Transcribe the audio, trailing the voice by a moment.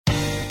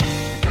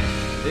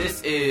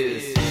This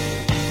is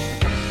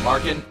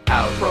Markin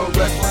Out. Pro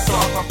Wrestling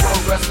Talk by Pro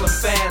Wrestling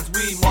fans.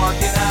 We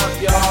marking out,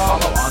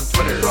 y'all. Follow on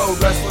Twitter. Pro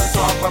Wrestling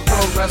Talk by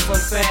Pro Wrestling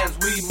fans.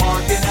 We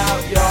marking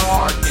out,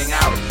 y'all. Marking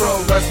Out.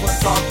 Pro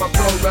Wrestling Talk by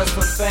Pro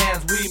Wrestling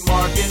fans. We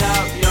marking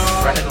out,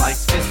 y'all. Brennan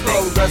likes fisting.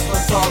 Pro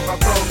Wrestling Talk by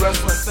Pro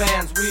Wrestling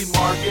fans. We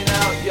marking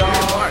out, y'all.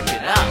 We're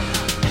marking out.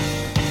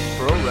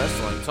 Pro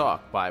Wrestling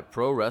Talk by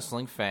Pro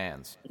Wrestling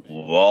fans.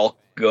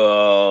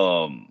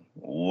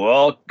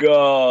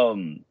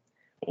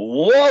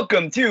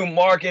 Welcome to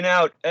Markin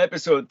Out,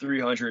 episode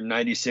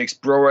 396,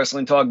 Pro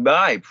Wrestling Talk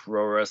by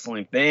Pro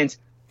Wrestling fans.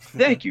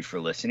 Thank you for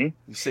listening.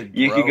 You said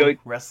you could go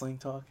Wrestling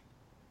Talk?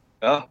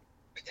 Oh,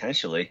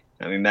 potentially.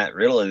 I mean, Matt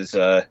Riddle is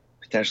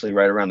potentially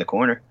right around the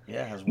corner.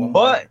 Yeah, has one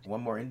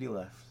more indie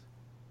left.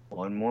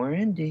 One more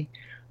indie.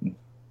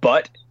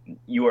 But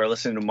you are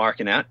listening to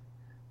Markin Out,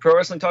 Pro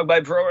Wrestling Talk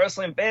by Pro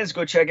Wrestling fans.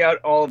 Go check out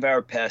all of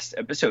our past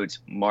episodes,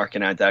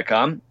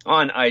 markinout.com,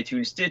 on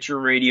iTunes, Stitcher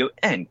Radio,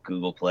 and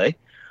Google Play.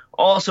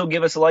 Also,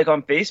 give us a like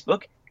on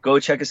Facebook. Go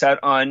check us out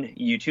on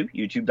YouTube,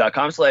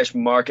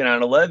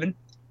 youtube.com/markinout11.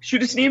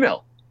 Shoot us an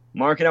email,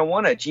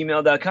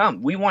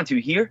 markinout1@gmail.com. We want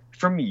to hear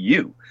from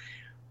you.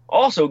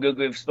 Also, go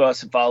give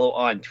us a follow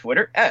on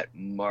Twitter at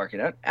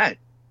markinout, at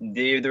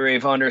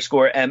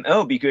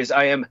DaveTheRave_MO, because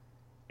I am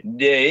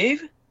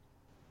Dave,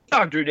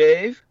 Dr.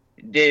 Dave,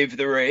 Dave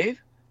the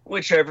Rave,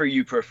 whichever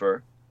you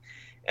prefer.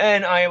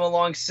 And I am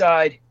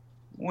alongside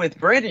with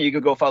Brandon. You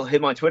could go follow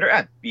him on Twitter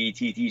at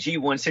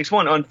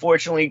BTTG161.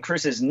 Unfortunately,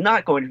 Chris is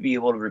not going to be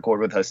able to record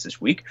with us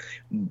this week,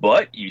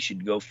 but you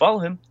should go follow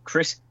him,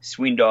 Chris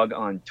Sweendog,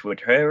 on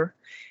Twitter.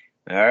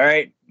 All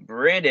right,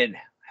 Brandon,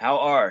 how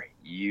are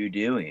you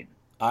doing?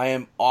 I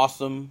am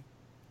awesome,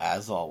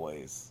 as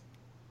always.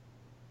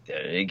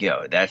 There you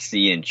go. That's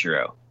the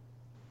intro.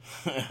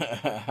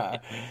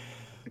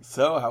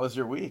 So, how was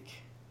your week?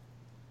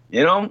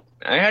 You know,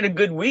 I had a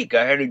good week.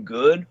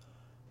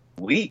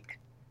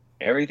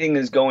 Everything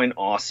is going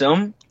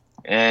awesome.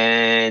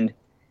 And,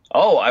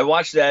 I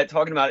watched that,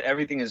 talking about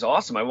everything is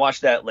awesome. I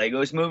watched that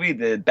Legos movie,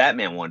 the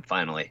Batman one,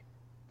 finally.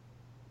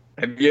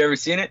 Have you ever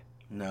seen it?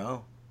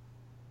 No.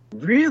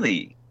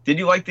 Really? Did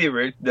you like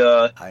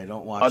the I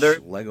don't watch other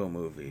Lego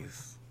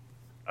movies.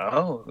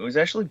 Oh, it was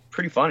actually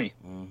pretty funny.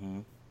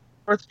 Mm-hmm.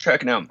 Worth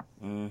checking out.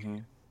 Mm-hmm.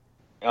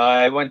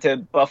 I went to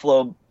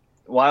Buffalo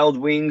Wild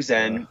Wings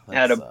and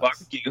had a sucks.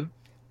 barbecue.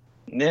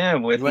 Yeah,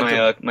 with You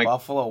went my to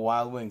Buffalo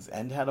Wild Wings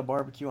and had a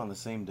barbecue on the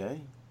same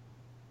day?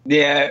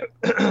 Yeah,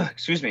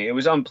 excuse me. It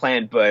was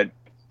unplanned, but it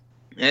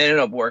ended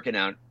up working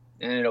out.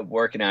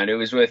 It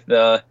was with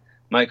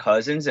my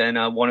cousins,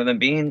 and one of them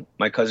being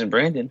my cousin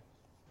Brandon.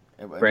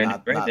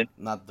 Brandon.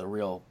 Not the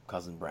real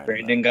cousin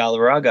Brandon. Brandon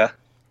Galarraga.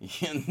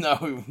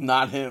 No,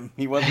 not him.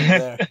 He wasn't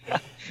there.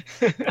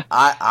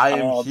 I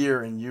am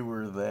here and you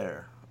were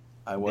there.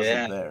 I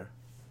wasn't there.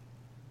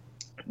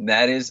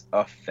 That is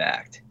a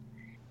fact.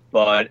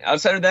 But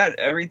outside of that,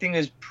 everything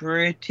is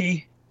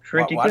pretty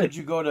good. Why did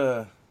you go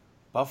to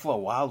Buffalo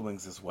Wild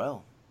Wings as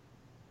well?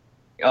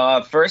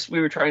 First, we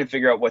were trying to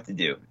figure out what to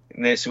do.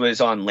 And this was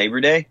on Labor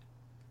Day,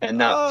 and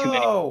not too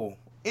many. Oh,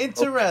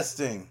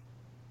 interesting.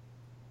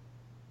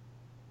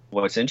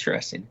 What's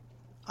interesting?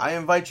 I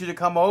invite you to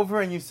come over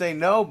and you say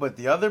no, but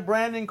the other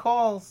Brandon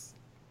calls.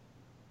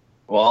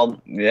 Well,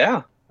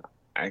 yeah.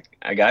 I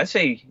gotta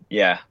say,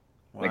 yeah.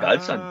 Wow. I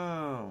got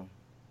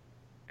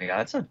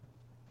some.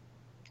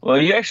 Well,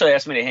 you actually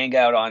asked me to hang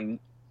out on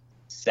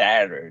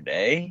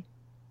Saturday.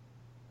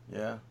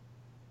 Yeah.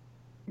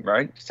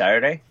 Right?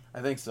 Saturday?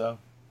 I think so.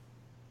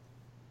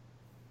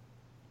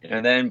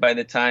 And then by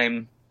the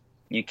time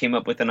you came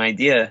up with an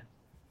idea...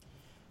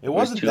 It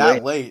wasn't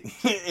that late.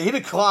 8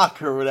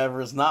 o'clock or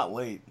whatever is not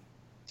late.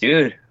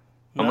 Dude,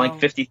 I'm No. like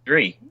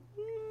 53.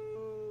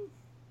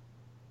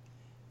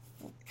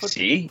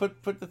 See?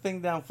 Put the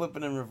thing down, flip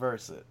it, and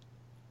reverse it.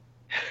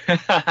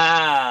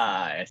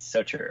 It's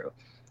so true.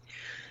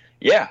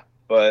 Yeah,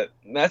 but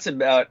that's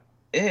about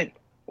it.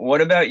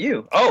 What about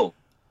you? Oh,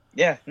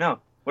 yeah, no.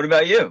 What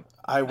about you?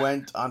 I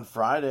went on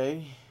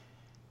Friday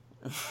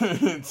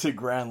to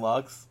Grand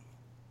Lux.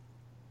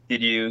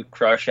 Did you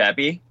crush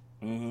happy?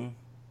 Mm-hmm.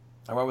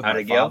 I went with How'd my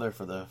it go? father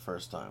for the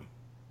first time.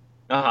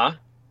 Uh-huh.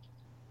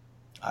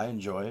 I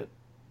enjoy it.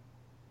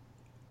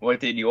 What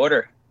did you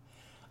order?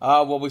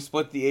 Well, we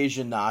split the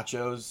Asian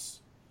nachos,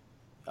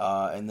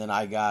 and then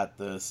I got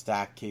the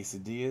stacked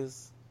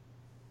quesadillas.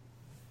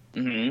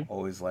 Mm-hmm.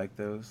 Always like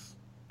those.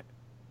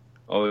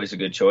 Always a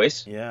good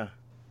choice. Yeah.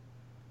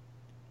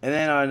 And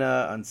then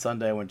on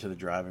Sunday, I went to the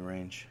driving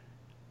range.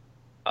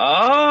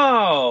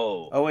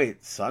 Oh! Oh,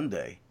 wait,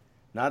 Sunday.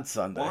 Not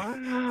Sunday.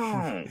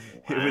 Wow.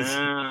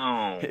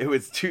 It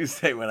was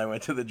Tuesday when I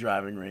went to the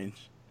driving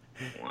range.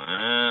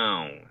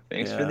 Wow.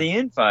 Thanks Yeah. for the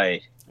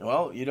invite.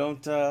 Well, you're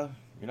not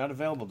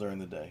available during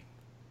the day.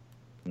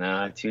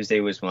 Nah,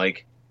 Tuesday was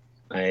like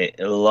a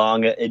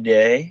long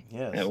day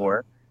at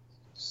work.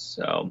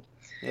 So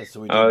Yeah,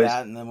 so we did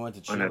that and then went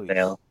to Chili's.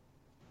 unavailable.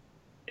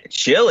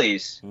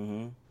 Chili's?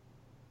 Mm-hmm.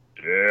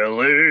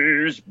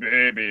 Chili's,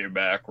 baby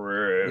back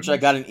ribs. Which I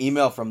got an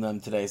email from them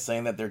today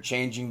saying that they're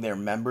changing their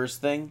members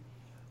thing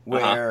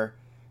where,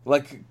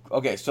 like,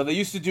 okay, so they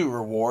used to do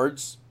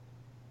rewards.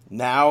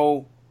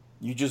 Now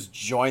you just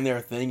join their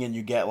thing and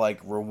you get, like,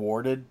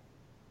 rewarded.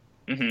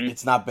 Mm-hmm.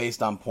 It's not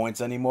based on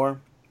points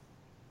anymore.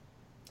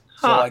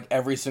 So, like,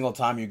 every single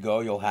time you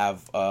go, you'll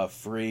have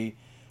free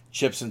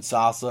chips and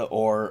salsa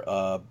or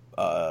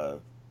a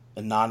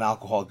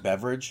non-alcoholic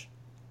beverage.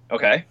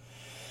 Okay.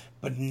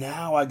 But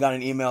now I got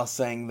an email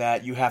saying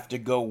that you have to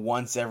go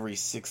once every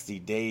 60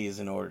 days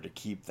in order to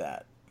keep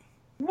that.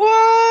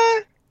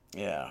 What?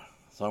 Yeah.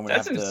 So I'm gonna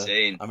That's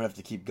insane. I'm gonna have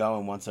to keep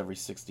going once every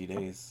 60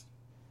 days.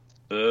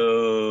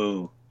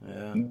 Boo.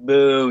 Yeah.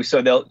 Boo.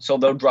 So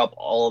they'll drop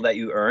all that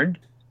you earned?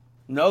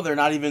 No, they're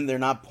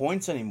not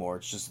points anymore.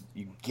 It's just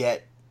you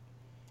get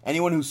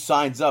anyone who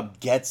signs up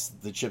gets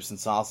the chips and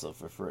salsa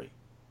for free.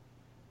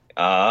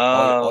 Oh.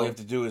 All you have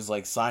to do is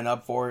like sign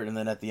up for it, and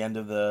then at the end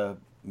of the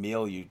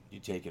meal, you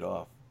take it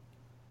off.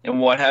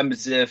 And what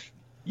happens if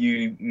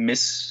you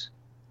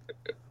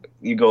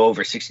go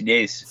over 60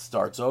 days? It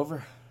starts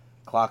over.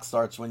 Clock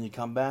starts when you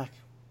come back.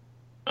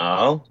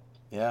 Oh.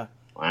 Yeah.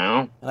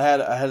 Wow. And I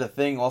had a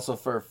thing also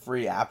for a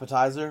free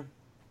appetizer.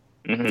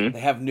 Mm-hmm. They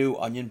have new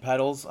onion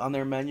petals on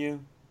their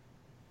menu,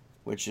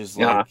 which is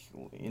like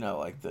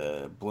like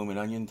the bloomin'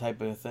 onion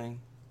type of thing.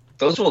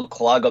 Those will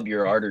clog up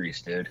your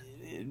arteries, dude.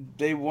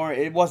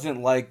 It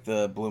wasn't like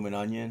the bloomin'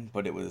 onion,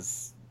 but it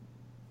was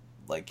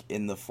like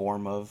in the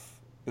form of,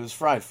 it was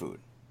fried food.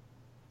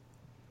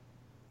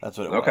 That's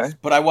what it was.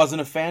 But I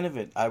wasn't a fan of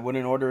it. I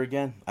wouldn't order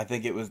again. I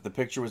think the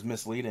picture was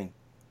misleading.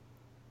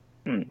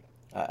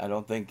 I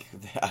don't think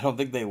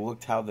they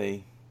looked how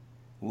they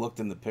looked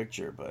in the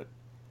picture, but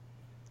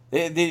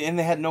they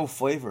had no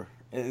flavor.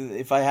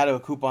 If I had a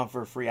coupon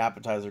for a free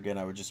appetizer again,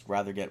 I would just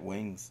rather get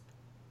wings.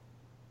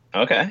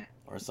 Okay.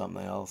 Or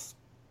something else.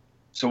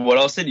 So what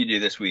else did you do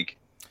this week?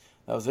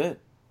 That was it.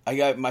 I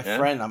got my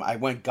friend. I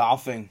went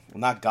golfing. Well,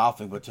 not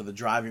golfing, but to the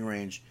driving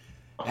range.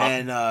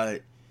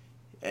 And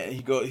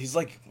he's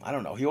like, I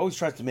don't know. He always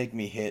tries to make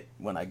me hit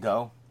when I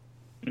go.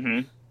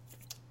 Mm-hmm.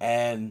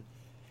 And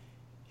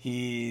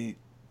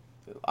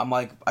I'm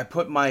like, I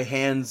put my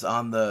hands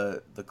on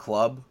the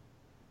club,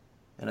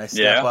 and I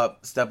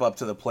step up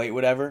to the plate,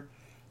 whatever.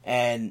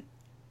 And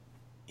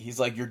he's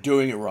like, "You're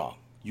doing it wrong.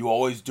 You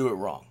always do it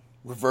wrong.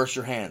 Reverse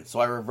your hands." So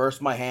I reverse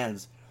my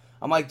hands.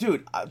 I'm like,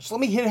 dude, just let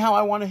me hit how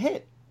I want to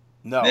hit.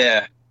 No.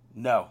 Yeah.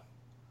 No.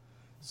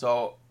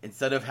 So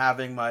instead of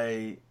having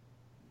I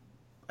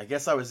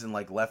guess I was in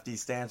like lefty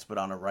stance, but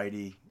on a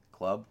righty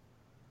club.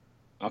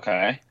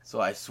 Okay.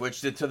 So I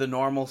switched it to the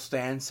normal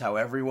stance, how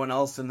everyone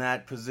else in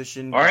that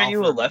position. Aren't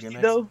you a lefty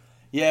though?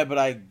 Yeah, but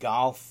I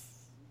golf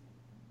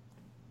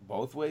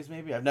both ways.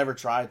 Maybe I've never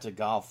tried to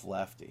golf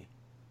lefty.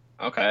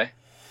 Okay.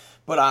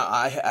 But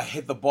I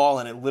hit the ball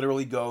and it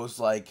literally goes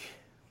like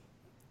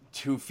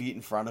 2 feet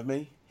in front of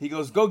me. He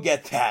goes, "Go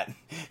get that."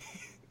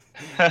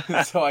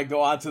 So I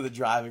go onto the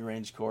driving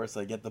range course.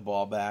 I get the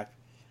ball back.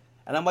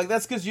 And I'm like,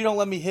 that's because you don't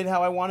let me hit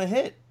how I want to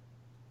hit.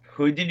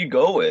 Who did you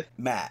go with?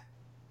 Matt.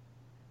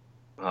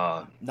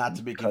 Not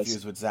to be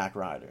confused with Zack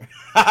Ryder.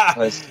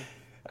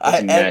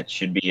 Matt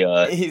should be...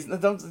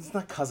 it's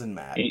not cousin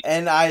Matt. He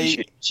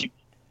should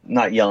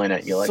not yelling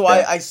at you like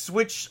that.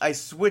 So I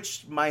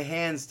switched my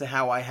hands to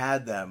how I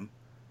had them.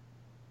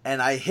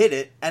 And I hit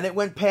it. And it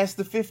went past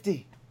the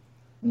 50.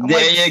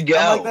 There you go.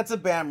 I'm like, that's a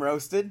BAM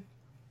roasted.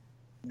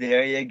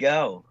 There you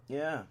go.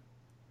 Yeah.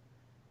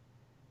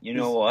 You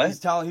know what?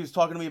 He was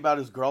talking to me about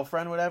his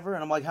girlfriend, whatever,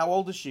 and I'm like, how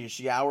old is she? Is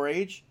she our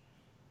age?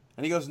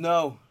 And he goes,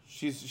 no,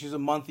 she's a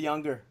month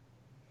younger.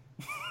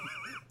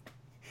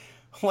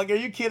 I'm like, are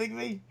you kidding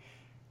me?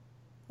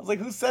 I was like,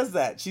 who says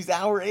that? She's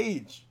our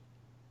age.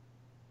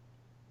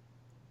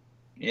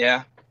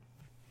 Yeah.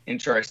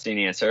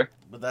 Interesting answer.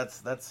 But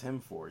that's him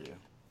for you.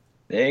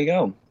 There you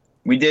go.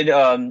 We did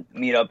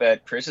meet up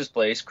at Chris's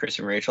place, Chris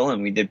and Rachel,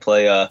 and we did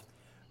play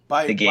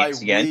the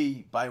games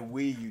again. By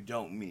we, you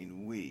don't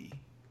mean we.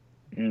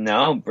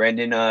 No,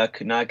 Brandon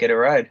could not get a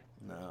ride.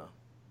 No.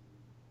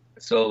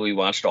 So we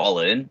watched All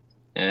In,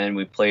 and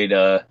we played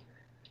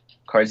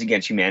Cards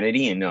Against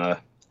Humanity and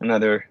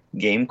another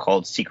game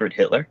called Secret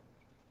Hitler.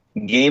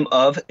 Game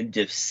of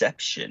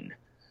Deception.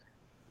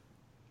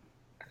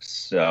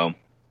 So,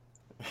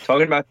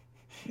 talking about...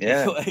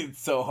 Yeah.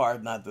 It's so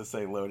hard not to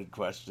say loaded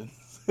questions.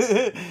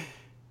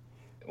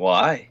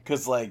 Why?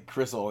 Because, like,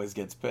 Chris always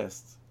gets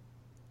pissed.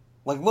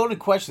 Like, Loaded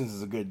Questions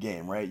is a good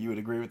game, right? You would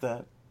agree with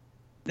that?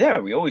 Yeah,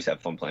 we always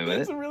have fun playing with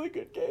it. It's a really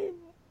good game.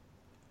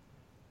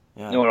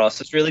 Yeah. You know what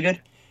else is really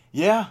good?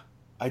 Yeah,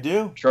 I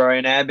do. Troy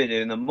and Abbott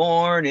in the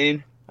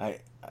morning. I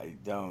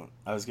don't.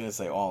 I was going to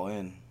say All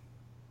In.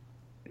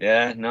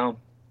 Yeah, no.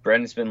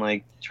 Brendan's been,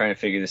 like, trying to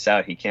figure this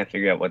out. He can't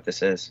figure out what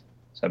this is.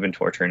 So I've been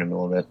torturing him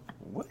a little bit.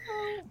 Well,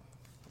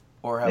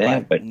 or have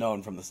I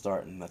known from the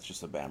start, and that's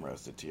just a BAM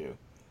roasted to you?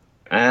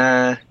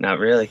 Not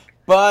really.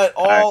 But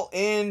All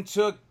In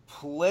took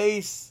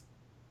place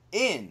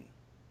in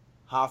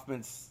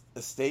Hoffman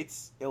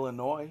Estates,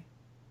 Illinois.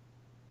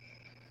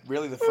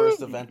 Really the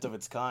first event of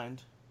its kind.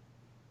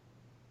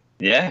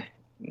 Yeah,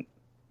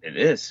 it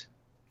is.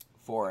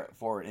 For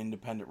an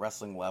independent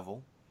wrestling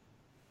level.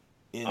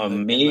 in the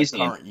amazing.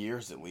 current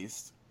years, at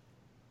least.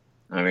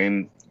 I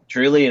mean,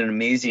 truly an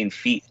amazing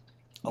feat.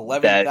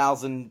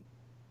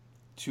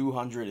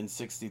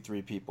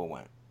 11,263 people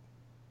went.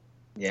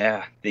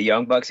 Yeah, the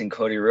Young Bucks and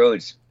Cody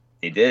Rhodes,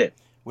 they did it.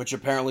 Which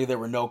apparently there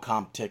were no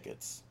comp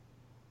tickets.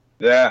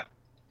 Yeah,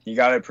 you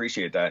gotta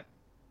appreciate that.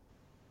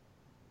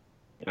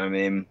 I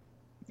mean,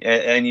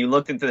 and you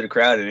looked into the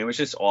crowd, and it was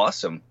just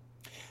awesome.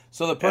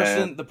 So the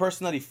person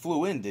that he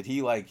flew in, did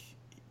he like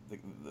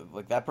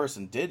that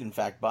person did in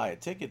fact buy a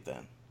ticket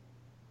then?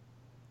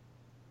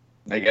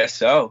 I guess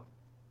so.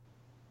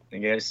 I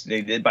guess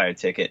they did buy a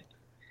ticket.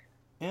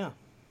 Yeah.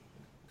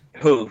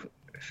 Who?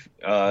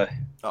 Oh,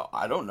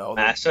 I don't know.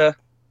 Massa?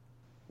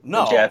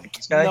 No. The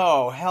Japanese guy?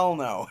 No, hell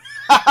no.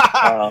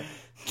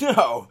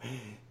 No.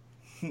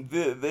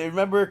 They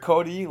remember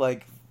Cody,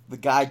 like, the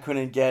guy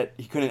couldn't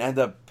end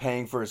up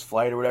paying for his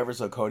flight or whatever,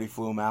 so Cody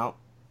flew him out?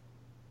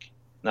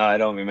 No, I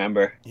don't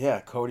remember. Yeah,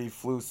 Cody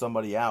flew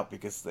somebody out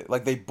because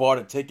they bought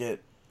a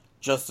ticket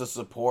just to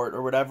support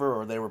or whatever,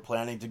 or they were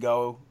planning to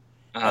go,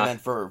 and then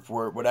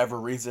for whatever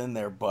reason,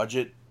 their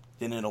budget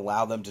didn't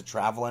allow them to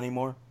travel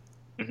anymore.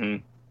 Mm-hmm.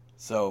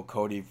 So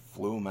Cody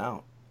flew him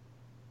out.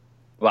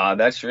 Wow,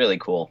 that's really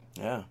cool.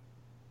 Yeah.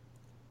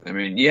 I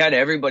mean, you had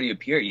everybody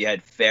appear. You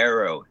had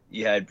Pharaoh,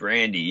 you had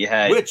Brandy, you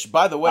had... Which,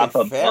 by the way,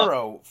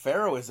 Papa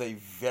Pharaoh is a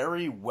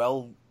very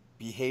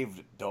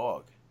well-behaved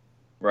dog.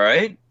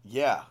 Right?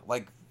 Yeah,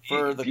 like,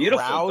 for the beautiful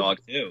crowd, dog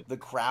too. The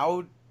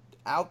crowd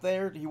out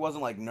there, he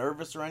wasn't, like,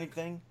 nervous or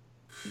anything.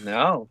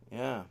 No.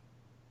 Yeah.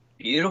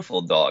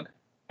 Beautiful dog.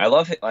 I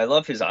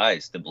love his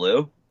eyes, the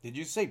blue. Did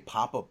you say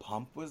Papa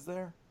Pump was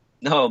there?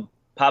 No,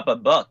 Papa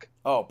Buck.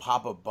 Oh,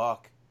 Papa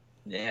Buck.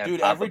 Yeah, dude.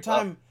 Papa Every Buck.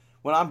 time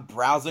when I'm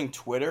browsing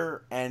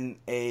Twitter and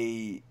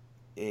an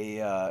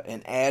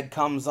ad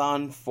comes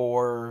on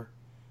for,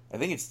 I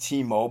think it's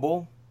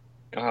T-Mobile.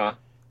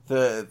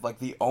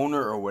 The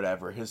owner or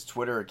whatever, his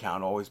Twitter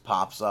account always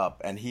pops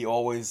up, and he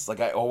always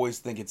I always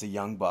think it's a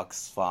Young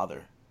Bucks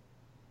father.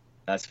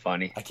 That's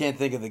funny. I can't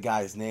think of the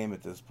guy's name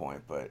at this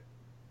point, but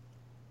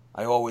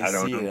I always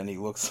see it, and he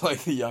looks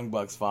like the Young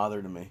Bucks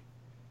father to me.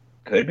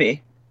 Could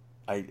be.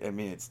 I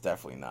mean, it's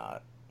definitely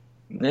not.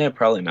 Yeah,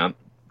 probably not.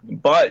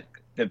 But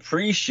the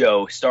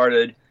pre-show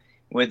started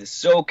with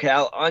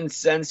SoCal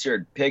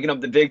Uncensored picking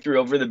up the victory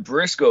over the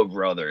Briscoe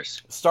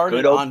brothers.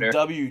 Started on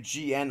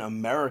WGN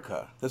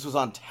America. This was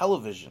on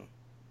television.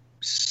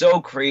 So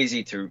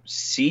crazy to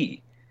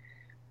see.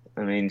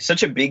 I mean,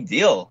 such a big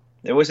deal.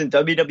 It wasn't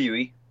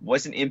WWE,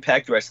 wasn't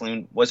Impact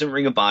Wrestling, wasn't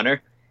Ring of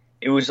Honor.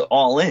 It was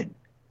All In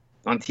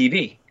on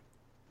TV.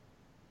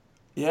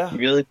 Yeah.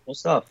 Really cool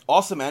stuff.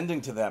 Awesome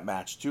ending to that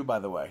match, too, by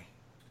the way.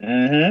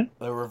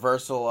 Mm-hmm. The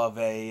reversal of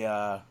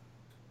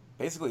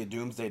basically a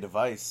Doomsday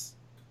Device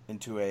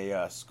into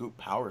a scoop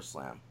power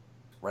slam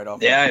right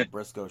off of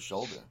Briscoe's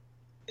shoulder.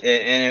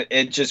 And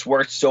it just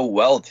worked so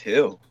well,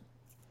 too.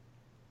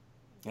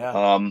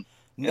 Yeah. And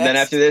then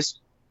after this...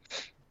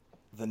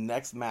 The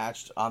next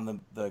match on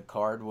the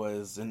card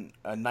was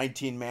a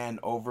 19-man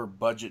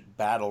over-budget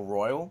battle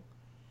royal,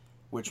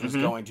 which was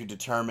going to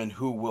determine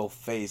who will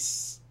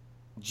face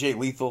Jay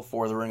Lethal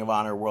for the Ring of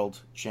Honor World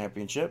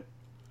Championship.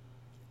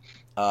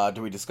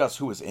 Do we discuss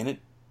who was in it,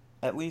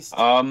 at least?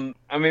 I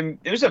mean,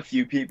 there's a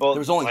few people. There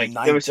was only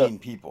 19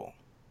 people.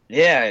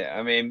 Yeah,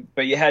 I mean,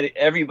 but you had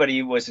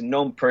everybody was a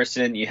known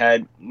person. You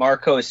had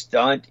Marco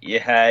Stunt. You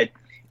had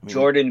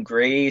Jordan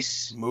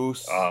Grace.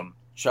 Moose.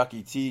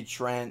 Chucky T,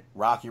 Trent,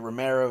 Rocky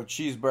Romero,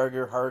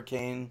 Cheeseburger,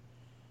 Hurricane,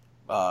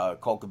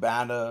 Colt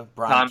Cabana,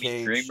 Brian Tommy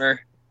Cage, Dreamer,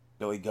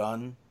 Billy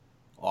Gunn,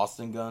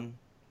 Austin Gunn,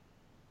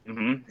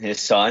 his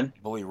son,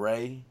 Bully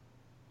Ray,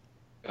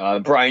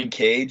 Brian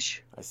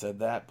Cage. I said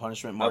that.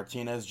 Punishment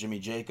Martinez, Jimmy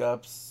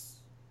Jacobs.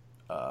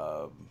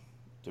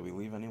 Did we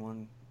leave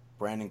anyone?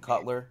 Brandon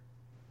Cutler.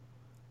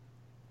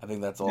 I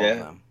think that's all of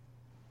them.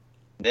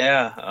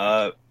 Yeah,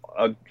 a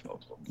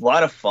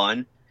lot of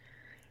fun.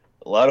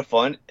 A lot of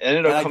fun.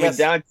 Ended up coming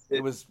down to...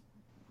 It was...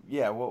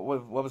 Yeah,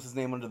 what was his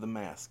name under the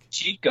mask?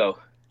 Chico,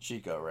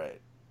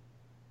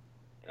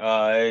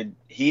 right.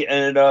 He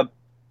ended up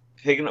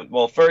picking up...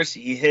 Well, first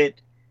he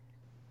hit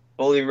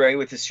Bully Ray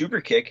with a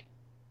super kick,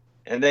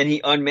 and then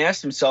he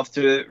unmasked himself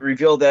to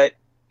reveal that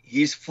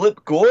he's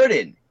Flip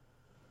Gordon.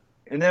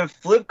 And then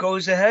Flip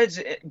goes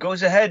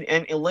ahead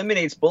and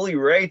eliminates Bully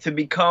Ray to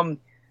become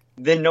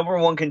the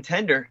 #1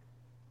 contender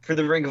for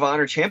the Ring of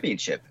Honor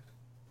Championship.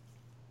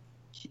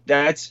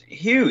 That's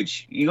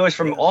huge. He goes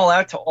from All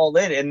Out to All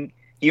In, and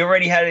he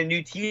already had a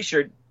new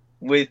T-shirt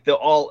with the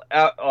All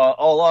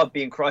Out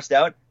being crossed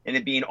out and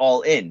it being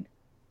All In.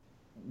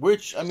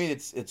 Which, I mean,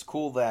 it's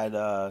cool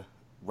that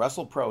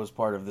WrestlePro is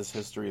part of this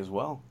history as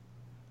well.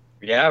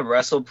 Yeah,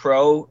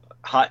 WrestlePro,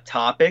 Hot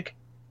Topic.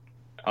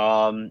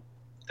 I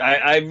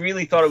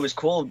really thought it was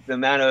cool the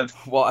amount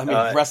of... Well, I mean,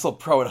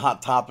 WrestlePro and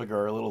Hot Topic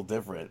are a little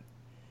different.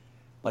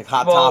 Like,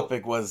 Hot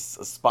Topic was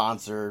a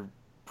sponsor...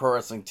 Pro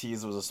Wrestling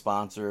Tees was a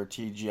sponsor.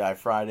 TGI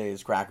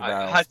Fridays, Cracker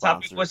Barrel Hot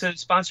Topic was a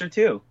sponsor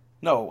too.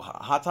 No,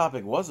 Hot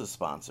Topic was a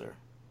sponsor.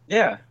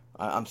 Yeah.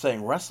 I'm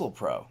saying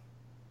WrestlePro.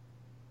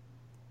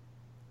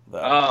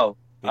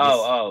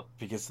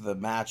 because of the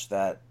match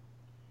that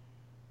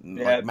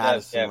Yeah,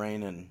 Madison yeah.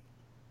 Rain and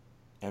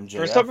MJF.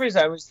 For some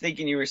reason, I was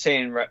thinking you were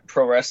saying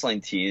pro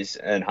wrestling tees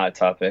and Hot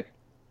Topic.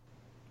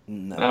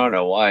 No. I don't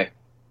know why,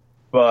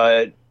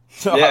 but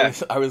No, yeah,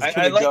 I was I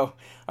gonna like. go.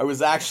 I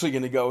was actually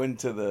gonna go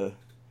into the.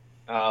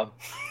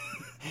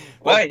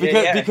 Right,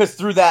 because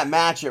through that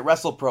match at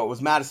WrestlePro, it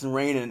was Madison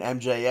Rain and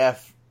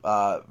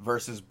MJF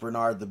versus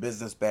Bernard the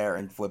Business Bear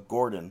and Flip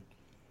Gordon.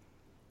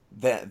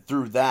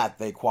 Through that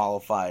they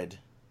qualified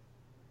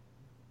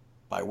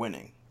by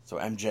winning. So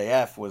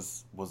MJF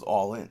was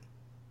all in.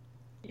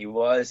 He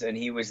was, and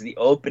he was the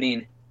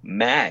opening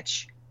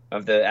match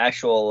of the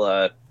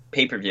actual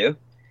pay-per-view.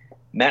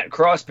 Matt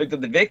Cross picked up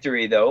the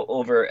victory, though,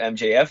 over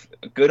MJF.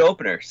 A good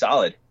opener.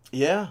 Solid.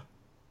 Yeah.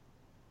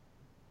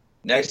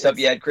 Next up,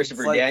 you had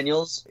Christopher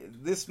Daniels.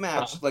 This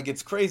match,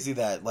 it's crazy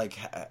that,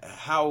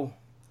 how...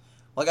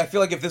 I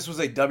feel like if this was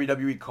a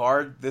WWE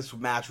card, this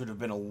match would have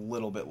been a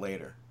little bit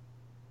later.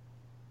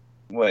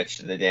 Which,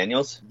 the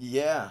Daniels?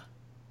 Yeah.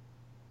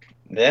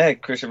 Yeah,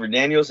 Christopher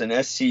Daniels and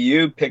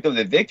SCU picked up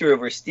the victory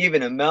over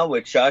Stephen Amell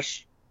with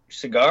Josh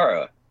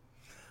Segura.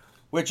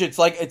 Which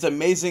it's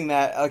amazing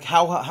that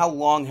how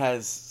long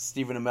has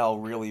Stephen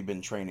Amell really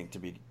been training to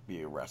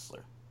be a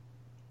wrestler?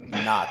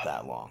 Not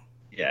that long.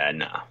 Yeah,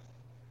 no.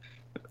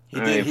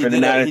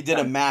 He did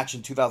a match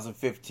in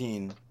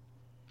 2015.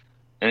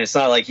 And it's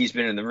not like he's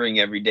been in the ring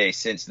every day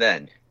since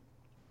then.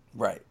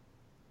 Right.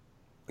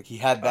 He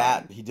had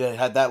that.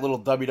 Had that little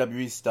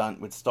WWE stunt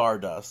with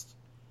Stardust.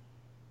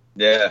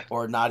 Yeah.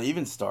 Or not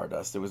even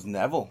Stardust. It was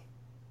Neville.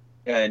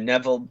 Yeah,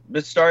 Neville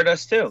with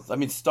Stardust too. I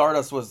mean,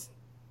 Stardust was...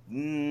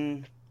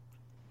 I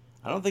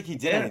don't think he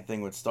did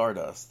anything with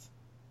Stardust.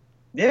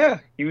 Yeah,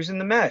 he was in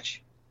the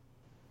match.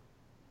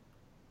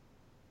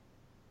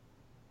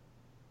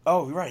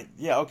 Oh, right.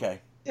 Yeah, okay.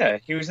 Yeah,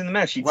 he was in the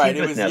match. He right,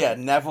 teamed with Neville.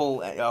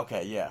 Neville.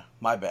 Okay, yeah,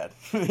 my bad.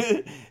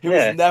 It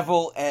was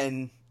Neville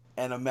and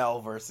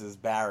Amell versus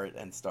Barrett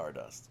and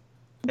Stardust.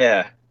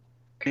 Yeah,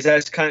 because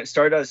that's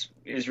Stardust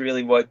is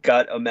really what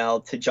got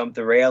Amell to jump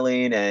the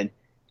railing and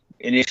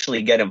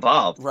initially get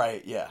involved.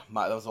 Right. Yeah,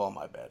 that was all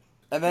my bad.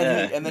 And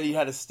then he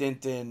had a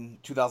stint in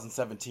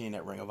 2017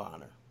 at Ring of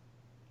Honor.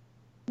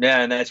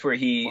 Yeah, and that's where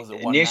he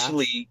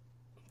initially,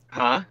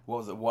 What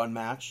was it? One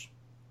match.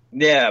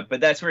 Yeah,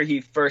 but that's where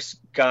he first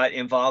got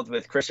involved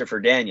with Christopher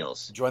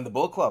Daniels. Joined the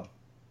Bullet Club.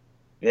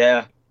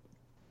 Yeah.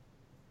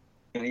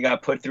 And he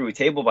got put through a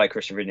table by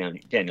Christopher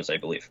Daniels, I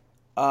believe.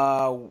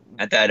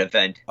 At that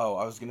event. Oh,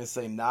 I was going to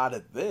say not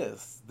at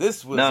this.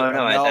 This was... No,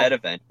 at that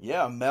event.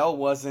 Yeah, Mel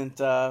wasn't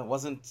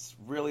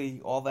really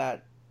all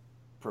that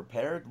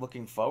prepared,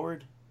 looking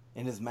forward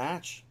in his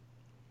match.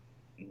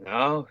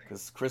 No.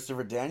 Because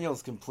Christopher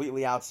Daniels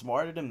completely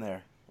outsmarted him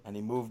there. And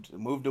he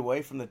moved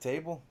away from the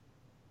table.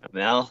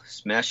 Amell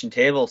smashing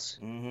tables.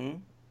 Mm-hmm.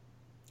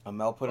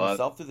 Amell put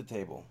himself through the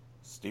table.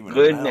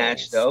 Good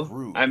match,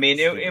 though. I mean,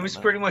 it was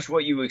pretty much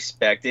what you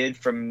expected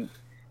from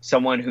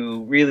someone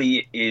who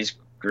really is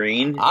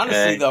green.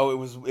 Honestly, though, it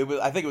was.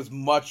 I think it was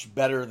much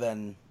better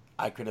than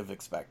I could have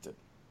expected.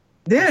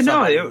 Yeah,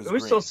 no, it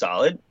was still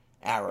solid.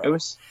 Arrow. It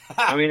was.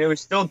 I mean, it was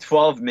still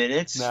 12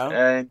 minutes,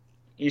 and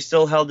he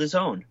still held his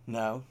own.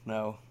 No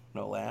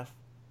laugh.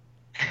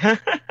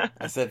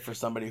 I said for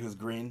somebody who's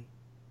green,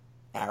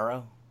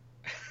 Arrow.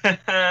 Yeah,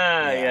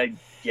 I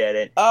get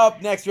it.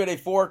 Up next, we had a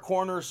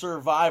 4-corner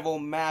survival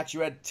match.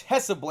 You had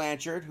Tessa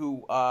Blanchard,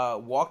 who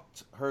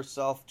walked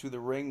herself to the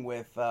ring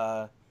with,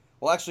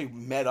 actually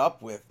met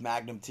up with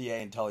Magnum TA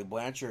and Tully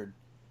Blanchard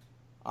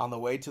on the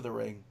way to the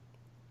ring.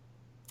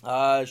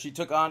 She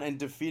took on and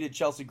defeated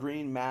Chelsea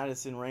Green,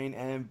 Madison Rain,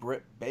 and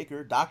Britt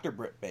Baker, Dr.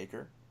 Britt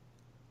Baker.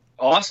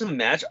 Awesome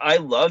match. I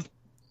love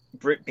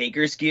Britt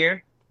Baker's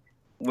gear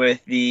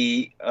with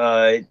the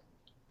lab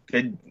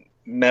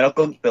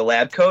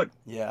coat.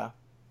 Yeah.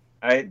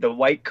 The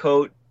white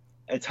coat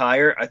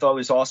attire I thought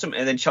was awesome.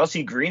 And then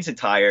Chelsea Green's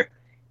attire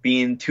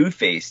being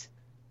two-faced,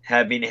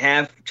 having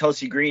half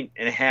Chelsea Green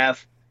and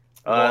half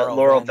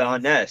Laurel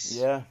Van Ness.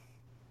 Yeah.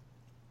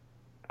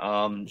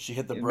 She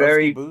hit the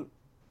broski boot.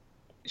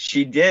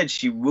 She did.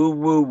 She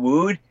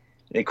wooed.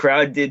 The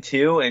crowd did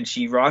too, and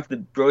she rocked the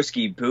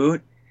broski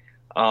boot.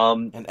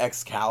 And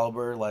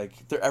Excalibur,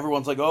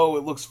 everyone's like, oh,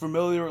 it looks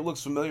familiar,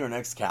 and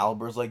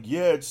Excalibur's like,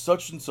 yeah, it's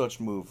such and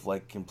such move,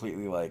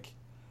 completely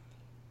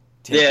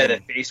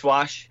the face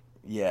wash.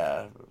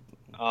 Yeah.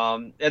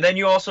 And then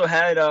you also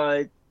had,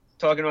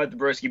 talking about the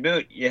broski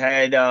boot, you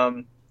had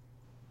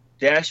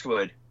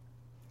Dashwood.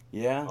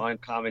 Yeah. On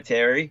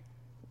commentary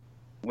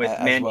with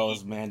Mandy. As well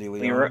as Mandy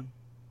Leon.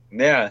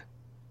 Yeah.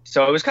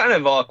 So it was kind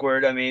of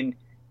awkward. I mean,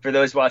 for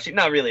those watching,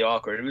 not really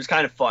awkward. It was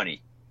kind of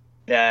funny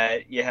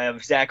that you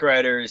have Zack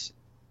Ryder's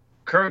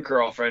current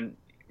girlfriend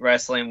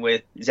wrestling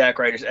with Zack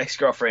Ryder's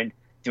ex-girlfriend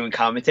doing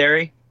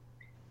commentary.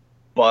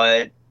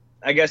 But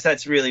I guess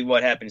that's really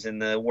what happens in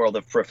the world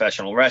of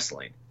professional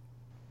wrestling.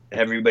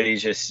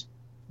 Everybody's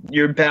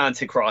you're bound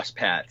to cross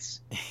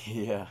paths.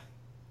 Yeah.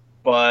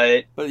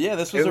 But yeah,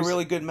 this was a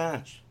really good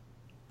match.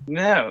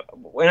 No,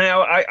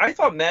 I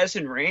thought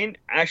Madison Rain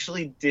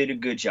actually did a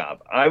good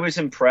job. I was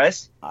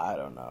impressed. I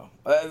don't know.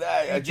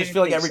 I You just didn't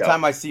feel like think every so?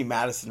 time I see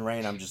Madison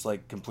Rain, I'm just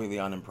like completely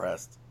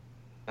unimpressed.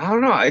 I don't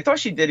know. I thought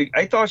she did.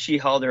 I thought she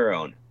held her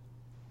own.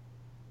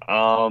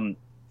 Um,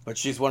 But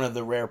she's one of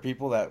the rare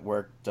people that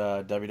worked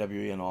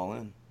WWE and All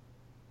In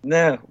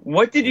no.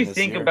 What did in you this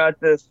think year. about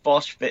the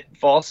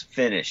false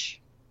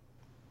finish?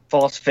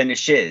 False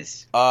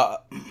finishes. Uh,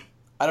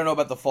 I don't know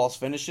about the false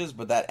finishes,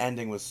 but that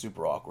ending was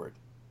super awkward.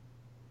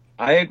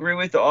 I agree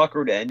with the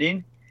awkward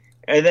ending.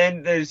 And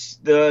then there's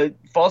the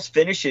false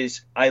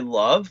finishes I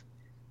love,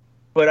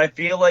 but I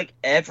feel like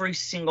every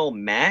single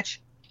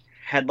match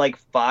had like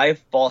five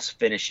false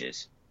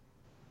finishes.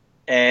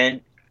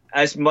 And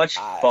as much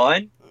I,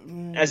 fun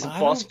as the I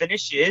false don't,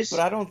 finish but is,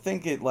 I don't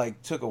think it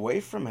like took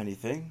away from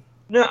anything.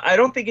 no, I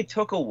don't think it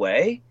took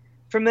away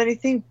from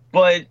anything,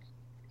 but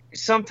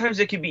sometimes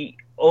it can be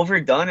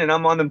overdone. And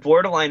I'm on the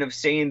borderline of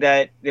saying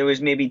that there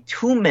was maybe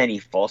too many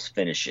false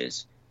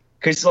finishes.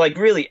 Because, like,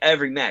 really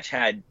every match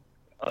had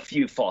a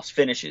few false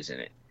finishes in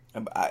it.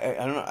 I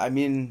don't know. I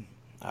mean,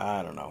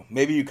 I don't know.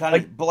 Maybe you kind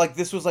Like, of, but like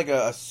this was like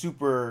a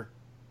super.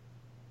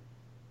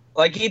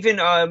 even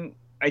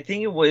I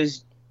think it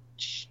was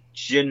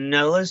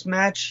Janela's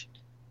match.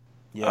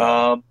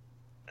 Yeah, Um,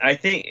 I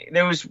think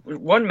there was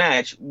one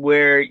match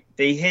where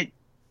they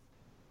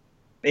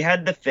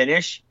had the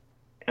finish,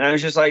 and I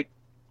was just like,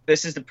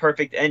 this is the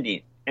perfect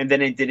ending, and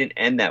then it didn't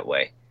end that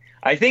way.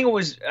 I think it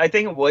was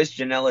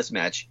Janela's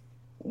match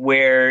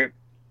where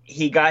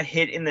he got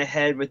hit in the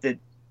head with the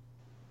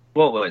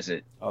what was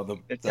it? oh, The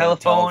the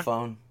telephone,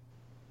 telephone.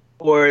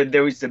 or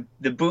there was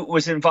the boot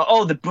was involved.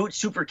 Oh, the boot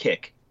super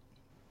kick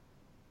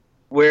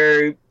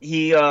where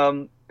he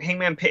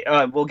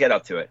we'll get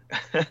up to it.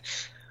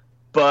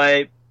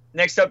 But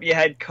next up you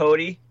had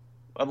Cody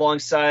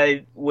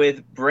alongside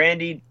with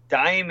Brandy,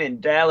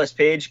 Diamond, Dallas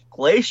Page,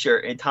 Glacier,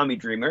 and Tommy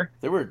Dreamer.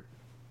 There were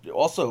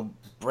also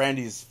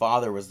Brandy's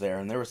father was there,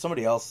 and there was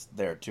somebody else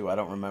there too. I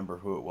don't remember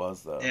who it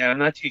was though. Yeah, I'm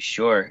not too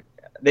sure.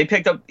 He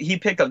picked up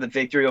the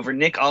victory over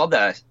Nick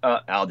Aldis.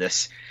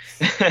 I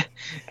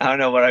don't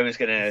know what I was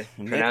gonna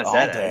Nick pronounce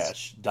that as.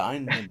 Aldash,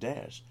 Dine and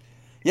Dash.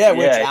 Yeah,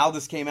 which Yeah,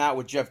 Aldis came out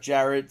with Jeff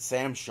Jarrett,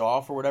 Sam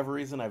Shaw for whatever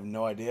reason. I have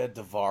no idea.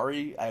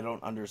 Davari, I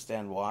don't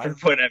understand for why.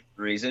 whatever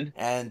reason.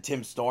 And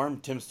Tim Storm.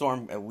 Tim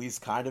Storm at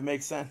least kind of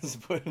makes sense,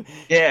 but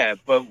Yeah,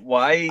 but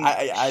why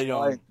I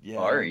don't.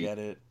 Yeah, I don't Sorry. get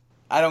it.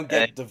 I don't And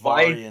get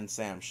why Davari and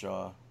Sam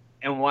Shaw.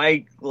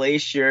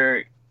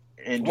 Glacier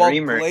and Well,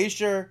 Dreamer?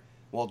 Glacier.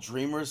 Well,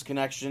 Dreamer's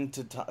connection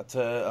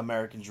to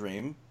American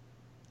Dream,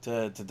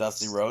 to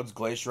Dusty Rhodes.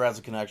 Glacier has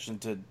a connection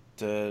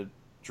to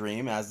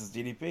Dream, as does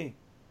DDP.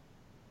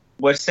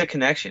 What's the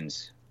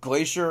connections?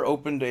 Glacier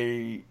opened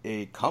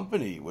a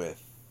company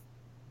with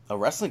a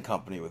wrestling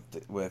company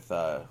with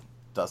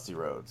Dusty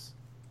Rhodes.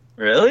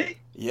 Really?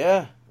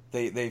 Yeah,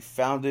 they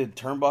founded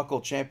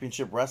Turnbuckle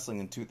Championship Wrestling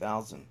in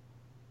 2000.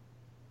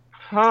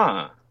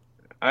 Huh.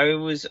 I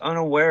was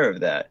unaware of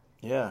that.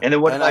 Yeah, And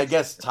then what and I about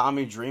guess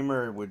Tommy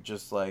Dreamer would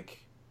just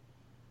like,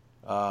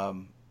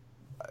 um,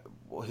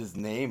 well, his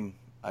name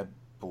I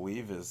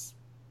believe is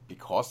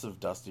because of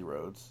Dusty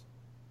Rhodes.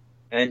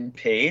 and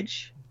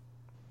Paige?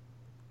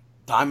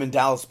 Diamond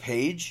Dallas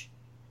Page,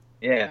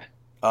 Yeah.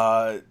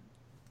 uh,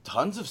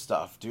 tons of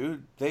stuff,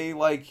 dude. They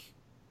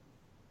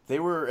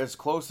were as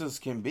close as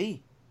can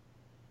be.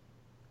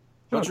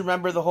 Don't you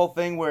remember the whole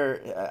thing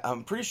where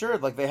I'm pretty sure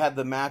like they had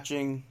the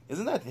matching?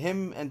 Isn't that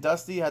him and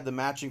Dusty had the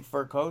matching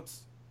fur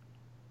coats?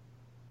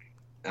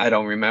 I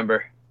don't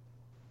remember.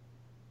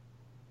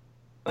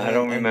 And I then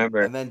don't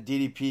remember. and then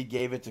DDP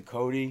gave it to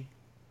Cody,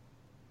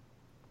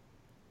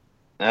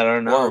 I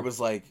don't or it know. was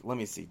like, let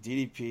me see,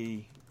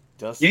 DDP,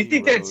 Do you Dusty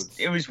think it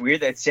Rhodes. was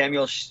weird that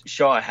Samuel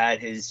Shaw had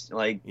his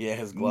like Yeah,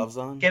 his gloves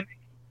on. gimmick,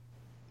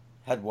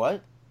 Had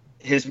what?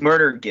 his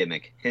murder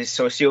gimmick, his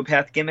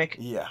sociopath gimmick?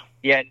 Yeah.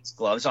 He had his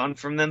gloves on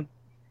from them.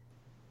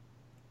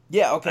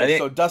 Yeah, I okay, think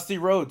so Dusty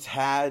Rhodes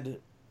had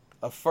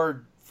a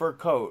fur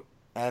coat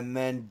and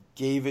then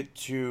gave it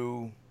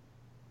to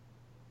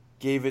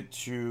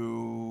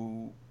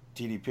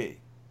DDP.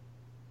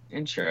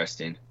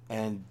 interesting.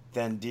 And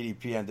then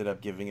DDP ended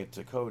up giving it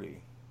to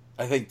Cody.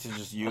 I think to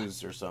just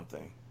use or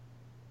something.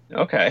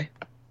 Okay.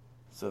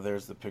 So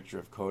there's the picture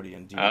of Cody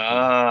and DDP.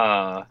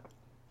 Ah,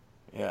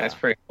 Yeah. that's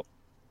pretty cool.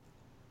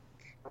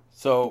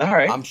 So All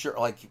right. I'm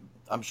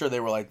sure they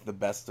were like the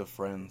best of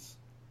friends.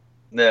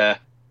 The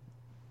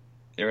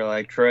They were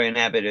like Troy and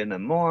Abbott in the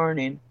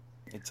morning.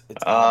 It's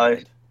Uh,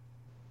 Abed.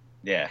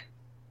 yeah.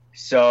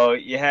 So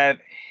you have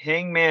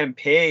Hangman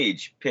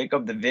Page pick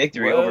up the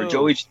victory over Whoa.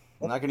 Joey.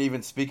 I'm not gonna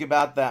even speak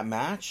about that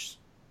match.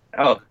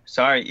 Oh,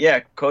 sorry.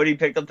 Yeah, Cody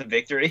picked up the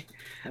victory.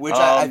 Which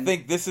I Um,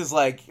 think this is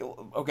like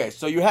okay,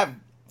 so you have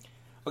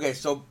okay,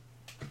 so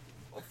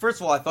first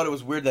of all, I thought it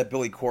was weird that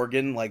Billy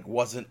Corgan like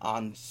wasn't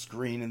on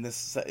screen in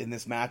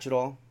this match at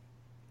all.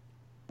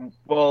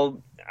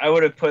 Well, I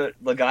would have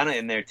put Lagana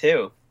in there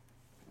too.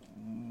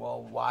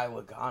 Well, why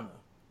Lagana?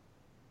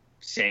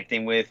 Same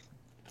thing with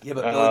Yeah,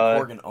 but Billy uh,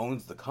 Corgan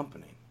owns the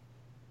company.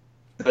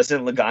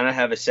 Doesn't Lagana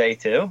have a say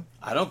too?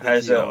 I don't think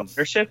Has he owns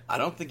ownership? I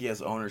don't think he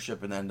has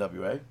ownership in the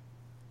NWA.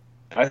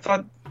 I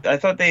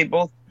thought they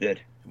both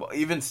did. Well,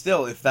 even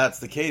still, if that's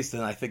the case,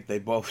 then I think they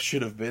both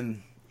should have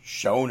been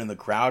shown in the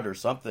crowd or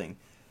something.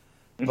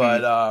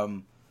 Mm-hmm.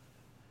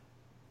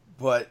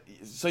 But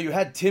so you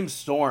had Tim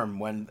Storm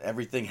when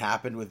everything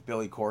happened with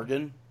Billy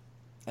Corgan,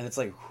 and it's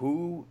like,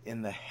 who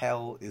in the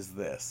hell is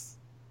this?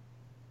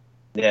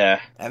 Yeah.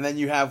 And then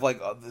you have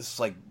like this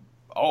like,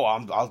 oh,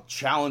 I'll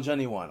challenge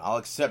anyone. I'll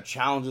accept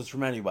challenges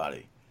from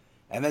anybody.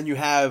 And then you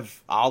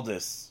have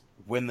Aldis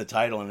win the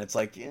title, and it's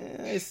like,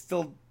 I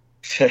still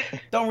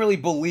don't really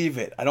believe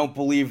it. I don't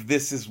believe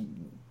this is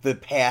the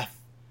path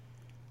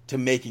to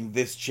making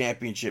this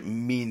championship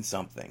mean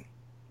something.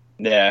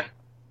 Yeah.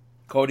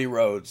 Cody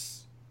Rhodes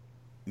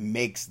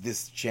makes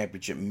this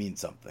championship mean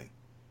something.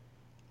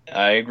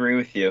 I agree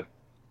with you.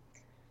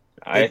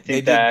 They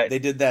did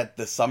that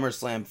the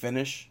SummerSlam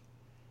finish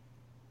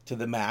to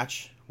the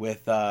match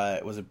with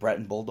was it Brett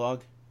and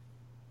Bulldog?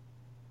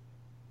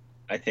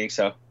 I think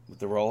so. With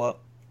the roll up?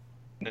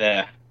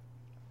 Yeah.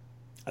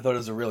 I thought it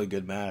was a really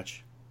good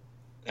match.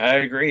 I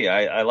agree.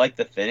 I like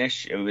the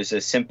finish. It was a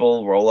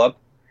simple roll up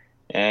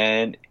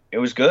and it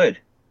was good.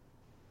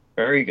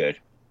 Very good.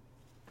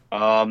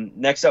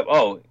 Next up,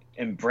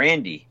 and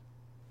Brandy.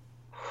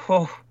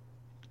 Oh,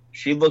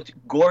 she looked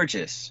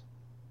gorgeous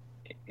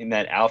in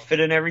that outfit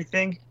and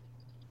everything.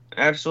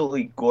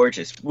 Absolutely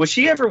gorgeous. Was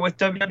she ever with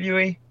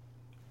WWE?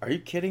 Are you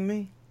kidding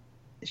me?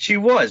 She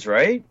was,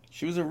 right?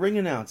 She was a ring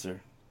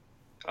announcer.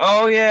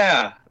 Oh,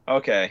 yeah.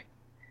 Okay.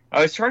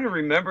 I was trying to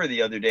remember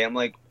the other day. I'm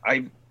like,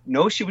 I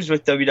know she was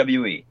with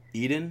WWE.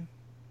 Eden?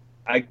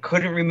 I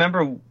couldn't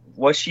remember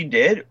what she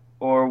did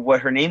or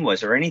what her name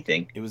was or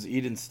anything. It was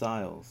Eden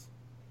Styles.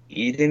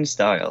 Eden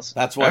Styles.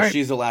 That's why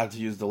she's allowed to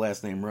use the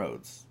last name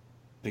Rhodes.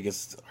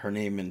 Because her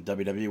name in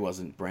WWE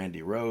wasn't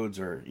Brandy Rhodes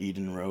or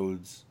Eden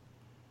Rhodes.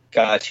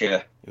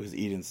 Gotcha. It was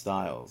Eden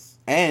Styles.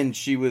 And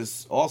she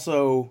was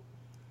also,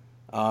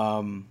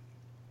 I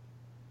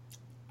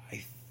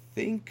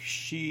think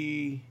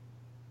she,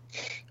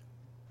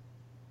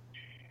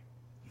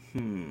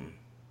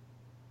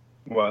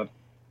 What?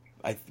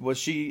 Was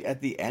she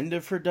at the end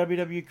of her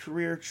WWE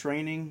career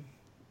training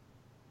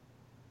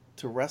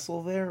to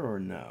wrestle there or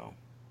no?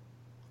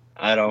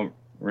 I don't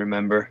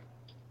remember.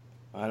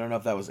 I don't know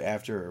if that was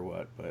after or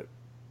what, but...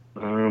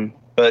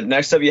 But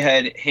next up you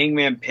had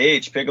Hangman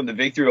Page pick up the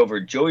victory over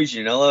Joey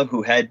Janela,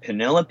 who had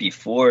Penelope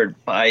Ford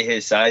by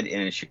his side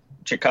in a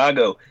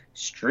Chicago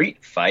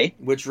street fight.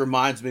 Which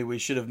reminds me, we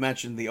should have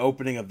mentioned the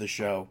opening of the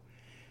show,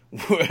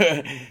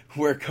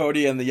 where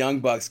Cody and the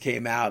Young Bucks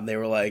came out, and they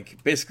were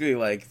like, basically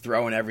like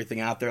throwing everything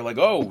out there, like,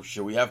 oh,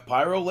 should we have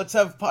pyro? Let's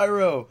have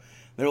pyro.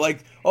 They're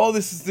like, oh,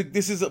 this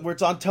is where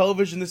it's on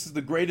television. This is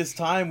the greatest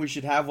time. We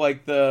should have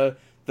like the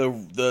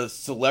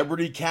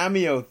celebrity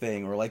cameo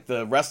thing, or like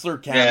the wrestler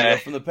cameo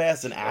from the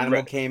past. An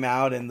animal came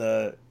out in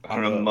the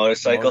on a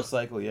motorcycle.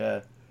 Motorcycle,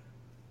 yeah.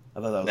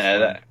 I thought that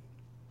was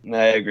fun.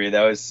 I agree.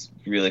 That was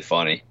really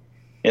funny.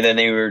 And then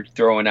they were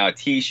throwing out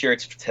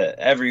T-shirts to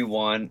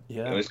everyone.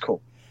 Yeah, it was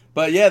cool.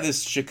 But yeah,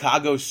 this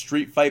Chicago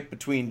street fight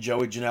between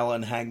Joey Janela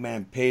and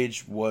Hangman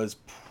Page was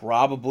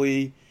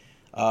probably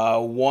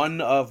one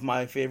of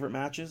my favorite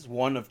matches.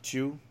 One of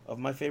two of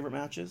my favorite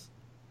matches.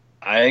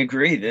 I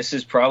agree. This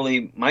is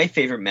probably my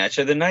favorite match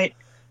of the night.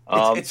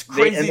 It's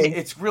crazy.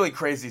 It's really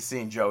crazy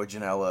seeing Joey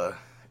Janela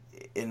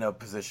in a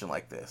position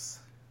like this.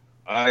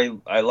 I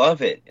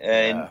love it,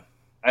 and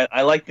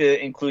I like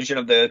the inclusion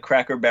of the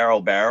Cracker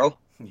Barrel.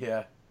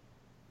 Yeah.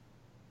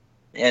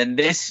 And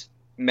this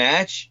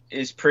match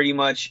is pretty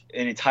much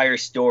an entire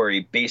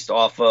story based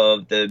off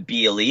of the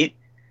Be Elite.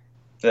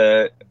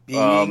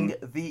 Being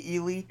the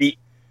Elite?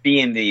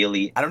 Being the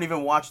Elite. I don't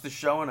even watch the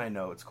show, and I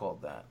know it's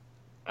called that.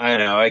 I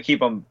know. I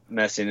keep on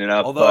messing it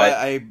up. Although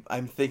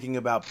I'm thinking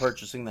about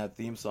purchasing that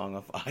theme song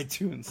off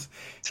iTunes.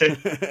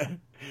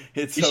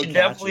 It's so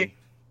catchy.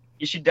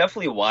 You should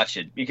definitely watch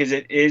it because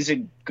it is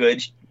a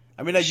good show.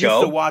 I mean, I used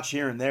to watch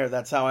here and there.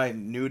 That's how I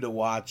knew to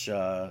watch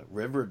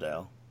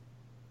Riverdale.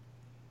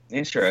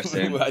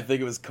 Interesting. I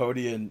think it was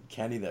Cody and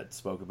Kenny that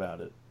spoke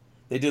about it.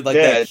 They did like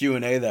that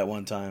Q&A that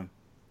one time.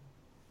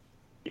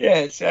 Yeah,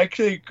 it's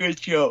actually a good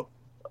show.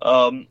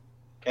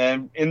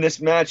 And in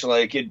this match,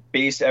 like, it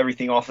based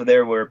everything off of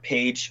there where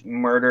Page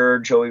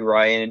murdered Joey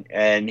Ryan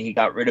and he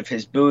got rid of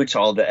his boots,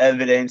 all the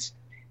evidence.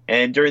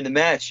 And during the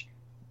match,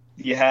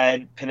 you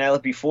had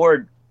Penelope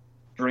Ford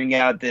bring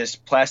out this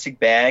plastic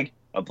bag,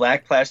 a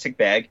black plastic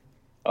bag.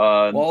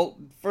 Well,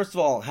 first of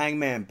all,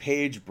 Hangman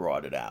Page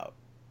brought it out.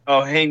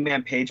 Oh,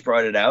 Hangman Page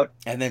brought it out?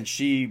 And then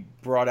she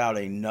brought out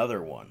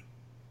another one.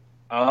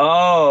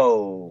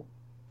 Oh.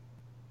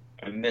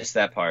 I missed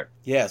that part.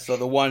 Yeah, so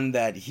the one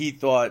that he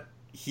thought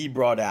he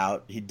brought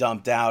out, he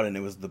dumped out, and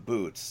it was the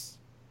boots.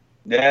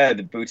 Yeah,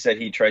 the boots that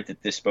he tried to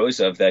dispose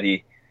of,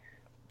 that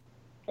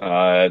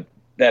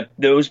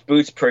those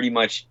boots pretty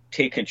much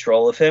take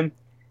control of him,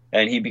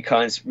 and he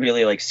becomes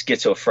really like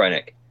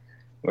schizophrenic,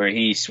 where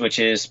he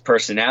switches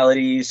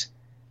personalities,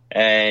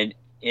 and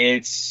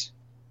it's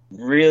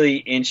really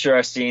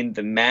interesting.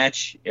 The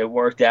match, it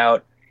worked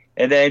out.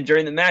 And then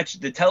during the match,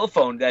 the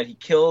telephone that he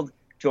killed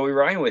Joey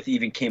Ryan with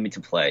even came into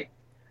play.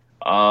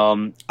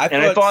 I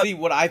thought,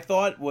 what I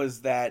thought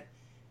was that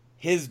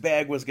his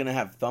bag was going to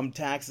have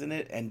thumbtacks in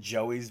it, and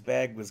Joey's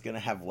bag was going to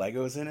have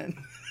Legos in it.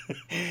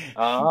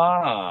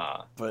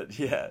 But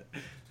yeah,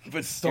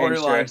 but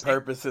storyline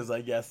purposes,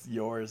 I guess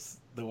yours,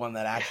 the one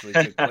that actually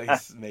took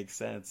place, makes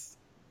sense.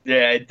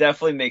 Yeah, it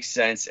definitely makes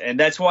sense, and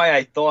that's why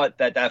I thought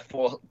that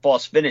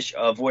false finish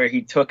of where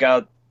he took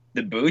out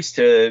the boots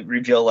to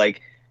reveal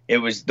like it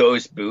was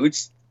those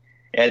boots,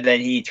 and then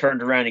he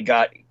turned around and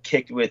got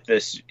hit with the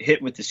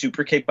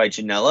super kick by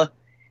Janela,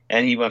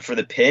 and he went for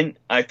the pin.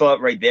 I thought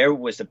right there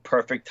was the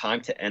perfect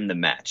time to end the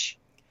match.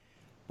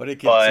 But it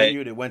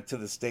continued. It went to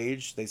the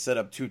stage. They set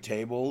up 2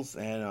 tables,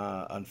 and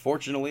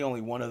unfortunately,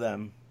 only one of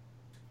them.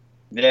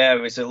 Yeah,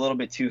 it was a little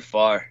bit too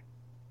far.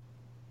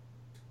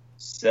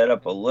 Set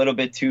up a little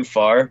bit too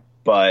far,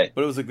 but it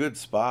was a good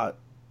spot.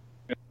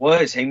 It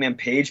was. Hangman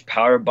Page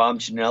powerbombed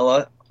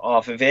Janela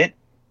off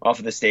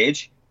of the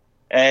stage.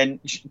 And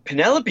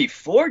Penelope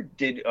Ford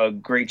did a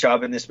great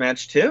job in this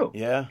match, too.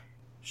 Yeah.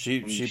 She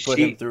put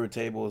him through a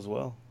table as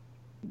well.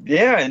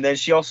 Yeah, and then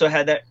she also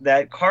had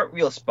that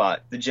cartwheel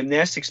spot, the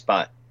gymnastic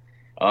spot,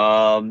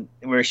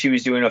 where she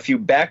was doing a few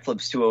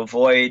backflips to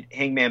avoid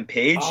Hangman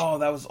Page. Oh,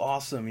 that was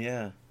awesome,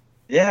 yeah.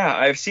 Yeah,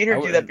 I've seen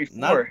her do that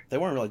before. They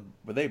weren't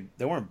really,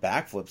 they weren't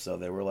backflips, though.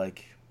 They were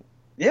like...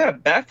 Yeah,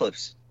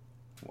 backflips.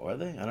 Were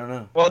they? I don't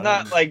know. Well,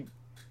 not like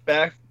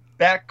back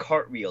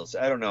cartwheels.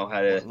 I don't know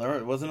how to...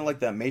 Wasn't it like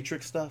that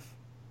Matrix stuff?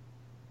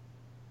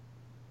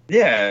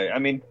 Yeah, I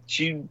mean,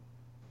 she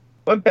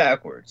went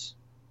backwards.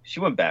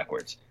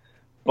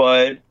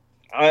 But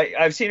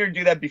I've seen her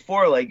do that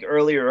before, like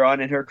earlier on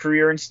in her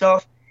career and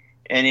stuff,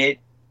 and it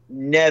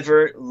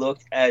never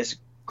looked as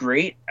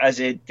great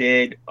as it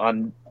did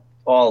on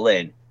All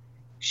In.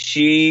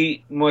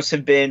 She must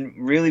have been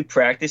really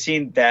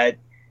practicing that,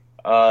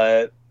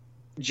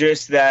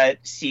 just that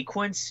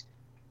sequence,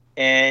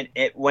 and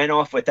it went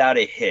off without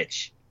a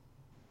hitch.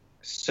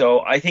 So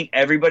I think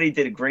everybody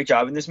did a great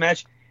job in this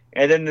match,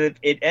 and then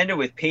it ended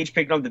with Paige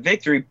picking up the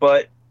victory,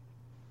 but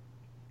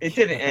it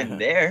didn't end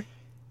there.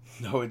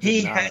 No, it did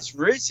he not. has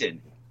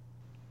risen.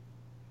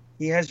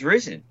 He has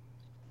risen.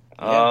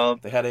 Yeah,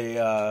 they had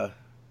a,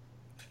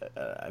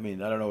 I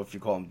mean, I don't know if you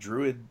call them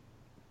druid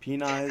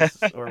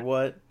peneyes or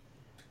what.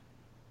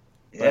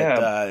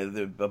 Yeah.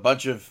 But a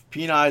bunch of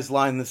peneyes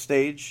lined the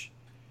stage.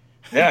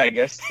 Yeah, I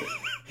guess.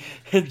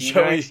 And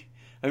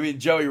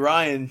Joey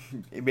Ryan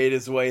made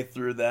his way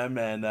through them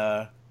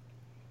and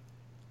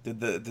did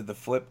the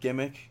flip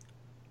gimmick.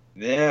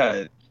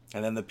 Yeah.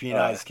 And then the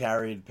peneyes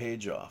carried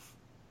Paige off.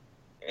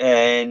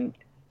 And,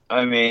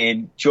 I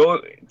mean,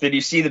 did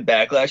you see the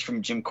backlash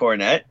from Jim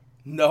Cornette?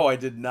 No, I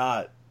did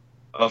not.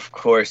 Of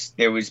course,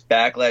 there was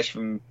backlash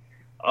from,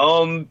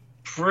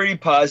 pretty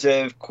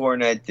positive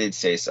Cornette did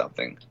say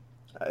something.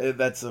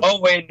 Oh,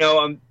 wait, no,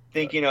 I'm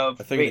thinking of,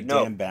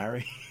 Dan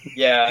Barry.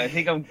 Yeah, I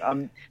think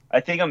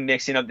I'm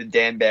mixing up the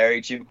Dan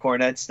Barry, Jim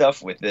Cornette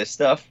stuff with this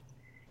stuff.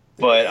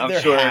 But I'm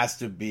sure there has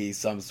to be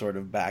some sort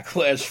of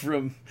backlash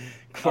from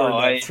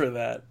Cornette for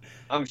that.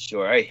 I'm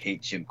sure. I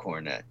hate Jim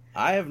Cornette.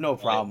 I have no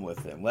problem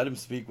with him. Let him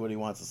speak what he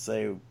wants to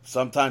say.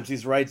 Sometimes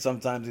he's right,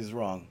 sometimes he's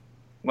wrong.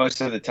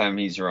 Most of the time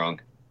he's wrong.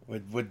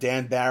 With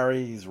Dan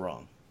Barry, he's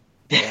wrong.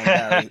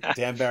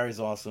 Dan Barry's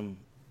awesome.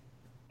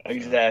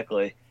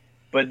 Exactly.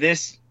 But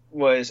this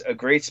was a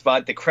great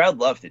spot. The crowd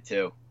loved it,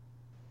 too.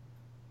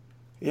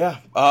 Yeah.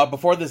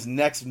 Before this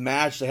next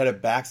match, they had a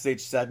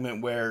backstage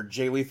segment where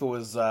Jay Lethal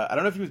was... I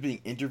don't know if he was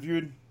being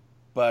interviewed,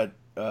 but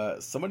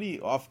somebody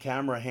off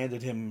camera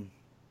handed him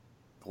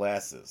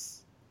glasses.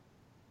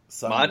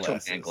 Macho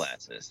Man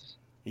glasses.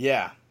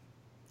 Yeah.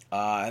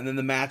 And then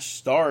the match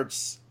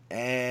starts,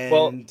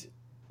 and...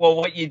 Well,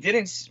 what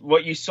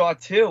you saw,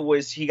 too,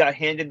 was he got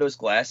handed those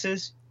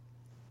glasses,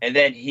 and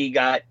then he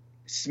got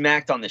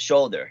smacked on the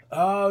shoulder.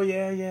 Oh,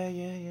 yeah.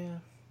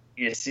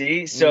 You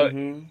see? So,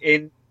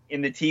 in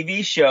the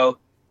TV show,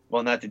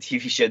 well, not the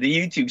TV show, the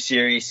YouTube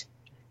series,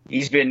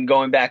 he's been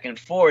going back and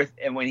forth,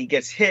 and when he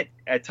gets hit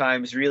at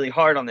times really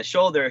hard on the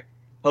shoulder,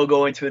 he'll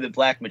go into the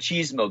Black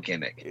Machismo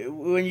gimmick.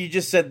 When you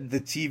just said the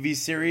TV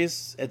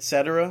series,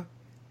 etc.,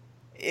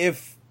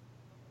 if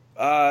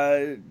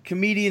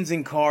comedians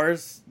in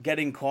cars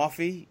getting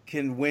coffee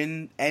can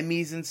win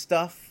Emmys and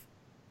stuff,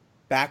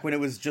 back when it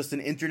was just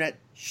an internet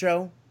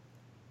show,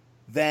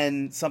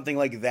 then something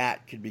like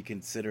that could be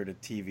considered a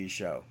TV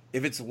show.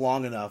 If it's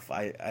long enough,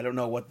 I don't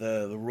know what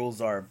the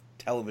rules are of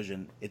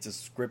television. It's a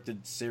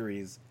scripted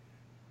series,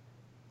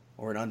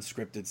 or an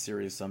unscripted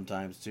series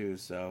sometimes too,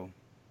 so...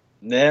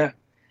 Yeah.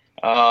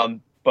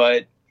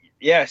 But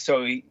yeah,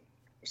 so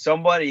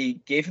somebody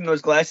gave him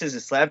those glasses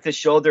and slapped his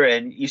shoulder,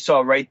 and you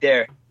saw right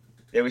there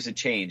was a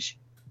change.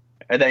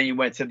 And then you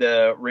went to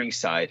the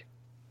ringside.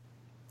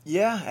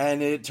 Yeah,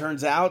 and it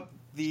turns out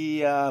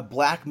the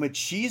Black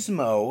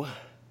Machismo,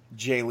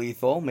 Jay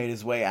Lethal, made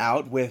his way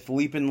out with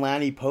Leapin'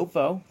 Lanny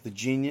Poffo, the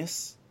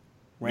genius,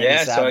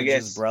 Randy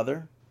Savage's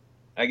brother.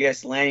 I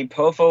guess Lanny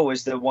Poffo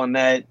was the one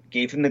that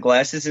gave him the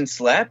glasses and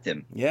slapped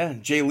him. Yeah,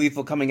 Jay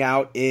Lethal coming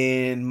out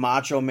in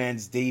Macho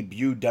Man's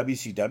debut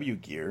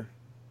WCW gear.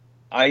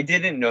 I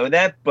didn't know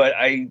that, but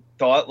I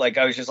thought, like,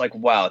 I was just like,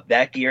 wow,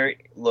 that gear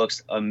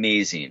looks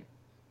amazing.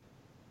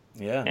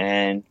 Yeah,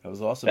 and that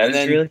was awesome. That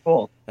is really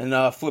cool.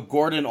 And Flip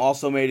Gordon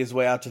also made his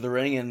way out to the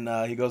ring, and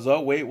he goes,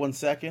 "Oh, wait 1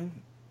 second,"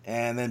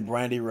 and then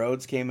Brandy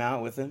Rhodes came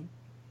out with him.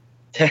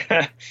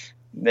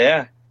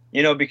 Yeah,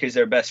 because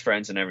they're best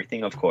friends and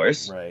everything, of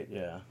course. Right?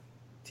 Yeah.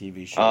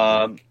 TV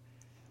show.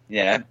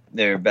 Yeah,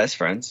 they're best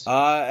friends.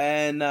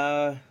 And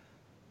Carrie,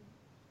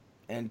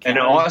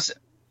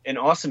 an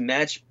awesome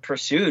match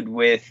pursued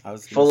with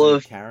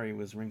Carrie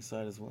was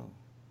ringside as well.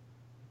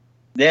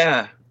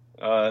 Yeah.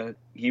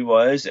 He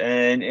was,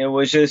 and it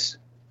was just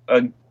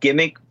a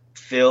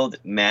gimmick-filled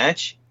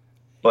match,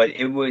 but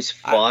it was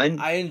fun.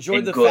 I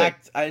enjoyed the good.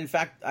 fact. I in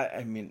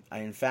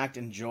fact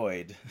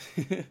enjoyed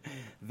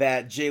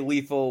that Jay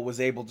Lethal was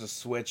able to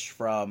switch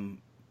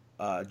from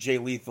Jay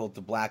Lethal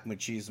to Black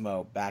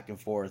Machismo back and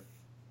forth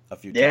a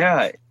few times.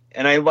 Yeah,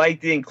 and I like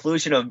the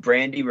inclusion of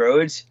Brandy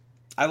Rhodes.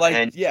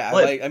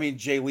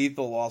 Jay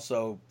Lethal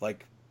also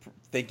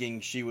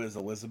thinking she was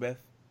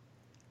Elizabeth.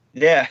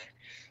 Yeah,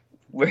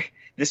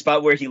 the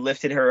spot where he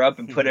lifted her up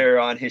and put her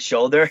on his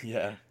shoulder.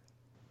 Yeah.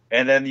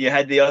 And then you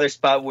had the other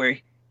spot where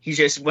he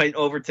just went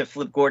over to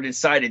Flip Gordon's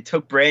side and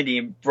took Brandy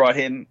and brought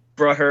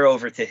her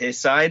over to his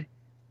side.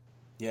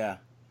 Yeah.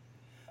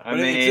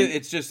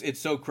 It's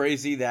so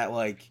crazy that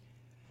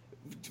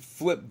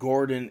Flip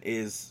Gordon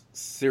is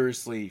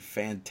seriously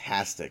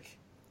fantastic.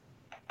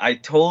 I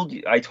told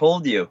you.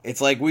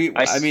 It's like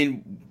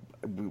I'm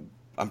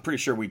pretty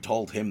sure we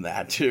told him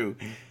that too.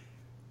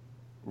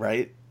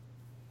 Right?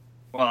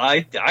 Well, I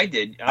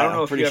did. I don't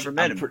know if you ever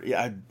met him.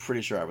 I'm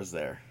pretty sure I was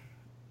there.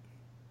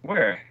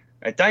 Where?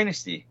 At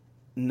Dynasty?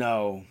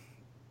 No.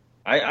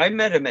 I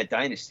met him at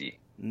Dynasty.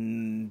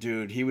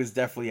 Dude, he was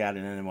definitely at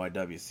an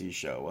NYWC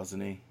show,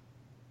 wasn't he?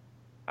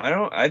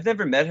 I've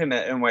never met him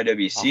at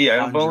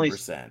NYWC.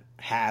 100%.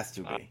 Has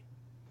to be.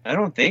 I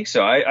don't think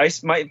so.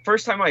 My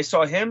first time I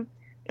saw him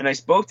and I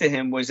spoke to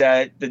him was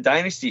at the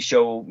Dynasty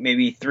show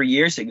maybe 3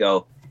 years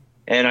ago.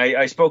 And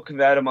I spoke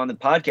about him on the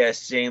podcast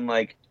saying,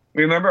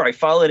 remember, I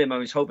followed him. I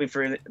was hoping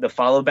for the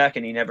follow back,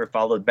 and he never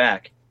followed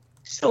back.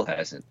 Still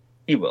hasn't.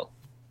 He will.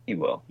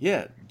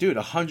 Yeah, dude,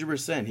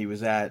 100%. He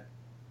was at.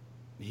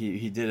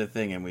 He did a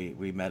thing, and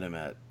we met him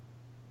at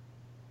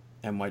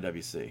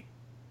NYWC.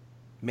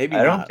 Maybe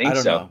I not. Don't think I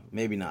don't so. know.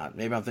 Maybe not.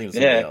 Maybe I'm thinking of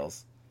somebody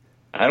else.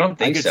 I don't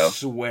think so. I could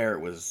swear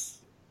it was.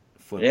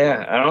 Flip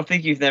Gordon. I don't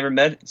think you've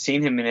never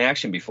seen him in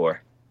action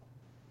before.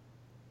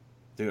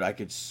 Dude, I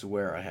could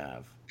swear I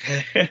have.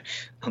 Dude,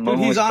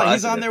 he's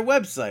on their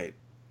website.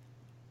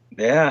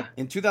 Yeah.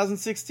 In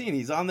 2016,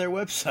 he's on their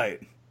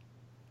website.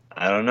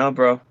 I don't know,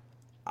 bro.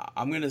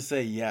 I'm going to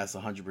say yes,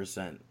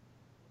 100%.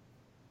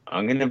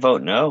 I'm going to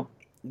vote no.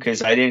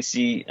 Because I don't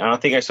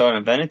think I saw an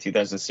event in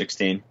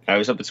 2016. I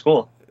was up at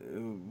school.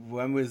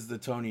 When was the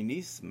Tony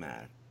Nese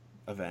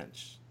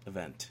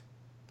event?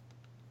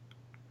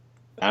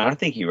 I don't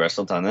think he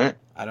wrestled on that.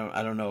 I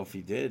don't know if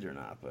he did or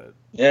not, but...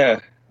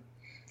 Yeah.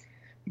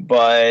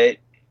 But...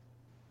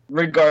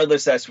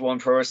 regardless, that's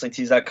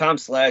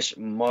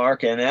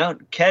OneProWrestlingTees.com/Markin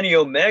Out. Kenny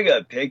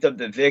Omega picked up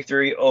the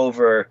victory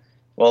over,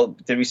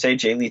 did we say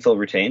Jay Lethal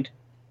retained?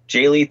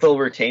 Jay Lethal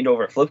retained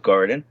over Flip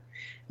Gordon.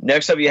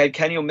 Next up, you had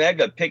Kenny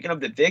Omega picking up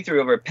the victory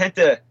over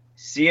Penta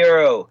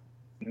Cero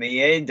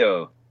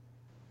Miedo.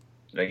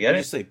 Did I get it?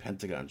 You say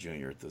Pentagon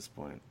Jr. at this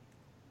point.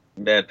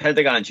 Yeah,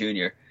 Pentagon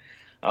Jr.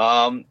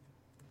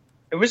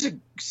 It was a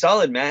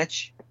solid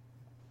match.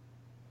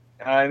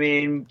 I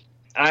mean...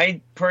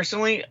 I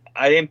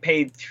didn't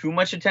pay too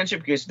much attention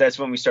because that's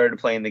when we started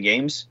playing the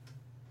games.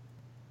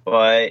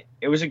 But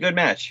it was a good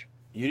match.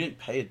 You didn't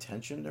pay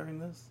attention during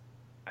this?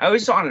 I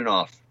was on and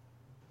off.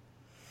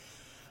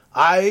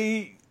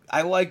 I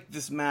liked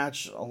this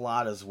match a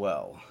lot as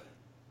well.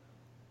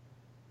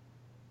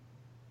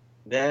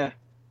 Yeah.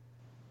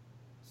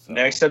 So.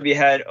 Next up, you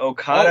had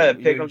Okada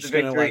pick up the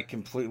victory.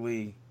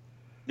 Completely.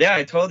 Yeah,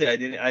 I told you I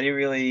didn't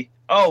really.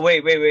 Oh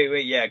wait!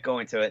 Yeah, go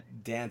into it.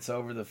 Dance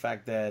over the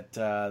fact that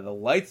the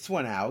lights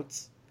went out,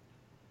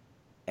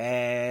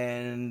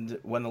 and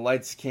when the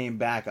lights came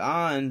back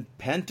on,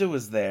 Penta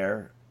was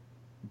there,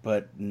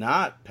 but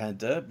not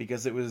Penta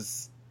because it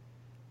was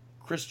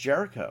Chris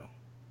Jericho.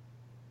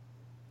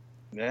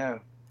 Yeah.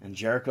 And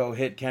Jericho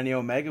hit Kenny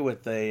Omega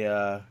with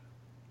a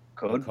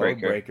code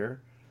breaker.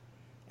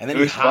 And then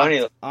he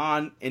hopped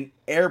on an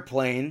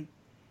airplane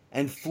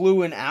and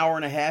flew an hour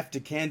and a half to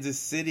Kansas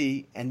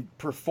City and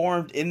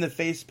performed in the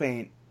face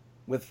paint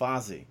with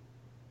Fozzy.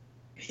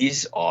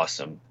 He's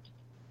awesome.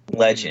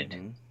 Legend.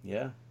 Mm-hmm.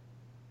 Yeah.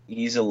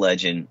 He's a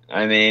legend.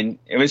 I mean,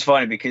 it was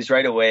funny because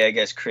right away, I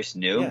guess Chris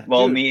knew. Yeah,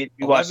 well, we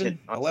watched it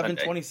on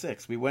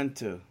 11/26. We went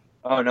to.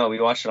 Oh, no, we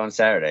watched it on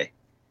Saturday.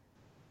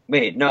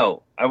 Wait,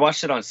 no. I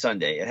watched it on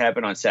Sunday. It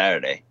happened on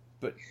Saturday.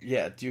 But,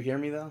 yeah, do you hear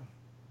me, though?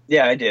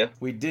 Yeah, I do.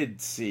 We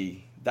did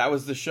see. That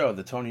was the show,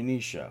 the Tony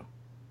Nese show.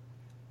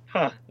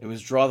 Huh. It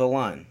was Draw the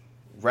Line.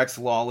 Rex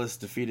Lawless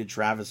defeated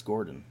Travis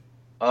Gordon.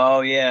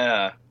 Oh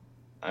yeah,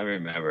 I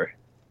remember.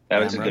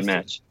 That was a good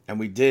match. And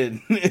we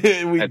did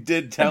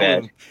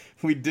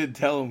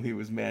tell him he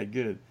was mad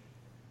good.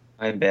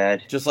 I'm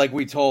bad. Just like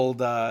we told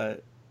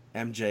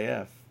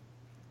MJF.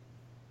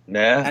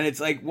 Yeah. And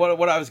it's like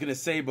what I was gonna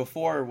say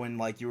before when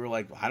like you were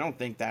like, I don't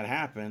think that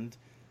happened.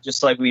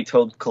 Just like we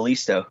told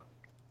Kalisto.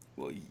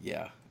 Well,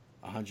 yeah,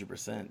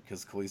 100%,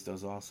 because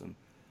Kalisto's awesome.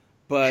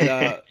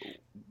 But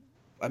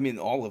I mean,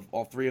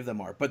 all three of them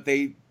are. But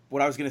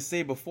what I was gonna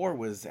say before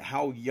was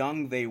how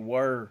young they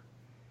were.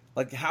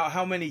 Like,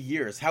 how many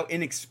years, how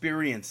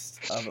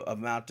inexperienced of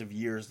amount of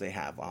years they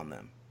have on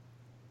them.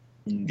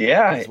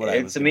 Yeah,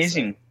 it's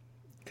amazing.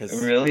 It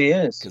really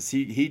is. Because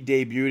he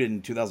debuted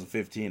in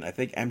 2015. I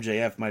think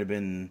MJF might have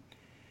been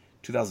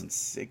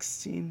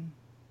 2016.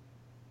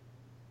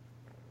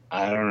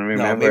 I don't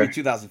remember. No, maybe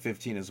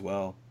 2015 as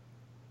well.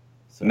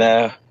 So.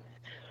 Nah.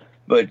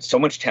 But so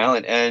much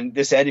talent. And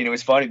this ending, it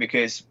was funny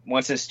because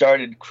once it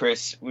started,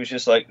 Chris was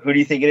just like, who do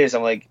you think it is?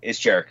 I'm like, it's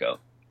Jericho.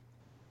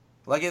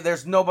 Like,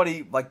 there's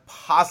nobody, like,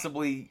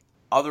 possibly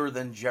other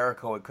than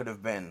Jericho it could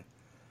have been.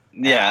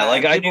 Yeah,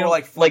 and people were,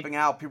 like, flipping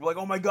out. People were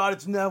like, oh, my God,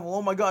 it's Neville.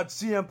 Oh, my God,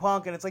 CM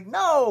Punk. And it's like,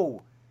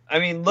 no. I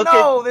mean,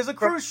 there's a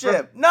cruise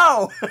ship.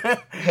 No.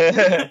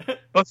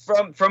 But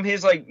from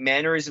his, like,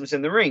 mannerisms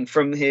in the ring,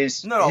 from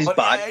his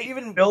body.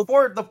 Even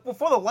before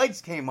the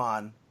lights came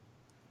on.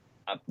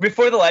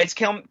 Before the lights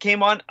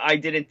came on, I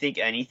didn't think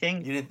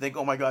anything. You didn't think,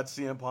 oh, my God,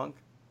 CM Punk?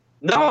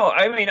 No,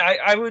 I mean,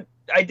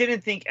 I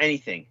didn't think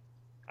anything.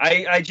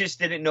 I just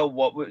didn't know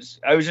what was.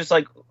 I was just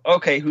like,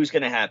 okay, who's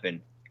going to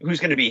happen? Who's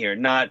going to be here?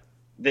 Not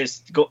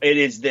this. It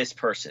is this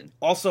person.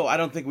 Also, I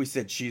don't think we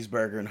said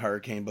Cheeseburger and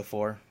Hurricane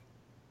before.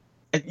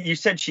 You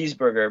said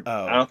Cheeseburger.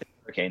 Oh. I don't think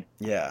Hurricane.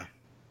 Yeah.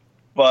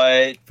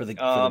 But for the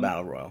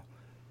Battle Royal.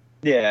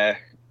 Yeah.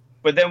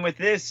 But then with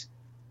this,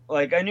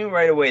 like, I knew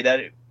right away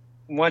that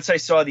once I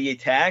saw the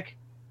attack,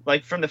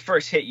 like from the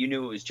first hit, you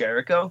knew it was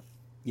Jericho.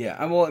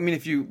 Yeah. Well, I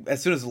mean,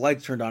 as soon as the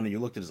lights turned on and you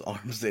looked at his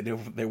arms,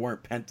 they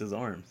weren't Penta's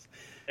arms.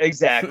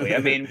 Exactly. I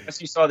mean,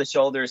 once you saw the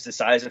shoulders, the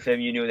size of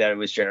him, you knew that it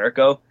was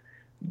Jericho.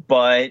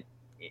 But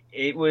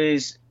it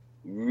was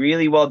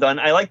really well done.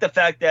 I like the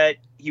fact that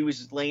he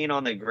was laying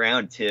on the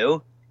ground,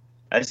 too,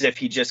 as if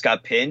he just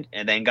got pinned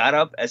and then got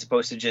up, as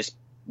opposed to just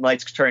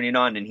lights turning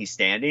on and he's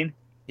standing.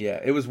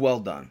 Yeah, it was well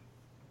done.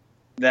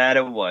 That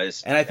it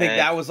was. And I think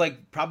that was,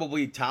 like,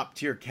 probably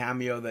top-tier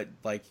cameo that,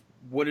 like,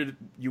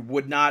 you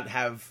would not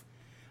have...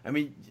 I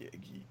mean,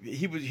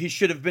 he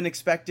should have been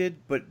expected,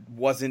 but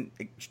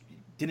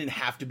didn't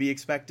have to be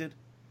expected.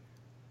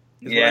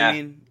 Is what I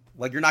mean?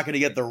 Like, you're not going to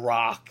get The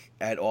Rock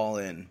at All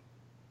In.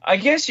 I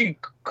guess you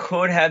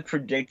could have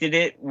predicted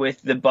it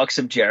with the Bucks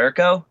of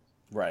Jericho.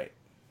 Right.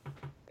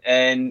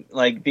 And,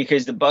 like,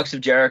 because the Bucks of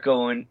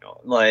Jericho and,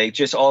 like,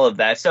 just all of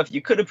that stuff,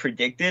 you could have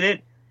predicted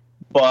it,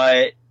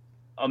 but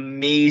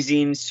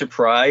amazing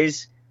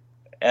surprise,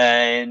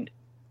 and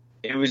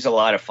it was a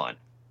lot of fun.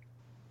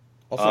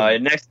 Also,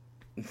 next...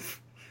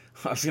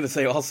 I was going to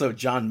say also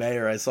John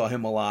Mayer. I saw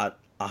him a lot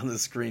on the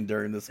screen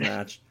during this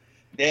match.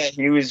 Yeah,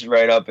 he was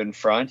right up in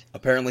front.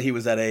 Apparently he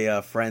was at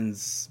a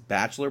friend's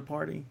bachelor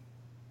party.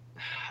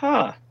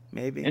 Huh.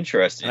 Maybe.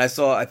 Interesting. And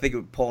I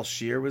think Paul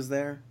Scheer was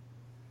there.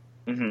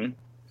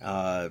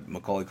 Mm-hmm.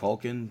 Macaulay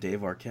Culkin,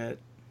 Dave Arquette.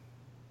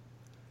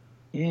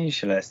 Yeah, you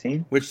should have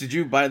seen. Which, did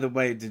you by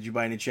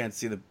any chance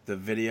see the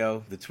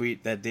video, the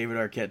tweet that David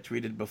Arquette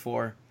tweeted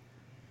before?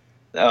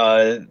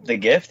 The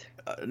gift?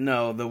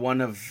 No, the one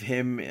of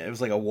him, it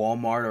was like a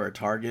Walmart or a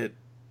Target.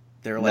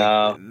 They're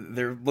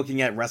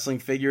looking at wrestling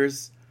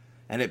figures,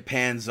 and it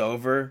pans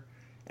over,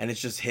 and it's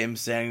just him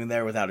standing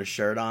there without a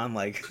shirt on,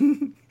 like,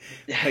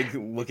 like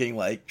looking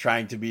like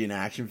trying to be an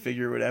action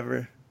figure or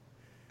whatever.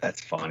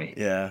 That's funny.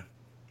 Yeah.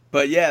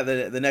 But yeah,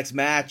 the next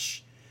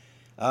match,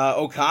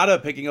 Okada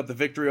picking up the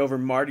victory over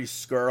Marty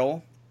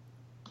Scurll.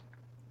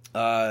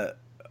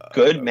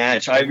 Good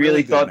match. I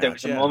really thought there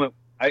was a moment.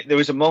 There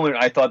was a moment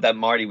I thought that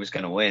Marty was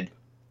going to win.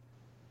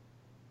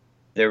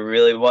 There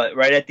really was.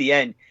 Right at the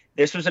end,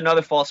 this was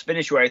another false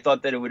finish where I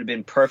thought that it would have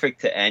been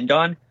perfect to end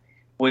on,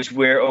 was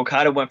where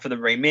Okada went for the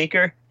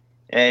Rainmaker,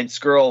 and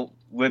Scurll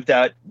whipped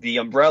out the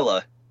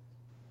umbrella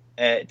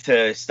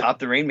to stop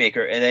the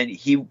Rainmaker, and then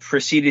he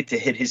proceeded to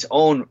hit his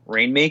own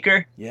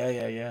Rainmaker.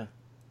 Yeah.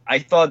 I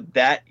thought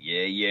that,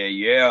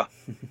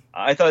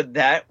 I thought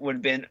that would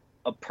have been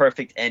a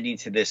perfect ending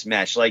to this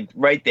match. Like,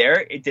 right there,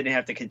 it didn't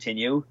have to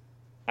continue.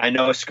 I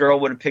know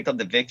Scurll would have picked up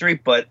the victory,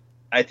 but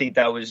I think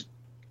that would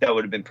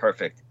have been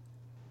perfect.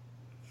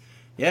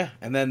 Yeah,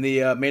 and then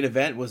the main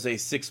event was a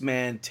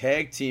 6-man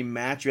tag team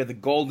match. You had the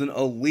Golden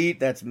Elite,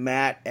 that's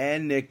Matt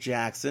and Nick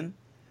Jackson,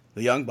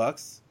 the Young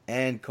Bucks,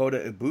 and Kota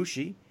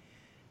Ibushi,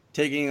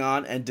 taking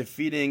on and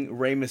defeating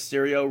Rey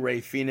Mysterio,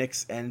 Rey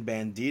Fenix, and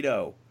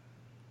Bandito.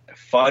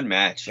 Fun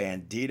match.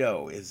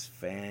 Bandito is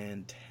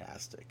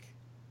fantastic.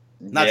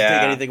 Not to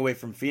take anything away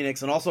from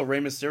Phoenix, and also Rey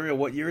Mysterio,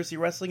 what year is he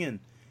wrestling in?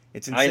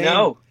 It's insane. I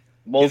know.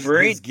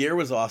 Wolverine. His gear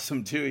was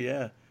awesome, too,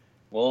 yeah.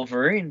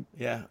 Wolverine.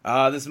 Yeah.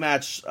 This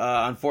match,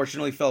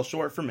 unfortunately, fell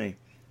short for me.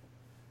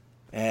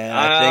 And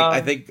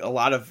I think a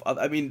lot of,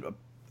 I mean,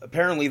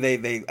 apparently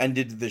they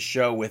ended the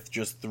show with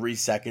just 3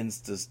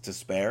 seconds to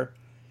spare.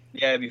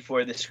 Yeah,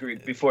 before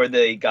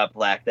they got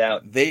blacked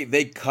out.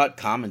 They cut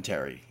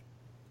commentary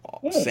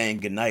saying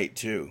goodnight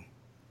too.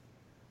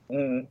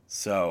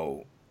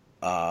 So,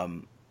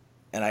 and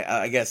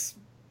I guess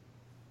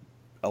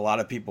a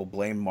lot of people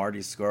blame Marty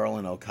Scurll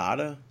and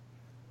Okada.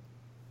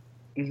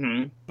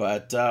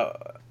 But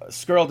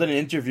Scurll did an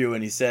interview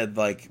and he said,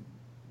 like,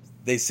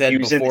 they said he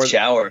was before in the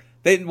shower.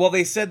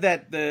 They said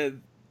that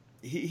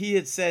he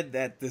had said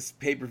that this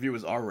pay-per-view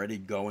was already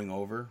going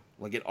over,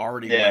 like it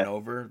already went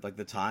over, like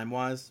the time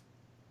wise.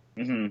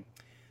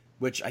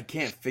 Which I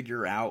can't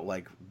figure out,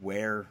 like,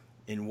 where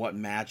in what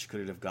match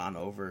could it have gone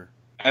over.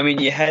 I mean,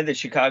 you had the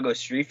Chicago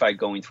Street Fight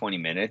going 20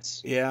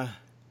 minutes. Yeah,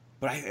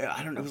 but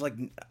I don't know. It was like,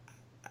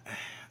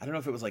 I don't know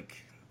if it was like,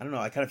 I don't know.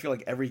 I kind of feel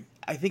like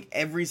I think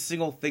every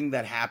single thing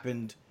that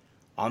happened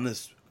on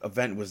this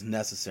event was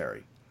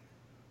necessary.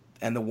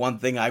 And the one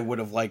thing I would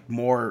have liked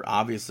more,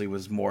 obviously,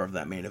 was more of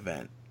that main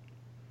event.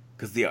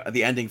 Because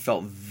the ending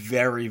felt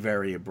very,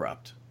 very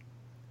abrupt.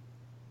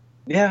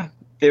 Yeah.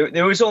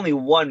 There was only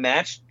one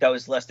match that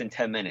was less than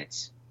 10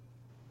 minutes.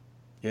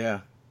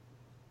 Yeah.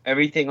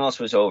 Everything else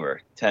was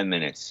over 10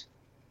 minutes.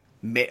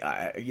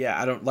 Yeah,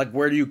 I don't, like,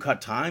 where do you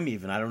cut time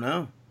even? I don't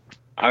know.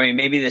 I mean,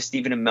 maybe the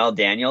Stephen and Mel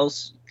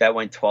Daniels, that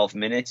went 12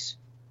 minutes.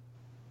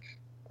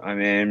 I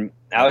mean,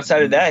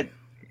 outside of that,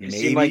 it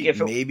seemed like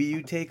maybe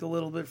you take a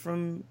little bit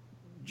from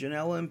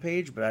Janela and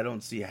Paige, but I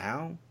don't see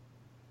how.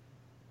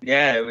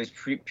 Yeah, it was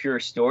pure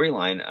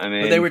storyline. I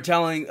mean, but they were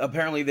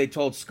apparently they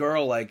told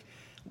Scurll, like,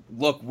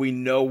 look, we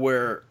know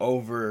we're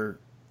over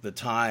the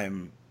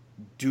time.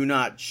 Do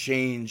not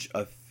change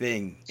a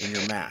thing in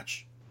your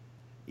match.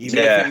 Even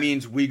if it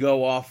means we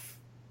go off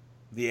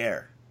the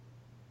air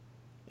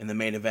in the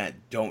main event,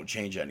 don't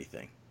change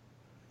anything.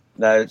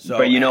 But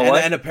you know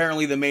what? And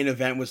apparently the main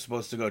event was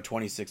supposed to go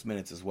 26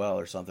 minutes as well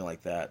or something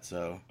like that.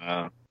 So,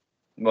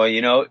 well,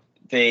 you know,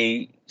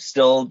 they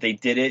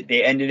did it.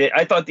 They ended it.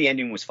 I thought the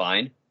ending was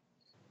fine.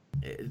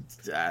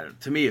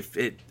 To me,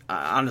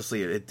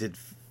 honestly, it did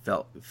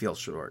feel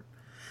short.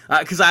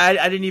 Because I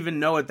didn't even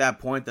know at that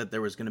point that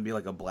there was going to be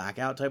like a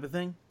blackout type of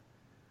thing.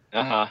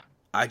 I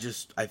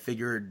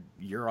figured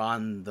you're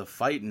on the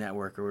Fight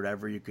Network or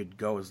whatever. You could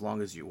go as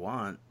long as you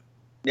want.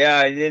 Yeah,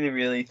 I didn't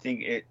really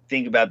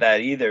think about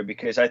that either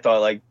because I thought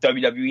like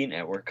WWE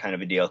Network kind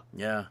of a deal.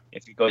 Yeah.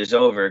 If it goes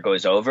over, it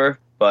goes over.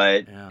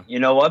 But you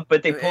know what?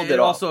 But they pulled it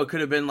off. Also, it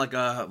could have been like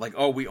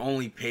we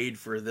only paid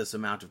for this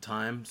amount of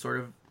time, sort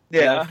of.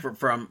 Yeah.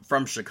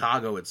 From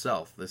Chicago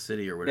itself, the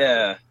city or whatever.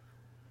 Yeah.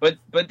 But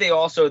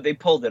they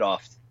pulled it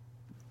off.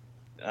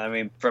 I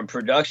mean, from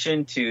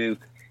production to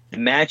the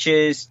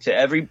matches to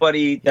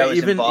everybody that was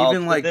involved.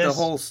 Even like the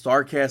whole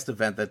StarCast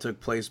event that took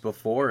place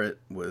before it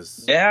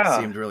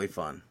seemed really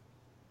fun.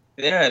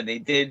 Yeah, they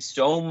did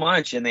so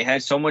much and they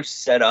had so much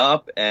set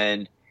up,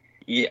 and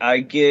I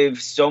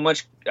give so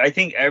much. I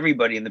think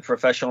everybody in the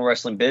professional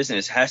wrestling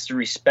business has to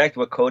respect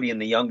what Cody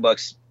and the Young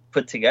Bucks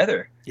put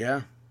together.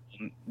 Yeah,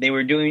 they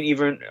were doing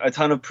even a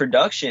ton of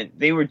production.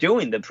 They were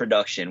doing the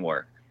production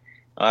work.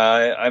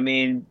 I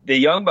mean, the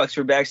Young Bucks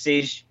were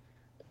backstage.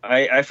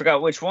 I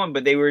forgot which one,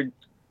 but they were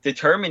they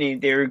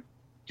were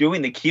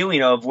doing the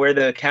cueing of where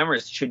the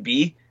cameras should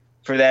be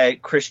for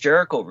that Chris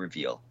Jericho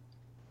reveal.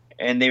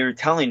 And they were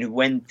telling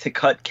when to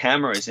cut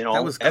cameras and all.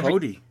 That was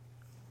Cody.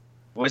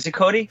 Was it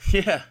Cody?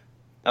 Yeah.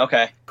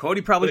 Okay.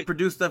 Cody probably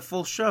produced that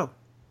full show.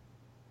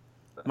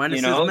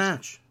 Minus his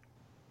match.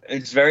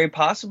 It's very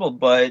possible,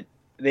 but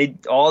they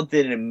all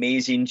did an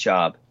amazing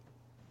job.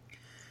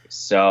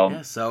 So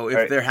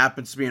if there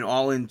happens to be an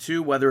All-In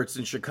 2, whether it's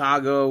in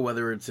Chicago,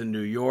 whether it's in New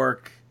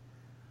York,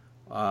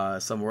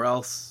 somewhere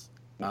else,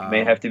 it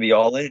may have to be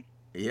All In.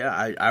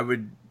 Yeah, I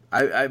would.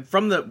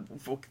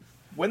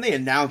 When they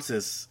announced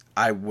this,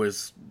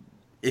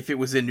 if it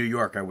was in New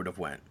York, I would have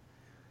went.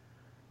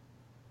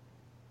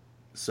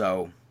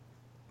 So,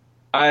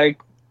 I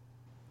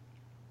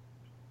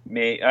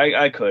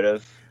could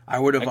have. I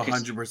would have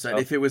 100%.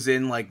 If it was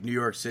in like New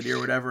York City or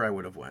whatever, I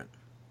would have went.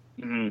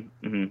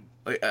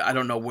 I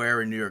don't know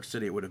where in New York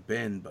City it would have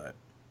been, but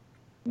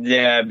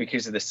yeah,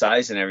 because of the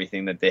size and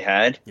everything that they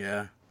had.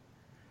 Yeah.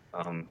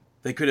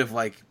 They could have,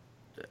 like,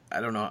 I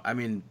don't know. I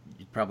mean,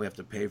 you'd probably have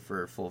to pay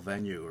for a full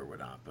venue or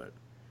whatnot, but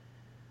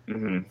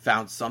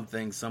found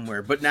something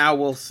somewhere. But now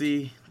we'll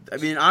see. I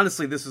mean,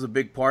 honestly, this is a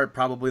big part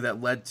probably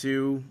that led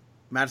to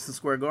Madison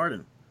Square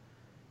Garden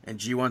and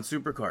G1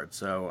 Supercard.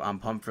 So I'm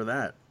pumped for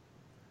that.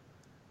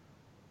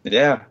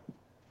 Yeah.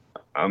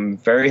 I'm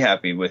very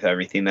happy with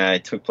everything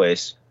that took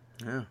place.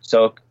 Yeah.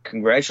 So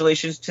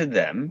congratulations to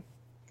them.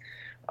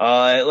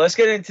 Let's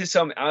get into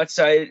some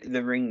outside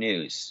the ring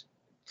news.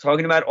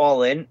 Talking about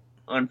All In,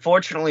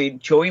 unfortunately,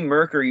 Joey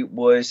Mercury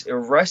was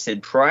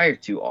arrested prior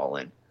to All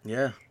In.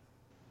 Yeah.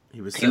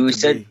 He was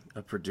said to be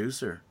a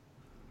producer,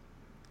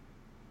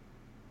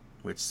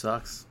 which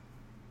sucks.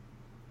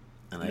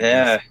 And I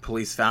guess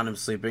police found him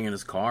sleeping in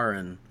his car,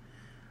 and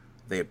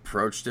they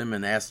approached him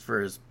and asked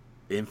for his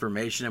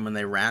information, and when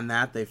they ran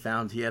that, they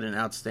found he had an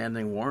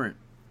outstanding warrant.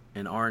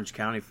 in Orange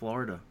County,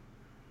 Florida.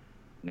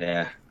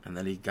 Yeah. And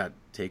then he got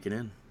taken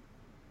in.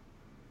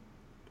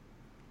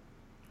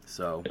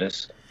 So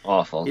it's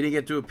awful. He didn't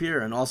get to appear.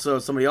 And also,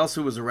 somebody else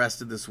who was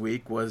arrested this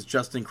week was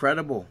Justin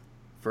Credible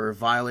for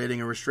violating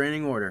a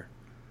restraining order.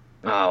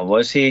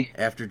 Was he?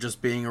 After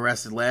just being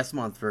arrested last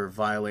month for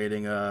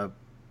violating a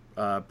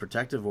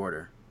protective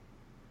order.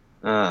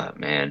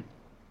 Man.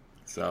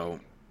 So,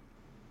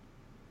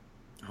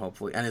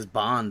 hopefully. And his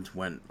bond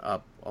went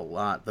up a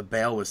lot. The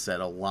bail was set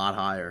a lot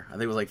higher. I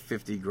think it was like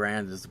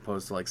 $50,000 as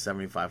opposed to like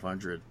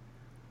 $7,500.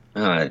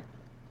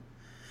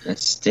 That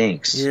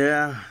stinks.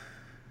 Yeah.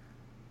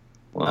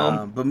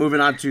 Well, but moving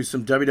on to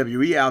some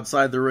WWE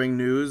outside the ring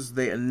news,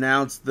 they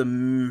announced the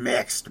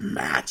Mixed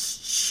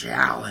Match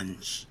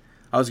Challenge.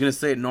 I was going to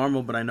say it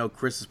normal, but I know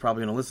Chris is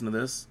probably going to listen to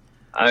this.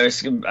 I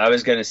was going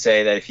to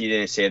say that if you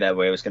didn't say it that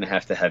way, I was going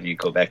to have you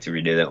go back to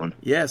redo that one.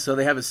 Yeah, so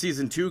they have a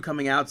Season 2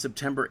 coming out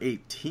September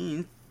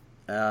 18th.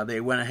 They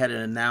went ahead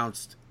and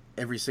announced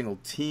every single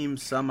team.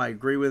 Some I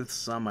agree with,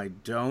 some I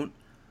don't.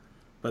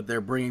 But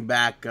they're bringing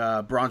back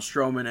Braun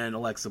Strowman and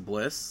Alexa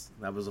Bliss.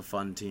 That was a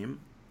fun team.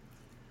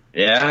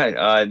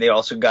 Yeah, they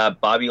also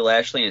got Bobby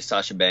Lashley and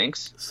Sasha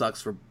Banks.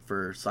 Sucks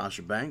for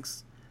Sasha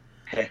Banks.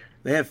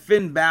 They have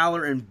Finn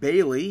Balor and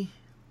Bayley.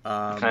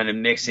 Kind of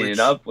mixing it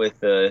up with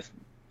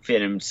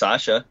Finn and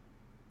Sasha.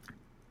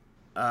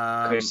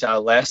 Because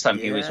last time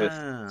he was with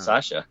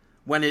Sasha.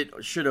 When it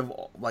should have,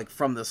 like,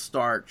 from the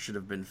start, should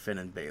have been Finn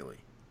and Bayley.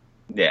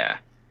 Yeah.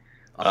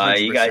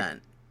 100%. You got,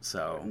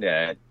 so.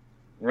 Yeah.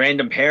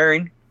 Random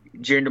pairing.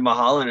 Jinder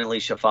Mahal and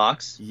Alicia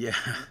Fox. Yeah.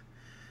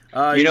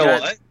 You know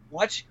what?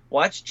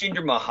 Watch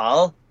Jinder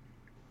Mahal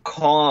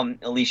calm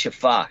Alicia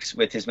Fox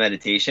with his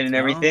meditation and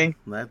everything.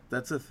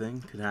 That's a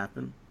thing. Could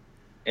happen.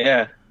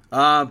 Yeah.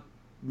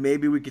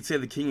 Maybe we could say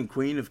the King and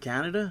Queen of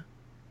Canada.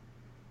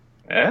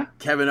 Yeah.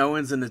 Kevin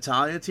Owens and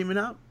Natalya teaming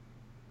up.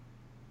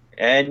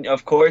 And,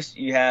 of course,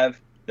 you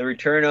have the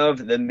return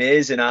of The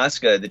Miz and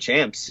Asuka, the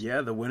champs.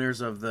 Yeah, the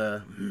winners of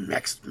the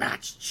Mixed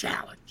Match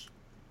Challenge.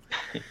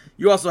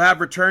 You also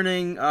have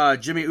returning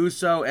Jimmy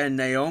Uso and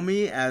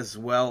Naomi, as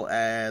well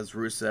as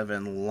Rusev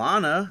and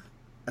Lana,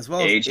 as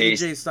well as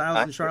AJ Styles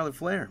and Charlotte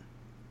Flair.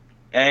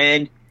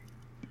 And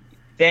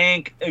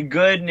thank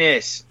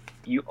goodness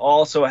you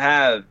also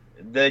have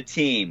the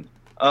team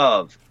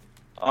of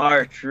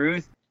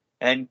R-Truth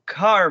and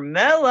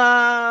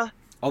Carmella.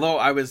 Although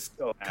I was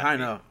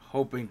kind of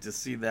hoping to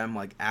see them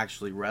like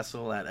actually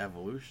wrestle at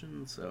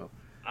Evolution, so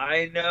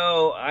I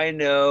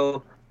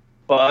know,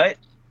 but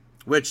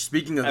which,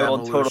 speaking of I will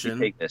Evolution, totally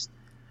take this.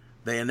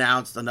 They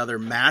announced another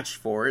match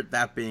for it,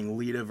 that being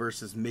Lita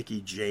versus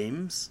Mickie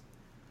James.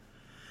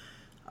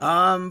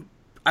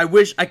 I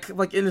wish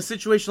like in a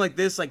situation like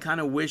this, I kind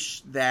of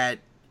wish that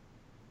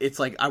it's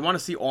like I want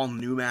to see all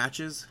new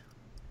matches.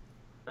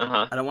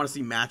 I don't want to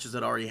see matches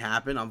that already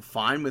happened. I'm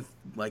fine with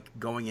like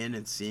going in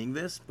and seeing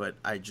this, but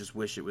I just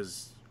wish it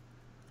was.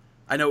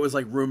 I know it was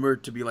like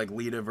rumored to be like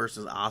Lita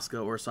versus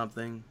Asuka or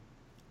something.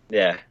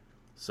 Yeah.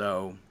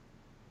 So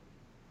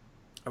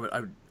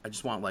I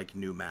just want like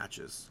new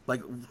matches.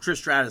 Like Trish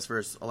Stratus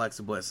versus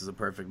Alexa Bliss is a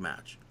perfect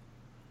match.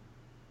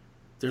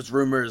 There's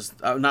rumors,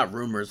 not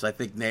rumors. I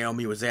think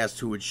Naomi was asked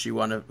who she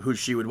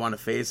would want to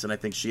face, and I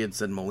think she had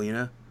said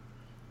Melina.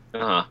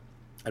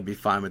 I'd be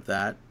fine with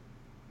that.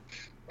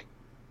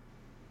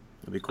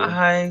 That'd be cool.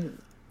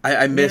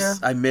 I miss.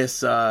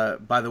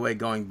 By the way,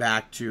 going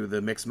back to the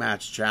Mixed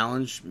Match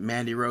Challenge,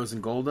 Mandy Rose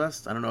and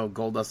Goldust. I don't know if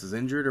Goldust is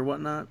injured or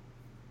whatnot.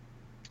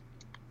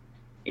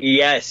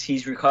 Yes,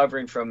 he's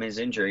recovering from his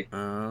injury.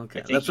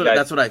 Okay, that's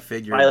what I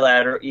figured.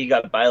 He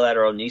got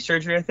bilateral knee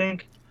surgery, I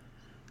think.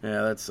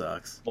 Yeah, that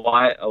sucks.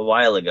 A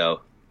while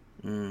ago.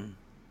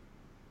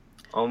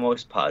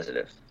 Almost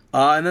positive.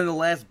 And then the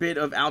last bit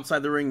of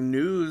outside the ring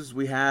news,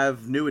 we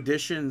have new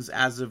additions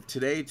as of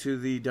today to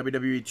the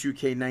WWE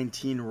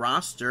 2K19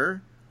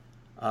 roster.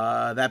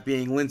 That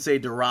being Lindsay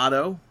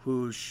Dorado,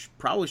 who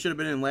probably should have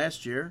been in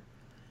last year.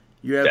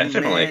 You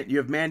have you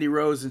have Mandy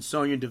Rose and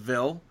Sonya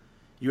Deville.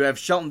 You have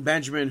Shelton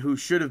Benjamin, who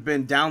should have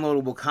been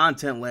downloadable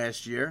content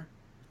last year,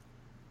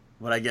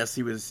 but I guess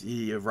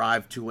he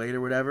arrived too late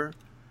or whatever.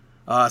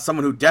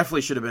 Someone who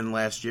definitely should have been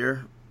last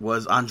year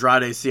was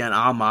Andrade Cien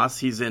Almas.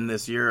 He's in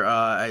this year.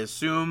 I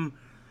assume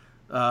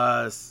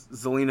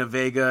Zelina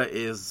Vega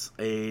is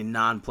a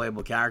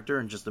non-playable character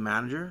and just a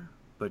manager,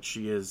 but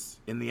she is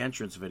in the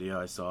entrance video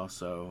I saw,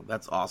 so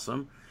that's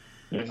awesome.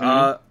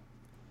 And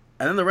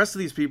then the rest of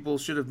these people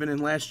should have been in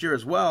last year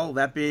as well,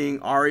 that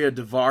being Arya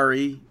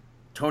Daivari,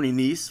 Tony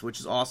Nese, which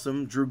is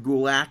awesome, Drew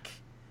Gulak,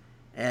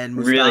 and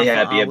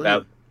Mustafa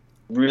Ali.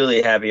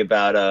 Really happy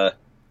about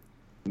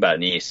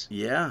Nese.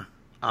 Yeah,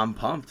 I'm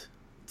pumped.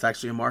 It's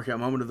actually a mark out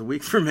moment of the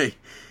week for me.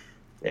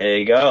 There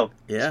you go.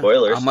 Yeah.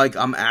 Spoilers.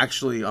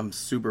 I'm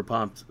super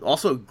pumped.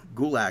 Also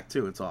Gulak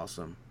too, it's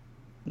awesome.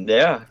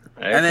 Yeah.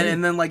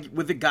 And then like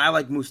with a guy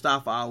like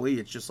Mustafa Ali,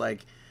 it's just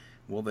like,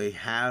 will they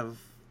have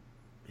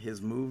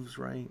his moves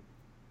right?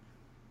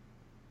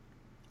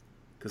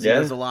 Because he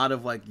has a lot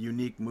of like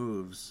unique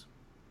moves.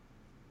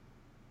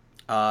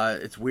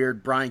 It's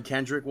weird Brian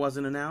Kendrick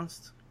wasn't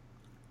announced.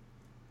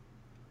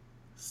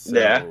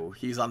 So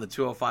he's on the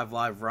 205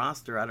 Live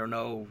roster. I don't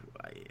know.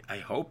 I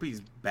hope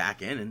he's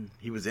back in, and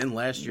he was in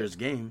last year's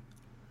game.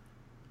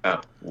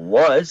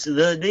 What's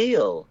the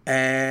deal?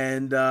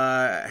 And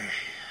I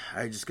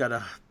just got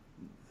to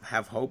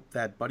have hope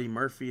that Buddy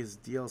Murphy is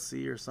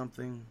DLC or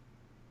something.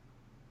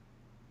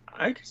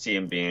 I could see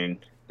him being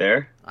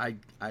there. I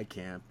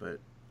can't, but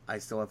I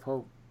still have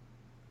hope.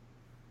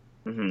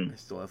 Mm-hmm. I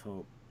still have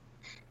hope.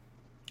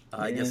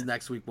 I guess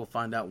next week we'll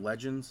find out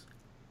legends.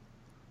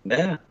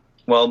 Yeah.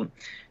 Well,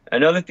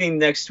 another thing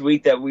next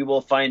week that we will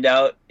find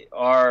out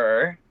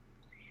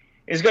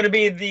is going to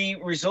be the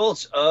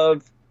results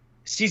of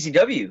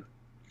CZW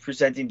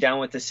presenting Down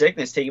with the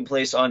Sickness taking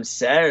place on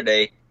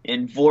Saturday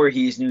in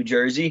Voorhees, New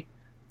Jersey.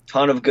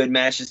 Ton of good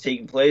matches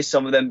taking place,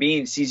 some of them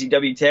being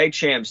CZW Tag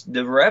Champs,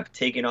 The Rep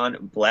taking on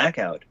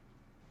Blackout.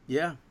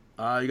 Yeah.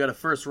 You got a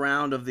first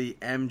round of the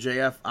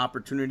MJF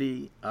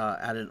opportunity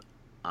at an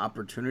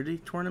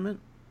opportunity tournament.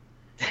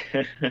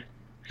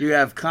 You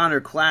have Connor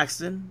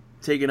Claxton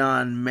taking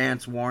on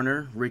Mance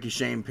Warner, Ricky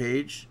Shane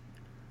Page.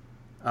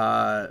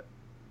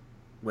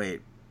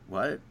 Wait,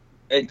 what?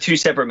 2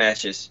 separate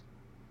matches.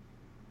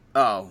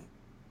 Oh,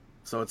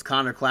 so it's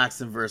Connor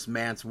Claxton versus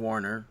Mance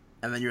Warner,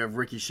 and then you have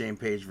Ricky Shane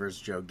Page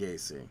versus Joe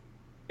Gacy.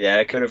 Yeah,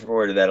 I could have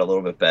worded that a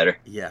little bit better.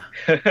 Yeah.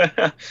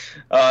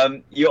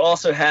 You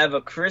also have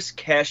a Chris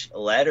Cash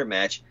ladder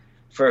match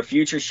for a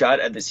future shot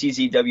at the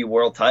CZW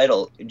World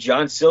Title.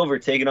 John Silver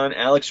taking on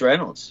Alex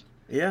Reynolds.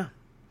 Yeah.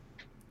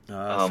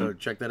 So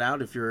check that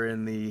out if you're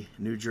in the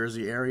New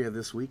Jersey area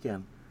this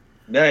weekend.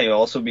 Yeah, you'll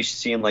also be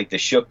seeing like the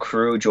Shook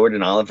Crew,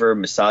 Jordan Oliver,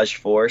 Massage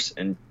Force,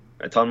 and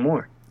a ton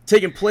more.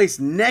 Taking place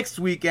next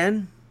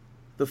weekend,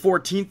 the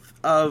 14th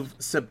of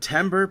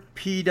September,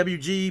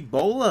 PWG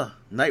Bola,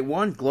 Night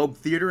 1, Globe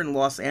Theater in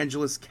Los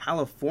Angeles,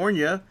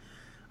 California.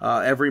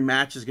 Every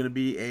match is going to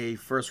be a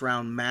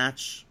first-round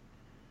match,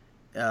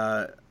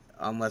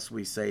 unless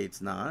we say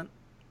it's not.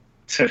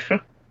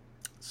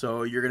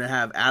 So you're going to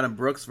have Adam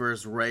Brooks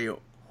versus Ray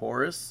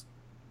Horace.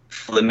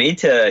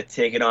 Flamita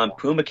taking on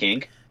Puma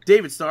King.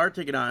 David Starr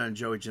taking on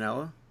Joey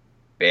Janela.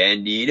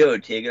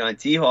 Bandito taking on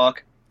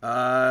T-Hawk.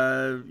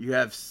 You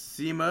have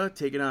Sema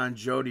taking on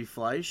Jody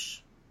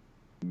Fleisch.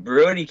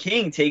 Brody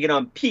King taking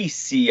on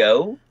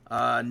PCO.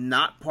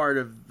 Not part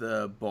of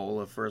the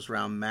Bola first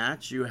round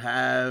match. You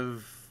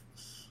have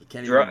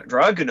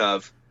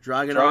Dragunov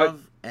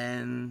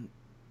and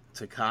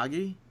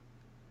Takagi.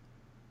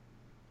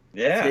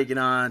 Yeah. Taking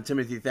on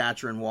Timothy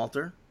Thatcher and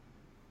Walter.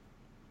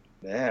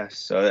 Yeah,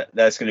 so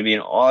that's going to be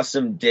an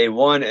awesome day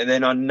 1. And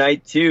then on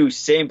night 2,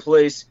 same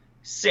place,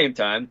 same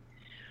time,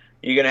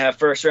 you're going to have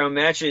first round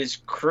matches.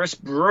 Chris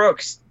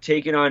Brooks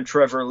taking on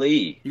Trevor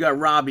Lee. You got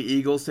Robbie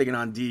Eagles taking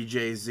on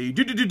DJZ.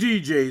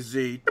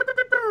 DJZ.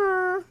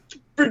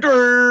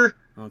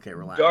 Okay,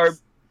 relax.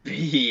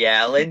 Darby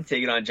Allen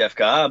taking on Jeff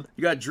Cobb.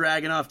 You got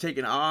Dragunov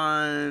taking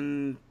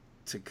on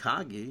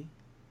Takagi.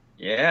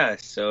 Yeah,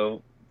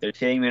 so they're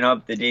teaming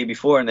up the day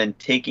before and then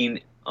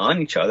taking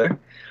on each other.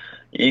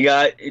 You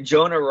got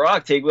Jonah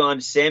Rock taking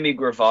on Sammy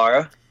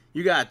Guevara.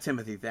 You got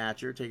Timothy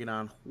Thatcher taking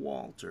on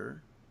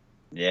Walter.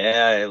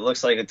 Yeah, it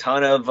looks like a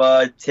ton of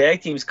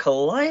tag teams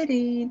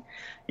colliding.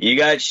 You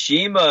got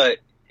Shima,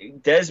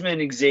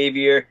 Desmond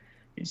Xavier,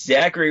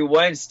 Zachary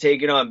Wentz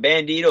taking on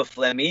Bandito,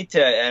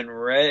 Flamita, and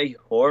Ray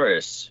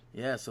Horace.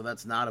 Yeah, so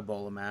that's not a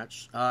Bola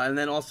match. And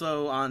then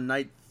also on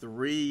night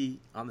 3,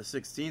 on the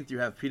 16th, you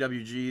have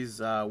PWG's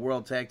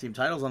World Tag Team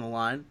titles on the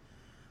line.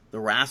 The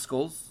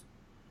Rascals,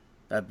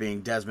 that being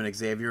Desmond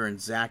Xavier and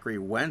Zachary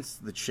Wentz,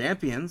 the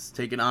champions,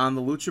 taking on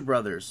the Lucha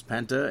Brothers,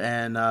 Penta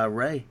and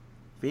Ray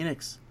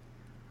Phoenix.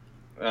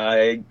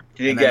 I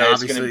think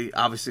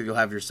obviously you'll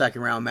have your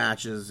second round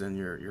matches and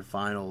your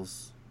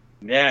finals.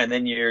 Yeah, and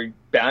then you're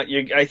bound.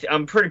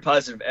 I'm pretty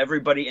positive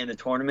everybody in the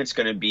tournament's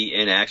going to be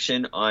in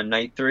action on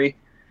night 3,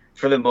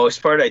 for the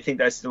most part. I think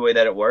that's the way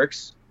that it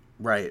works.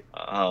 Right.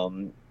 I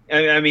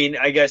mean,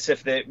 I guess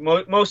if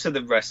most of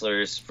the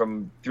wrestlers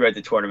from throughout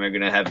the tournament are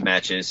going to have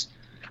matches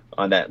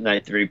on that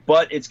night 3,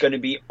 but it's going to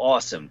be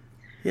awesome.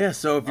 Yeah.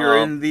 So if you're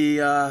in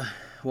the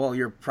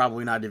you're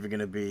probably not even going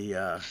to be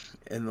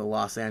in the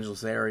Los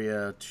Angeles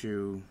area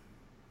to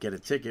get a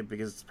ticket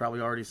because it's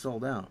probably already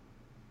sold out.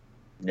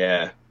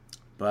 Yeah.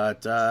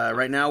 But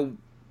right now, we're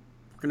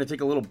going to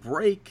take a little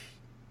break.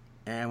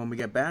 And when we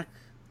get back,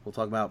 we'll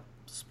talk about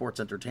sports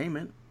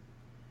entertainment.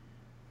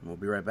 And we'll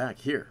be right back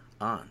here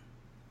on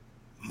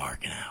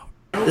Markin Out.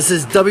 This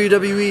is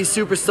WWE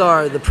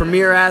superstar, the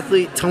premier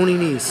athlete, Tony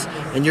Nese,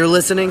 and you're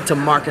listening to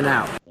Markin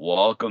Out.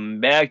 Welcome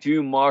back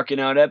to Markin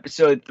Out,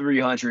 episode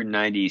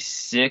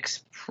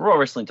 396, Pro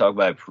Wrestling Talk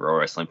by Pro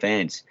Wrestling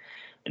Fans.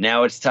 And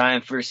now it's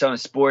time for some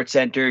sports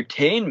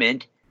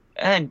entertainment,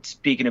 and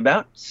speaking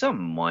about some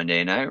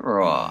Monday Night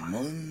Raw.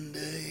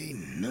 Monday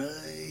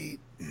Night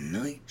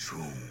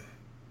Nitro.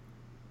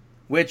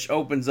 Which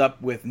opens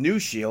up with New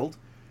Shield.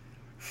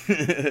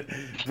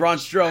 Braun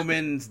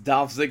Strowman,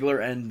 Dolph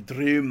Ziggler, and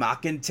Drew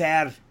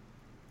McIntyre.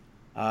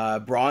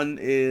 Braun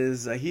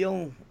is a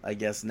heel, I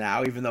guess,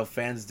 now, even though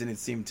fans didn't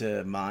seem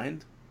to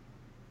mind.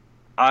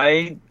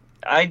 I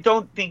I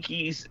don't think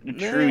he's the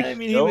true I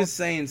mean, heel. he was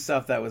saying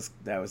stuff that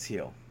was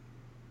heel.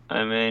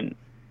 I mean,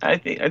 I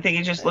think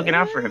he's just looking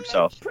out for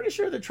himself. Pretty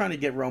sure they're trying to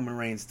get Roman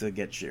Reigns to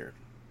get cheered.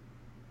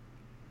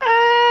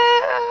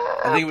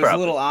 I I think it was a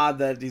little odd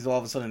that he's all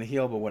of a sudden a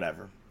heel, but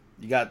whatever.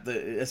 You got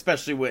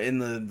especially in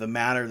the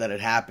manner that it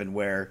happened,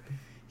 where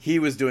he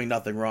was doing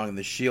nothing wrong and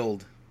the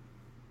Shield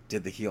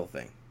did the heel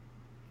thing.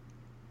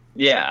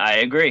 Yeah, I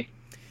agree.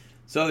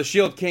 So the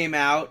Shield came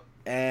out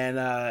and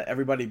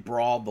everybody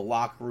brawled. The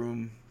locker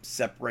room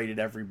separated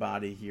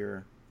everybody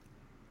here.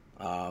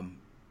 I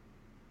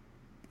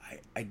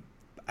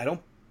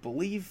don't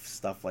believe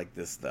stuff like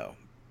this though,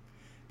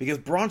 because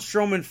Braun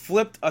Strowman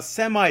flipped a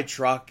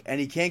semi-truck and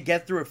he can't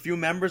get through a few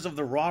members of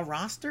the Raw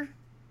roster?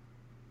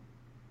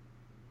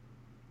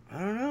 I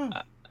don't know.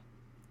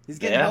 He's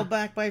getting held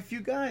back by a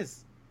few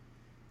guys.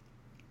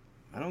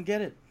 I don't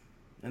get it.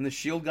 And the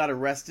Shield got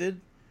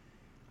arrested.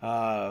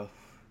 One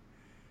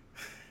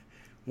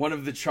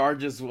of the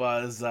charges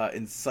was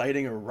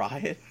inciting a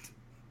riot,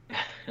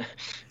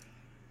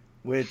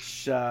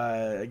 which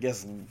I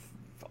guess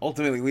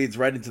ultimately leads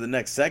right into the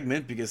next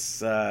segment because...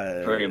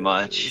 pretty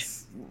much.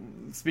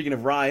 Speaking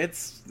of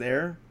riots,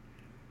 the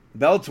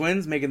Bella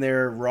Twins making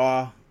their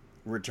Raw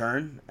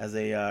return, as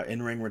a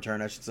in-ring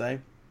return, I should say.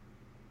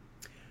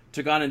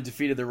 Took on and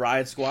defeated the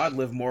Riot Squad,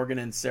 Liv Morgan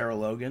and Sarah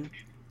Logan.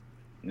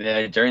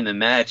 Yeah, during the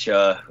match,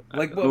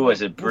 who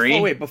was it,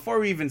 Brie? Before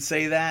we even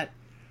say that,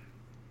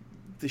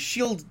 the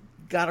Shield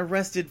got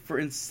arrested for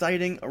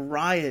inciting a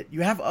riot.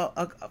 You have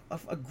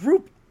a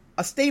group,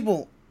 a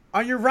stable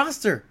on your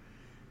roster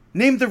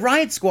named the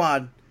Riot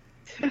Squad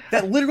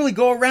that literally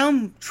go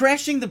around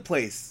trashing the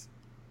place.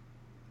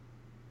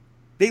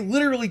 They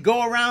literally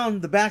go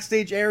around the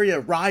backstage area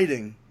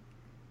rioting.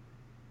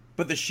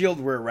 But the Shield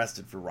were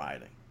arrested for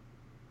rioting.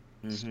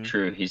 It's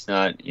true. He's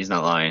not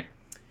lying.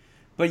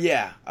 But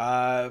yeah,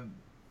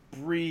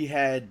 Brie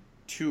had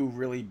 2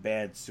 really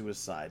bad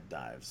suicide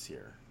dives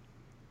here.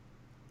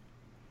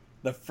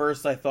 The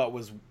first I thought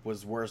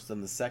was worse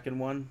than the second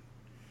one,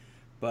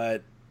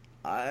 but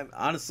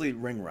honestly,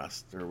 ring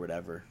rust or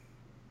whatever,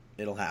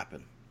 it'll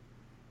happen.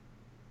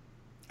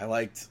 I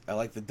liked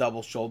the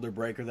double shoulder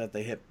breaker that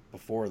they hit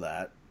before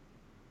that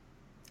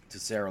to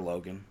Sarah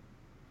Logan.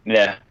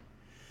 Yeah.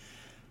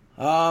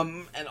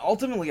 And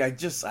ultimately, I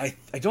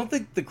don't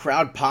think the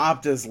crowd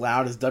popped as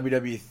loud as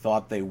WWE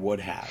thought they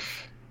would have.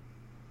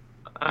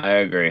 I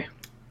agree.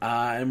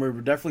 And we're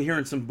definitely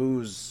hearing some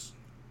boos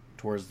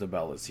towards the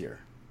Bellas here.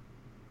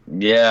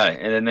 Yeah,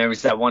 and then there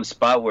was that one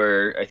spot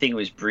where I think it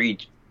was Brie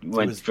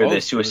went for the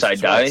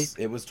suicide dive.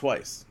 It was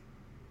twice.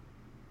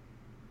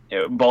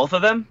 Both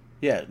of them?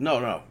 Yeah,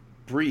 no.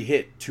 Brie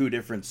hit 2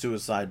 different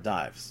suicide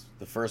dives.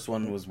 The first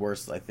one was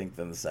worse, I think,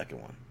 than the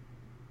second one.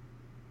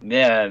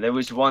 Yeah, there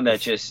was one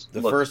that just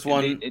the first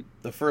one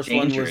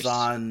was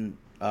on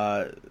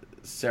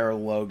Sarah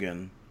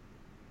Logan,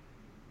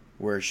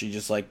 where she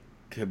just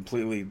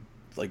completely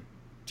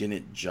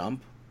didn't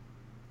jump.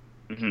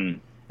 Mm-hmm.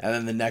 And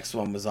then the next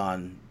one was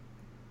on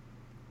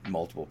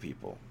multiple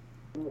people.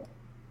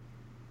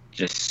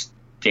 Just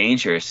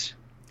dangerous.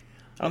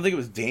 I don't think it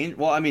was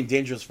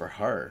dangerous for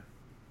her.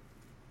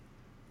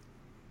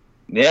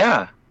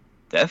 Yeah,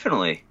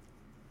 definitely.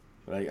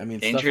 But I mean,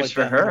 dangerous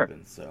stuff like for that her.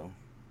 Happens, so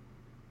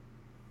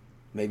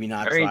maybe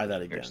not Very try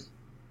that again.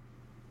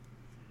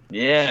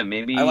 Yeah,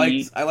 maybe. I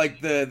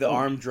like the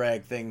arm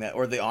drag thing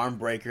or the arm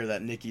breaker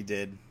that Nikki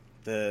did.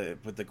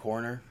 With the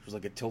corner, it was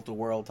like a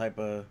tilt-a-whirl type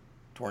of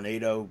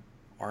tornado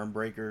arm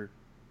breaker.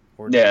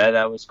 Yeah,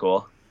 that was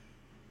cool.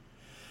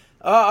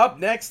 Up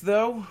next,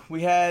 though,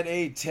 we had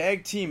a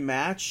tag team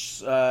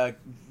match.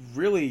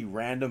 Really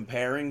random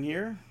pairing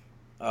here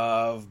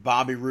of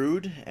Bobby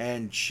Roode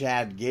and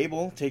Chad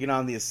Gable taking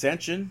on the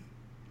Ascension.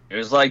 It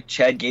was like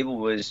Chad Gable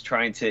was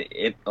trying to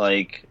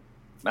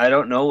I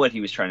don't know what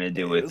he was trying to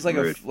do with. It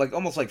was Roode.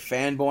 almost like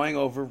fanboying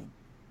over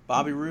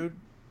Bobby Roode,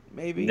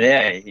 maybe.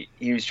 Yeah,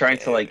 he was trying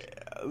to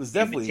It was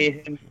definitely.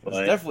 imitate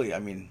him, I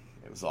mean,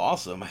 it was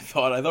awesome. I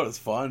thought it was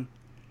fun.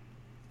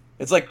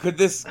 It's like could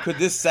this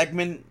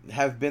segment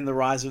have been the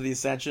rise of the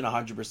Ascension?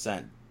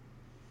 100%,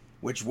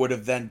 which would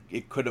have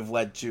it could have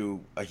led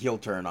to a heel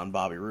turn on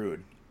Bobby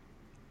Roode.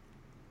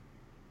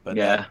 But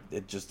yeah,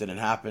 it just didn't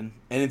happen.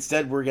 And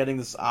instead, we're getting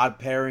this odd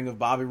pairing of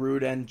Bobby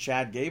Roode and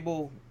Chad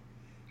Gable,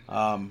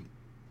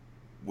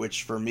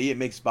 which for me, it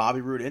makes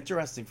Bobby Roode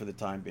interesting for the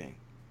time being.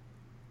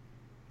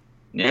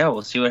 Yeah,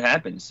 we'll see what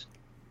happens.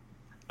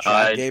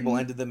 Chad Gable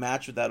ended the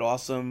match with that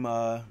awesome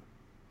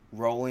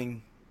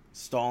rolling,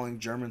 stalling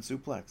German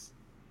suplex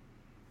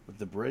with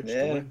the bridge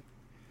to win.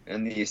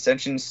 And the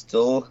Ascension's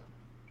still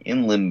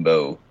in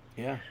limbo.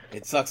 Yeah,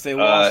 it sucks they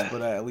lost,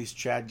 but at least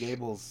Chad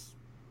Gable's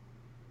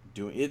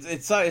doing it.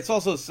 It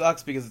also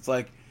sucks because it's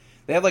like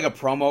they had like a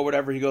promo or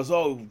whatever. He goes,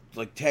 "Oh,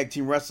 like tag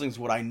team wrestling's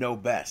what I know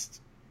best,"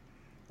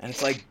 and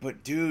it's like,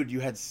 but dude,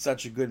 you had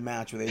such a good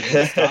match with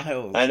AJ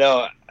Styles. I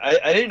know.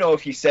 I didn't know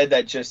if he said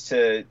that just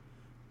to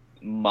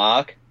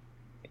mock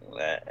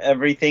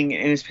everything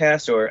in his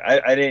past, or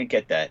I didn't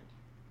get that.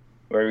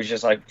 Where it was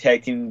just like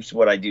tag team's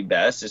what I do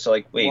best. It's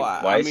like, wait,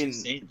 why is he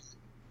saying?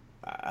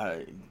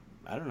 I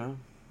don't know.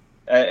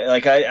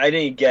 I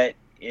didn't get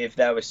if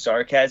that was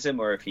sarcasm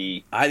or if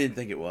he. I didn't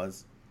think it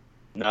was.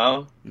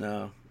 No.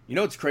 No. You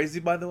know what's crazy,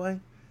 by the way?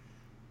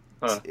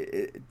 Huh.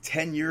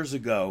 10 years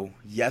ago,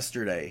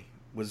 yesterday,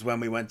 was when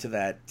we went to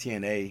that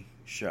TNA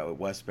show at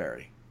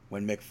Westbury,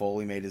 when Mick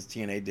Foley made his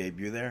TNA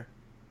debut there.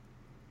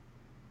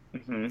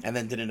 Mm-hmm. And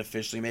then didn't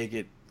officially make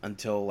it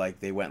until, like,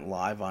 they went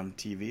live on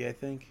TV, I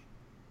think.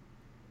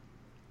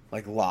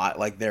 Like,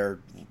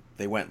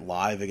 they went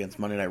live against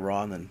Monday Night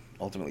Raw and then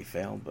ultimately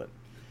failed, but...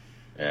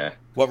 Yeah.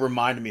 What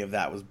reminded me of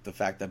that was the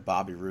fact that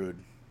Bobby Roode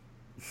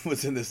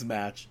was in this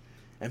match,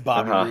 and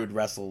Bobby Roode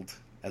wrestled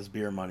as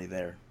Beer Money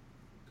there.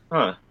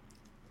 Huh.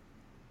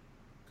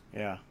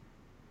 Yeah.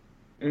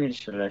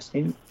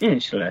 Interesting.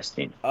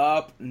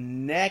 Up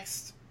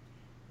next,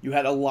 you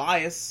had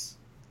Elias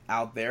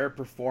out there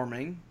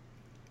performing,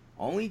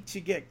 only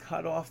to get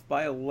cut off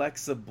by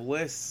Alexa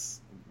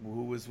Bliss,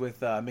 who was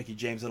with Mickie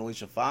James and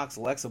Alicia Fox.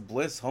 Alexa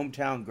Bliss,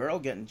 hometown girl,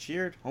 getting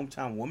cheered.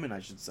 Hometown woman,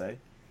 I should say.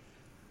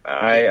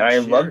 I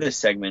love this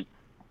segment.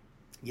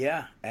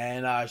 Yeah,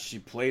 and she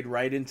played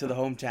right into the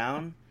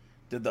hometown,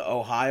 did the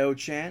Ohio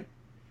chant,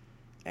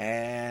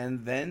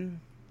 and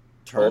then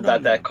pulled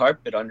out that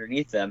carpet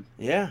underneath them.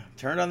 Yeah,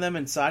 turned on them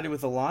and sided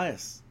with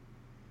Elias.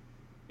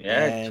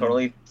 Yeah, and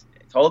totally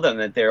told them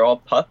that they're all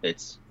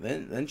puppets.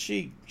 Then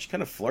she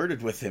kind of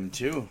flirted with him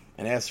too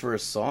and asked for a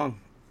song.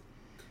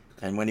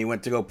 And when he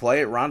went to go play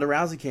it, Ronda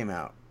Rousey came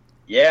out.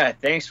 Yeah,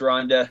 thanks,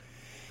 Ronda.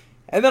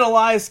 And then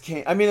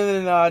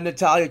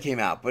Natalya came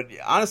out. But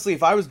honestly,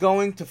 if I was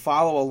going to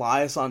follow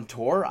Elias on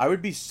tour, I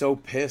would be so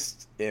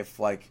pissed if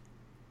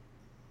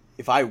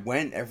I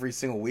went every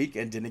single week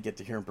and didn't get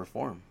to hear him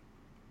perform.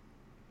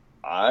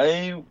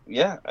 I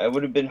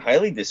would have been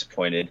highly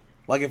disappointed.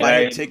 Like if I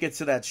had tickets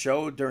to that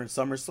show during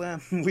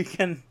SummerSlam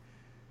weekend.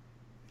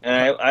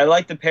 And I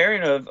like the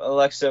pairing of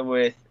Alexa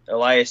with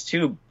Elias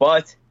too,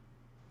 but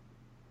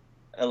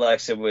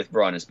Alexa with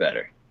Braun is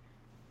better.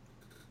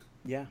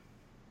 Yeah.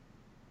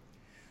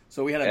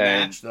 So we had a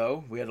match,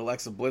 though. We had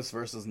Alexa Bliss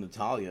versus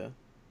Natalya,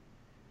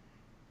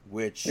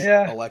 which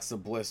Alexa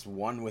Bliss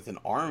won with an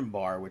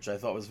armbar, which I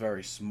thought was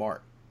very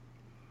smart.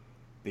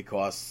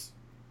 Because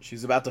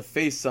she's about to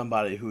face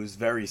somebody who's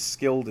very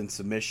skilled in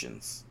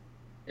submissions.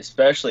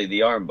 Especially the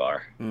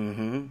armbar.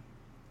 Mm-hmm.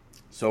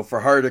 So for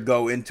her to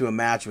go into a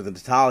match with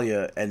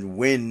Natalya and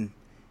win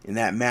in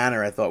that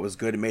manner, I thought was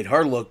good. It made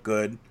her look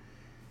good.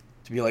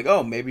 To be like,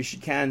 oh, maybe she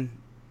can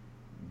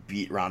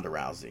beat Ronda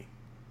Rousey.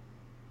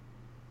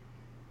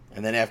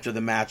 And then after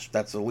the match,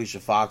 that's Alicia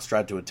Fox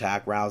tried to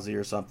attack Rousey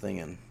or something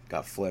and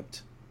got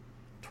flipped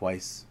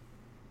twice.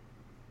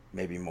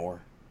 Maybe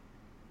more.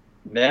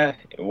 Yeah,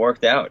 it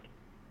worked out.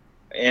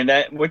 And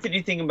what did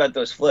you think about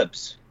those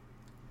flips?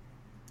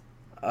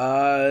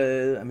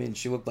 I mean,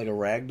 she looked like a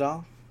rag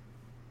doll.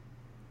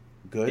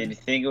 Good. Did you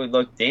think it would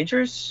look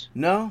dangerous?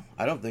 No,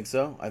 I don't think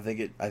so. I think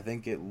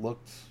it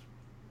looked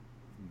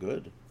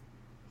good.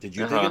 Did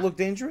you think it looked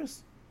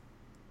dangerous?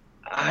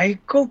 I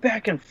go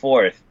back and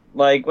forth.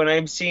 Like, when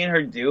I'm seeing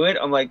her do it,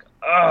 I'm like,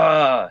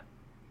 ah.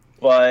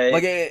 But...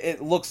 Like, it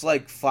looks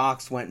like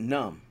Fox went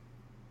numb.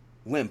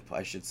 Limp,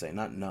 I should say,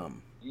 not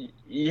numb.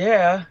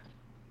 Yeah.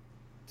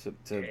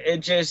 It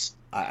just...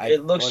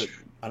 it looks...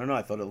 I don't know,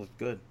 I thought it looked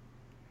good.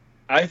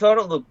 I thought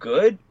it looked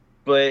good,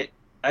 but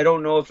I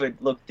don't know if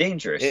it looked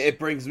dangerous. It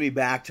brings me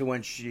back to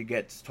when she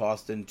gets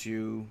tossed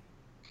into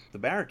the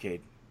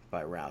barricade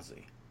by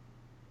Rousey.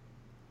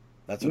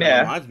 That's what it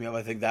reminds me of.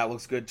 I think that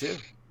looks good, too.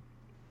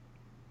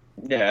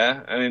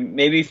 Yeah, I mean,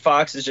 maybe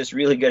Fox is just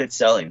really good at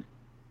selling.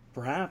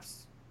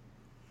 Perhaps.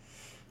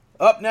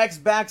 Up next,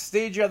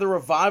 backstage, you have the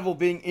Revival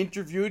being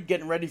interviewed,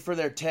 getting ready for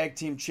their Tag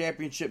Team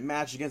Championship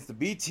match against the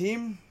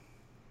B-Team,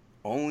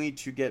 only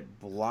to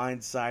get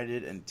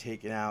blindsided and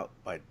taken out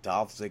by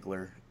Dolph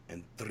Ziggler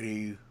and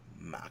Drew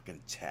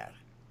McIntyre.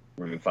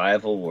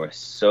 Revival were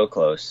so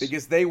close.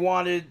 Because they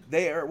went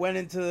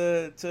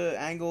into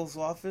Angle's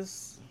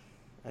office,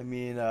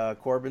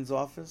 Corbin's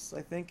office,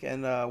 I think,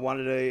 and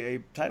wanted a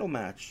title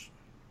match.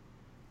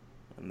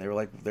 And they were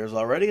like, there's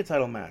already a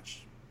title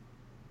match.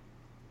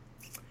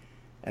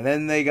 And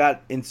then they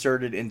got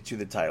inserted into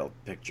the title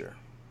picture.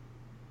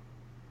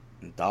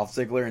 And Dolph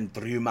Ziggler and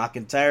Drew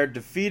McIntyre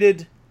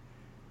defeated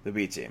the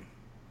B-Team,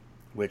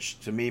 which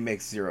to me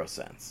makes zero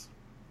sense.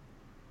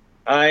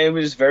 I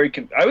was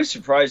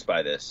surprised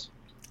by this.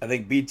 I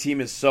think B-Team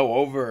is so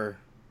over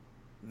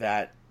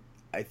that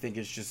I think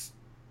it's just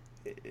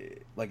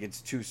like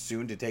it's too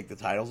soon to take the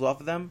titles off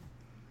of them.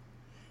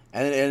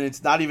 And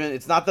it's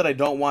not that I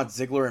don't want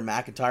Ziggler and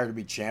McIntyre to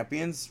be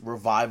champions.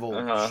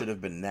 Revival should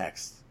have been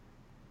next.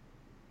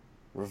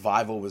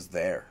 Revival was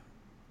there.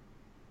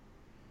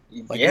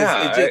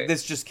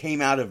 This just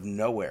came out of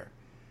nowhere,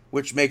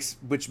 which makes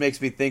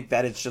me think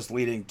that it's just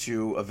leading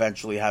to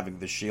eventually having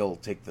the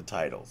Shield take the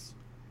titles.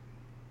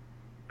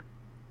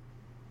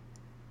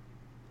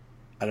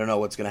 I don't know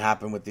what's going to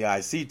happen with the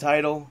IC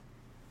title,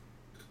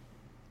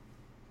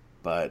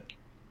 but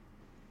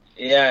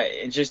yeah,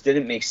 it just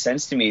didn't make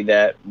sense to me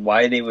that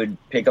why they would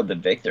pick up the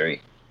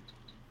victory.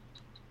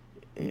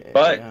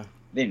 But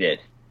they did.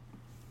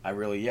 I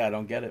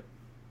don't get it.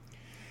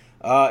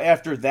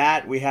 After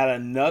that, we had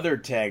another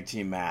tag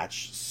team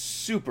match.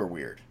 Super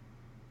weird.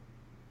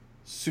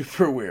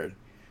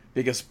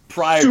 Because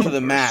prior to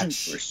the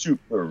match,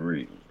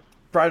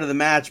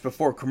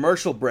 before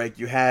commercial break,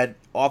 you had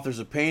Authors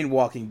of Pain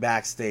walking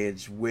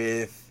backstage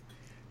with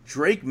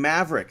Drake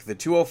Maverick, the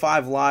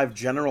 205 Live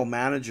general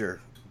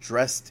manager,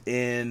 dressed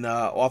in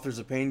Authors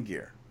of Pain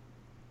gear.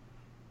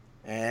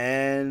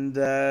 And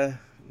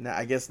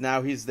I guess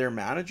now he's their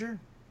manager?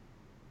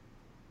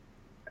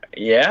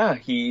 Yeah,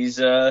 he's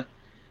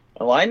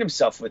aligned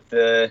himself with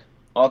the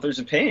Authors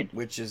of Pain.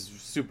 Which is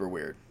super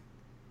weird.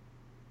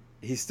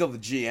 He's still the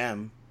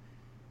GM,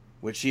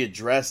 which he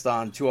addressed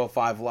on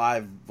 205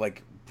 Live,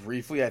 like,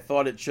 briefly. I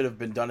thought it should have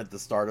been done at the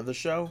start of the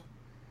show,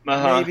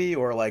 maybe,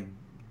 or, like,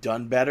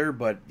 done better,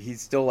 but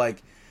he's still,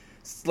 like,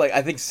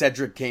 I think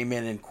Cedric came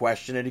in and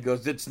questioned it. He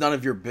goes, it's none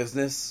of your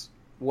business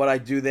what I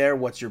do there.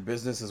 What's your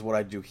business is what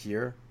I do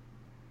here.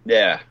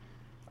 Yeah.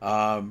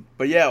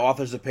 But yeah,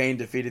 Authors of Pain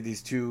defeated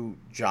these two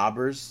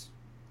jobbers,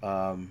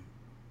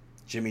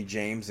 Jimmy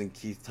James and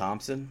Keith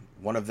Thompson.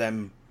 One of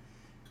them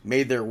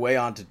made their way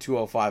onto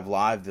 205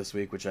 Live this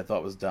week, which I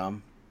thought was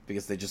dumb,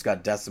 because they just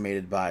got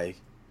decimated by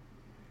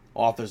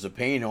Authors of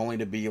Pain, only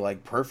to be,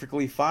 like,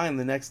 perfectly fine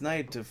the next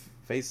night to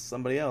face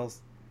somebody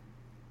else.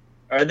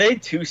 Are they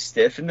too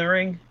stiff in the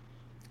ring?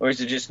 Or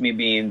is it just me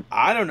being...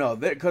 I don't know,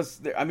 because,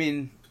 I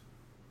mean...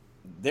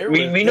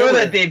 We know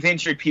that they've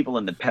injured people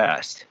in the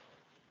past.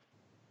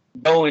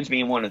 Bowens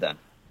being one of them.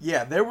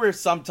 Yeah, there were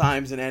some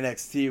times in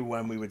NXT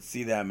when we would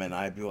see them and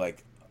I'd be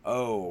like,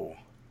 oh,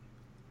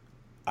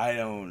 I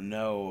don't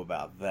know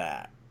about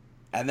that.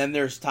 And then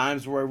there's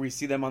times where we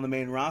see them on the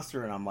main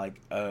roster and I'm like,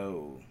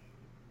 oh,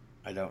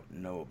 I don't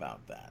know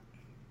about that.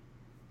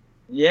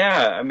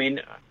 Yeah, I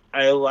mean,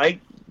 I like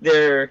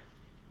the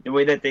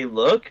way that they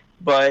look,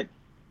 but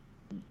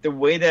the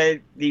way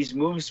that these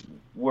moves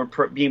were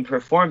being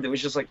performed, it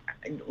was just like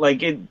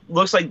it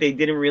looks like they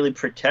didn't really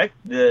protect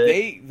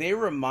the... They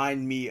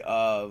remind me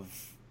of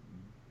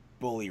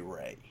Bully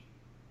Ray.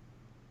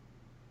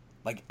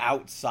 Like,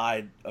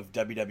 outside of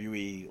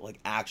WWE, like,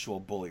 actual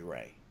Bully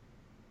Ray.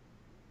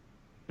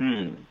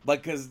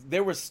 Like, because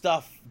there was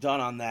stuff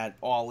done on that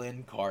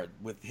All-In card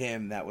with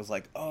him that was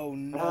like, oh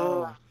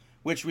no.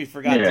 Which we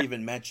forgot to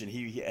even mention.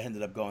 He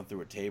ended up going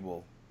through a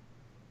table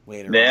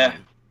later on. Yeah,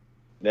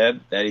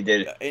 that he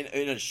did.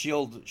 In a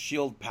shield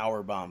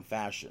powerbomb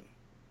fashion.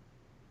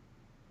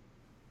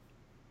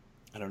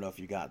 I don't know if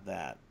you got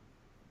that.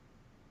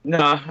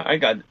 No, I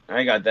got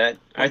that.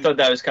 I thought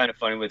that was kind of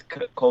funny with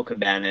Cole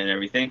Cabana and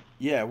everything.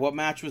 Yeah, what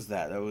match was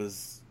that? That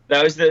was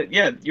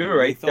you were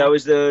right. That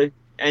was the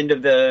end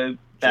of the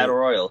Battle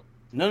Royal.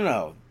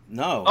 No.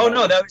 Oh,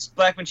 no, that was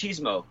Black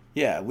Machismo.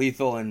 Yeah,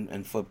 Lethal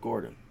and Flip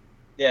Gordon.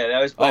 Yeah,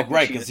 that was Black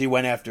right, because he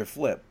went after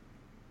Flip.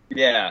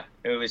 Yeah,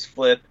 it was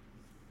Flip,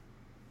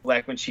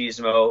 Black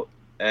Machismo,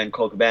 and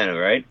Cole Cabana,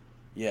 right?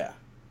 Yeah.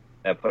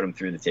 That put him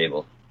through the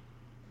table.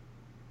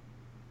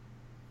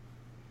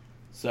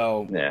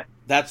 So, yeah.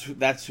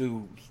 That's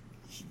who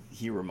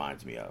he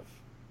reminds me of.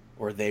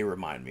 Or they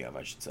remind me of,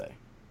 I should say.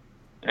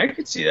 I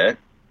could see that.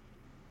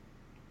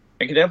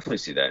 I could definitely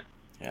see that.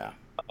 Yeah.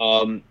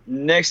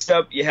 Next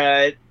up, you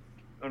had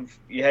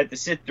to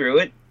sit through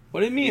it.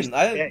 What do you mean?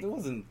 It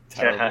wasn't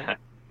terrible.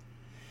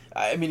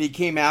 I mean, he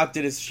came out,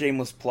 did his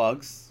shameless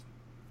plugs.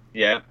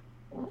 Yeah.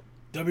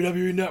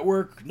 WWE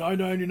Network,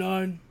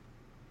 $9.99,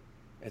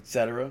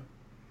 etc.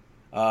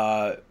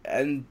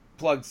 And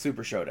plugged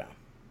Super Showdown.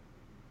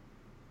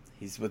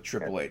 He's with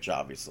Triple H,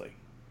 obviously.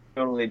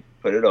 Totally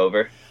put it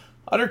over.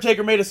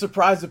 Undertaker made a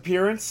surprise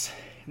appearance,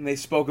 and they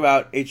spoke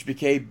about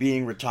HBK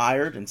being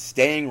retired and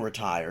staying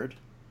retired.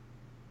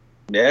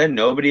 Yeah,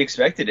 nobody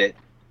expected it.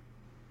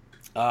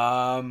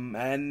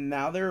 And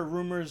now there are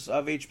rumors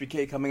of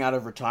HBK coming out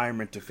of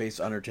retirement to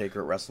face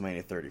Undertaker at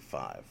WrestleMania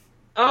 35.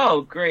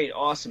 Oh, great.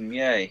 Awesome.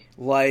 Yay.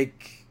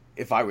 Like,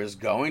 if I was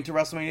going to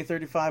WrestleMania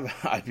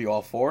 35, I'd be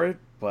all for it,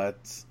 but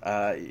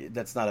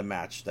that's not a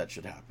match that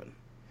should happen.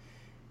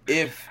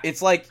 If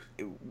it's like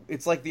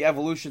the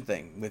Evolution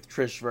thing with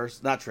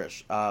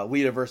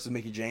Lita versus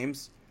Mickie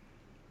James.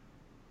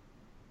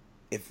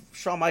 If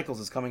Shawn Michaels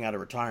is coming out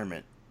of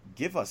retirement,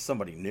 give us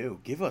somebody new.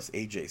 Give us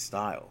AJ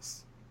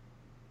Styles.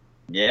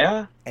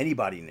 Yeah.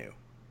 Anybody new.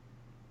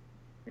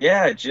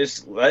 Yeah,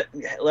 just let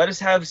us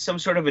have some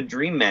sort of a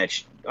dream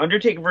match.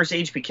 Undertaker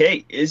versus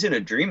HBK isn't a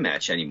dream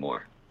match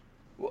anymore.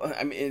 Well,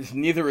 I mean,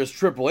 neither is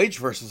Triple H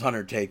versus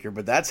Undertaker,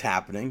 but that's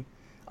happening.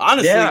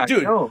 Honestly,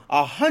 dude,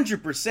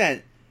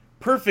 100%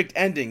 perfect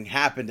ending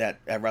happened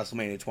at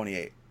WrestleMania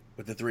 28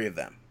 with the three of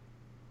them.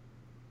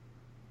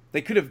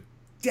 They could have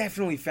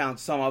definitely found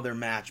some other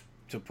match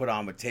to put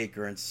on with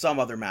Taker and some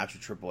other match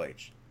with Triple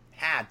H.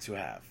 Had to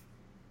have.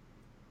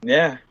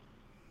 Yeah.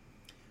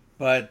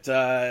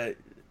 But,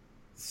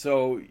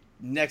 so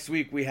next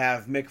week we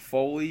have Mick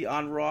Foley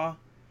on Raw,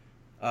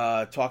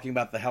 talking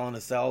about the Hell in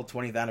a Cell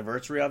 20th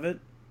anniversary of it.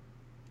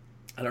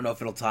 I don't know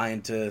if it'll tie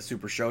into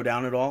Super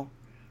Showdown at all.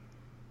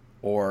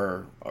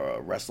 Or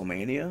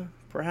WrestleMania,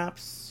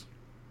 perhaps.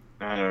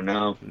 I don't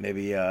know.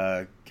 Maybe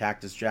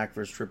Cactus Jack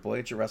versus Triple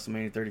H at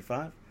WrestleMania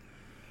 35.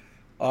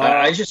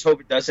 I just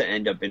hope it doesn't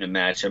end up in a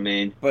match. I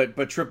mean,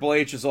 but Triple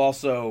H is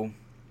also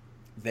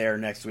there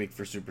next week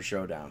for Super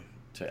Showdown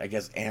to, I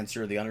guess,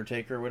 answer the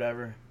Undertaker or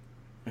whatever.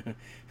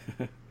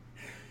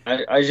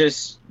 I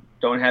just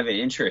don't have an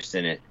interest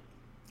in it.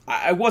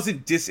 I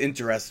wasn't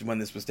disinterested when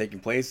this was taking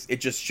place.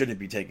 It just shouldn't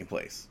be taking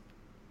place.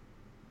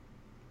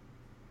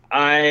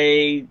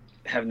 I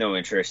have no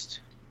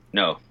interest.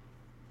 No.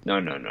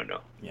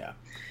 Yeah.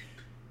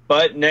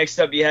 But next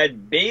up, you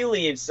had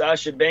Bayley and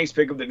Sasha Banks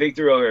pick up the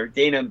victory over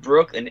Dana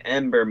Brooke and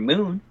Ember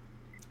Moon.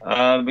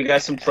 We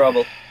got some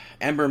trouble.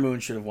 Ember Moon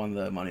should have won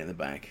the Money in the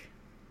Bank.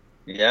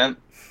 Yeah.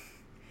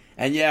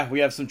 And yeah, we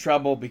have some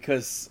trouble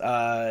because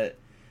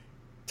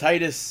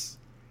Titus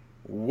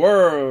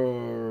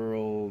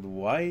Worldwide.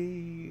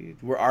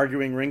 We're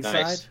arguing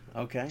ringside. Nice.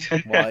 Okay.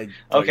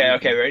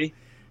 Okay. Ready?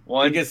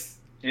 One,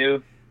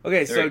 two.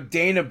 Okay, three. so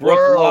Dana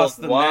Brooke lost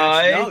the match.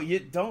 Worldwide. No, you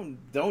don't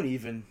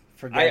even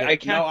forget it. I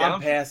can't. No,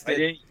 I'm past I it.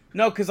 didn't.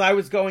 No, because I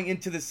was going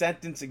into the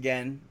sentence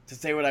again to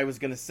say what I was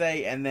going to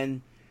say, and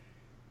then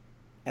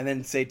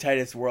say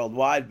Titus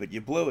Worldwide, but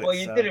you blew it. Well,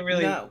 you didn't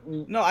really.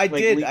 No, I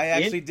did. lead I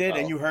actually in? did, Oh.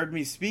 and you heard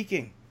me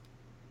speaking.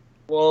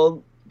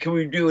 Well, can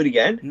we do it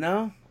again?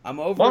 No, I'm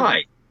over Why?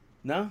 it.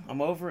 No,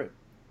 I'm over it.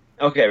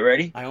 Okay,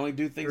 ready? I only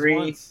do things 3,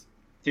 once.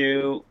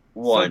 2, So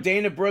 1.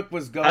 Dana Brooke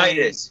was going.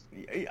 Titus.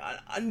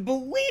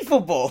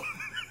 Unbelievable.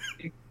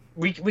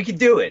 We could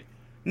do it.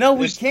 No,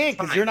 we There's can't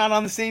because time. you're not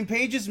on the same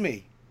page as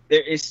me.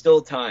 There is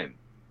still time.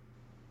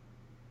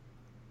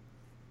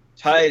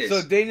 Titus.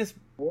 So Dana's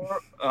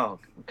Oh,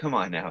 come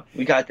on now.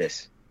 We got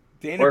this.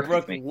 Dana Work with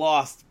Brooke me.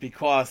 lost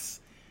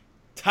because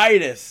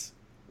Titus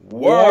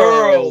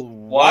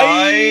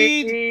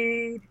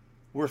Worldwide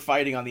were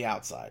fighting on the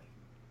outside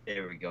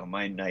There we go.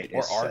 My night or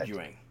is set.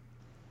 arguing,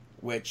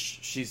 which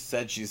she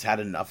said she's had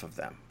enough of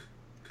them,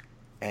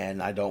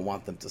 and I don't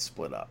want them to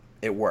split up.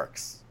 It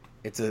works.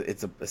 It's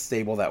a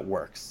stable that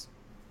works.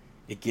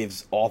 It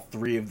gives all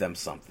three of them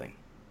something.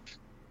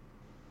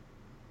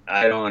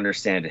 I don't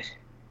understand it.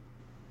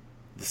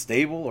 The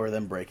stable or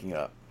them breaking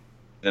up.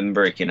 Them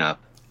breaking up.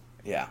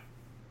 Yeah.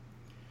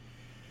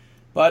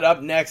 But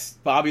up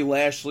next, Bobby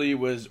Lashley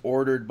was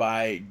ordered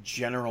by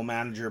General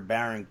Manager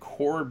Baron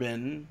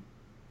Corbin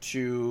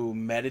to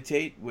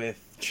meditate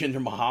with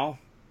Jinder Mahal.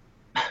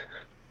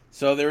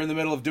 So they're in the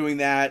middle of doing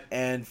that,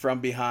 and from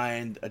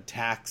behind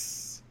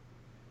comes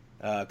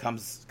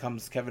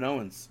Kevin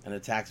Owens and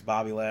attacks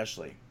Bobby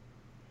Lashley,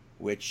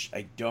 which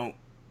I don't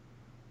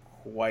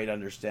quite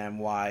understand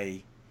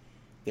why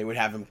they would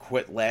have him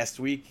quit last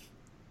week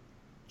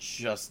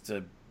just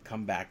to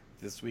come back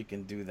this week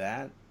and do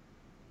that.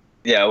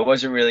 Yeah, it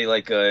wasn't really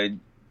like a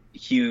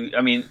huge.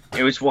 I mean,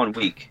 it was 1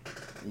 week.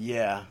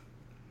 Yeah.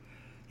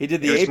 He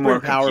did the It was more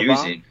apron power bomb.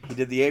 confusing. He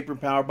did the apron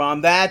power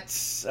bomb.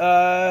 That's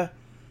well,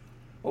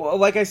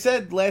 like I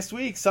said last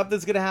week,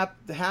 something's going to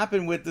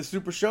happen with the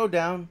Super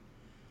Showdown.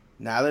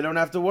 Now they don't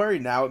have to worry.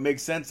 Now it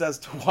makes sense as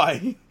to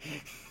why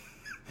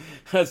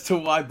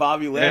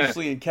Bobby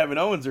Lashley and Kevin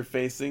Owens are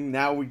facing.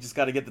 Now we just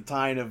got to get the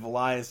tie-in of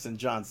Elias and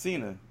John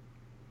Cena.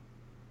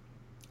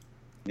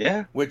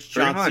 Yeah. Which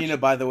John pretty much. Cena,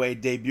 by the way,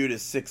 debuted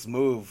his 6th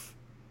move.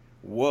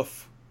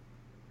 Woof.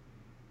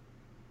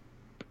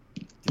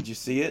 Did you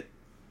see it?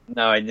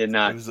 No, I did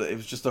not. It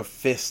was just a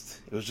fist.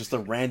 It was just a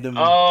random.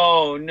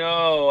 Oh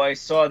no, I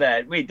saw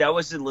that. Wait, that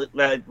was a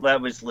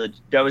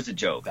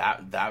joke.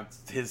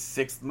 That's his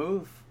 6th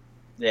move.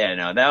 Yeah,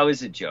 no, that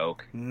was a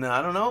joke. No,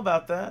 I don't know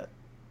about that.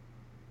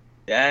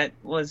 That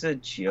was a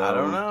joke. I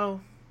don't know.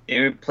 They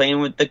were playing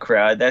with the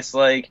crowd. That's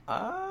like. I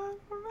don't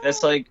know.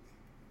 That's like.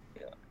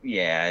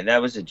 Yeah,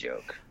 that was a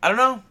joke. I don't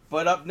know.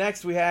 But up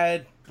next we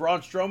had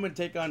Braun Strowman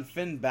take on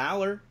Finn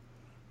Balor.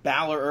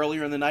 Balor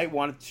earlier in the night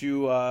wanted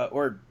to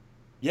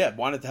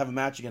have a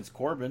match against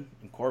Corbin,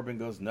 and Corbin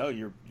goes, "No,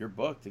 you're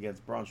booked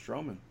against Braun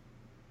Strowman."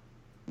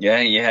 Yeah,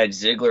 and you had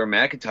Ziggler and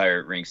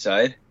McIntyre at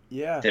ringside.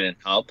 Yeah. Didn't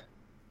help.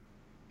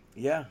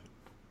 Yeah.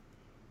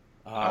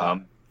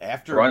 Braun-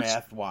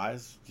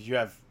 Aftermath-wise, did you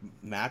have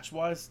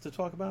match-wise to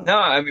talk about? No,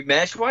 I mean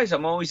match-wise,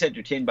 I'm always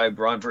entertained by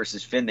Braun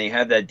versus Finn. They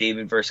have that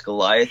David versus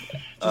Goliath.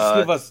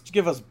 Just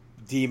give us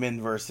Demon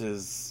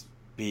versus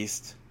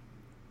Beast.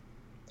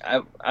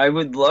 I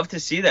would love to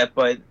see that,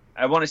 but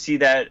I want to see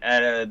that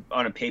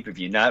on a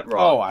pay-per-view, not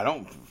Raw. Oh, I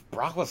don't.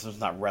 Brock Lesnar's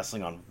not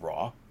wrestling on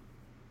Raw.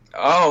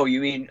 Oh, you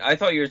mean I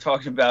thought you were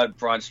talking about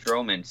Braun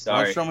Strowman.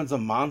 Sorry. Braun Strowman's a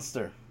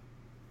monster.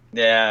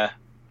 Yeah.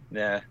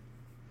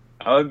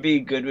 I would be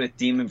good with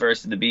Demon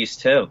versus the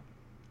Beast too.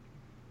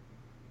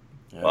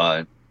 Yeah.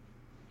 But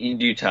in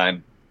due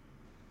time.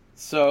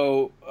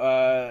 So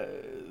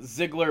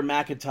Ziggler,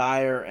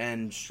 McIntyre,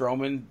 and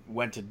Strowman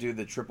went to do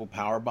the triple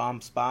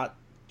powerbomb spot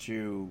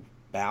to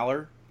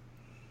Balor,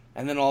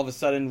 and then all of a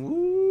sudden,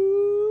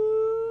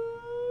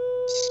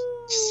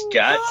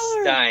 Scott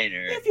Balor,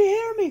 Steiner. if you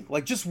hear me,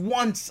 like just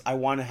once, I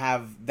want to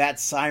have that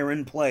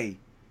siren play,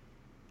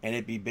 and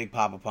it'd be Big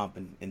Papa Pump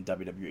in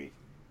WWE.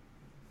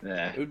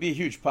 Yeah. It would be a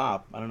huge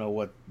pop. I don't know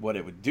what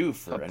it would do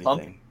for A anything.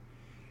 pump?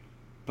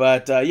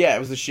 But, yeah, it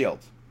was the Shield.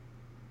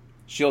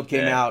 Shield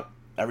came out.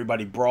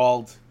 Everybody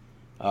brawled.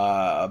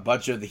 A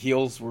bunch of the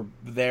heels were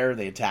there.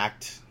 They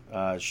attacked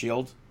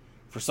Shield.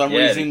 For some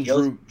reason,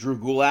 Drew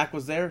Gulak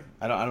was there.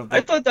 I don't. Think, I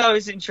thought that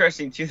was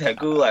interesting too. That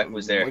Gulak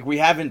was there. Like, we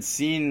haven't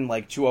seen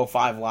like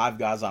 205 Live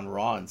guys on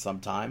Raw in some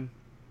time.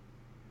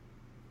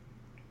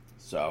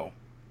 So.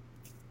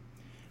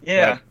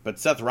 Yeah. But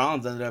Seth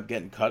Rollins ended up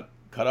getting cut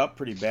up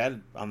pretty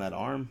bad on that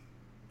arm.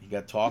 He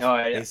got tossed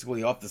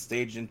basically off the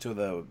stage into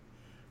the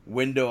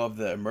window of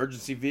the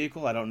emergency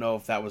vehicle. I don't know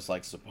if that was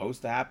like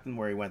supposed to happen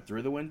where he went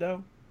through the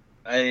window.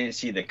 I didn't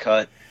see the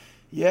cut.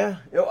 Yeah,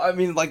 I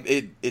mean, like,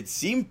 it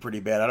seemed pretty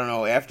bad. I don't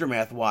know,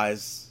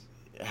 aftermath-wise,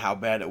 how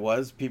bad it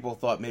was. People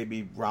thought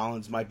maybe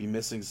Rollins might be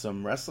missing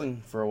some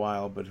wrestling for a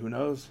while, but who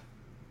knows?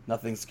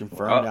 Nothing's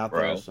confirmed out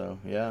there, so,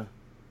 yeah.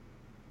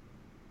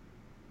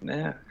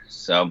 Yeah,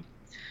 so...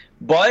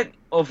 But,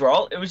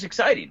 overall, it was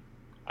exciting.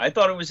 I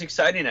thought it was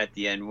exciting at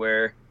the end,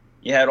 where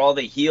you had all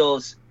the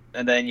heels,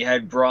 and then you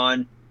had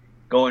Braun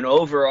going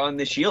over on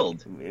the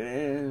Shield.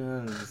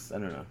 Yeah, I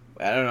don't know.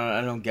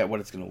 I don't get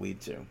what it's going to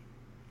lead to.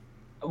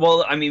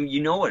 Well, I mean,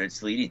 you know what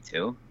it's leading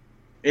to.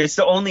 It's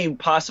the only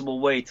possible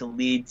way to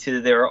lead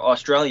to their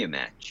Australia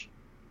match.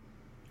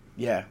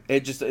 Yeah,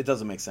 it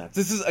doesn't make sense.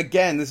 This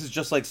is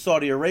just like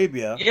Saudi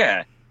Arabia.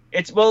 Yeah,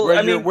 it's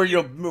where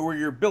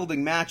you're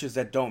building matches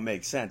that don't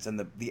make sense, and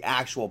the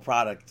actual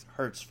product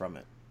hurts from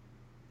it.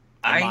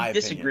 I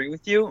disagree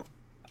with you.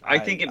 I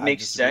think it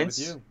makes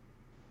sense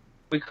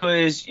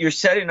because you're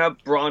setting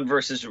up Braun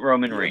versus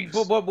Roman Reigns.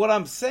 But what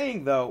I'm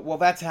saying though,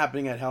 that's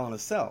happening at Hell in a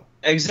Cell.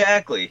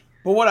 Exactly.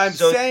 But what I'm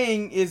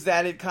saying is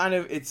that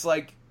it's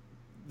like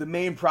the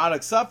main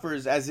product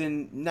suffers, as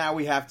in now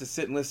we have to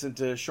sit and listen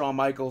to Shawn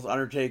Michaels,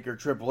 Undertaker,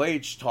 Triple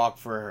H talk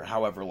for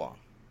however long.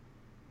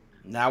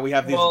 Now we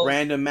have these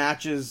random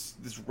matches,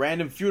 this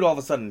random feud all of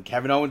a sudden.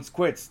 Kevin Owens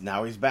quits,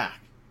 now he's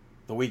back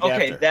the week after.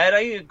 Okay, that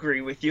I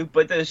agree with you,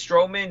 but the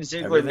Strowman,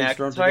 Ziggler,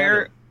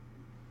 McIntyre,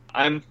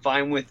 I'm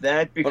fine with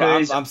that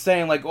because... But I'm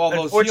saying like all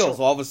those heels,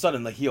 all of a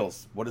sudden the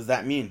heels, what does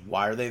that mean?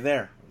 Why are they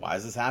there? Why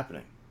is this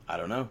happening? I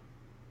don't know.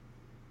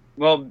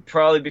 Well,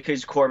 probably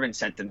because Corbin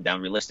sent them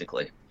down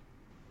realistically,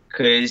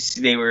 because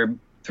they were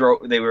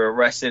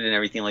arrested and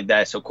everything like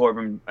that. So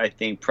Corbin, I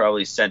think,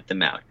 probably sent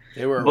them out.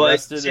 They were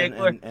arrested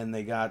and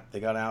they got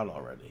out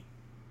already.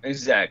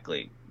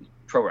 Exactly,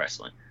 pro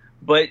wrestling.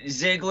 But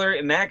Ziggler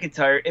and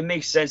McIntyre, it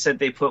makes sense that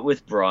they put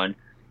with Braun,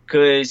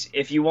 because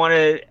if you want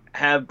to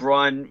have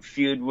Braun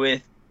feud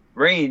with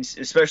Reigns,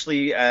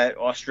 especially at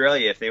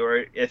Australia,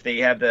 if they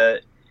have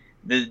the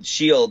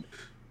Shield.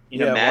 Match.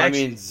 Well, I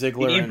mean,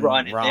 Ziggler and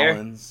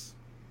Rollins. There.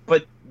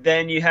 But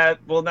then you have,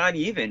 not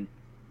even.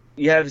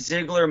 You have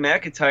Ziggler and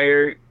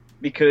McIntyre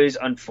because,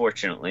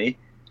 unfortunately,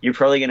 you're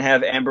probably going to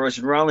have Ambrose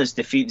and Rollins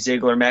defeat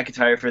Ziggler and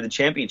McIntyre for the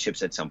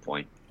championships at some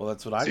point. Well,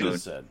 that's what I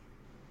just said.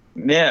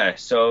 Yeah,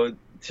 so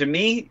to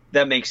me,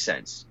 that makes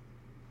sense.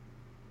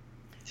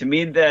 To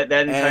me, that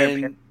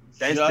entire...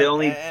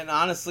 And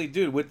honestly,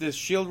 dude, with this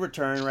Shield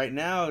return right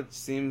now, it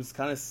seems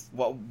kind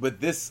of... with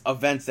this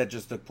events that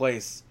just took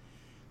place...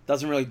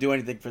 doesn't really do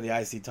anything for the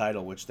IC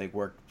title, which they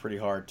worked pretty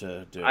hard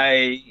to do.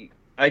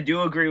 I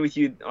do agree with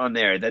you on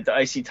there that the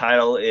IC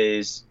title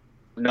is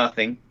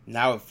nothing.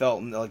 Now it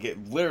felt like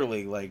it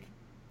literally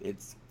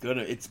it's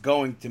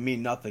going to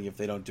mean nothing if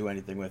they don't do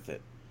anything with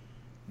it.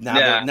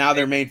 Now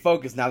their main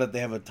focus, now that they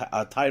have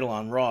a title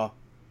on Raw,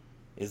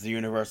 is the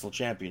Universal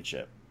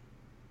Championship.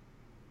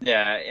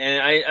 Yeah,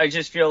 and I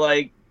just feel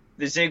like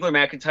the Ziggler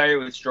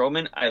McIntyre with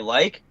Strowman I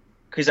like,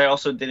 because I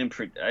also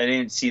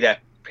didn't see that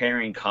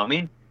pairing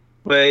coming.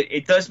 But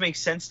it does make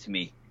sense to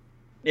me.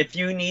 If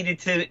you needed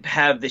to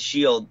have the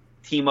Shield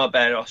team up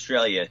at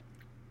Australia,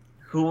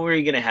 who were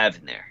you going to have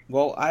in there?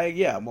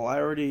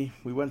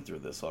 We went through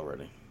this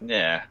already.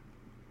 Yeah.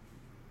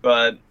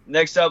 But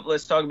next up,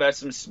 let's talk about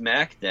some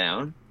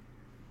SmackDown.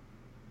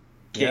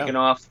 Kicking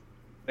off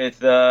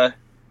with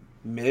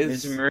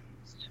Miz and Maurice.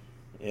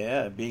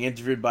 Yeah, being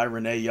interviewed by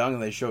Renee Young,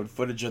 and they showed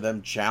footage of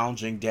them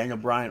challenging Daniel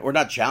Bryan, or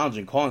not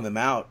challenging, calling them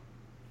out.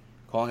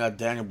 Calling out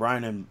Daniel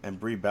Bryan and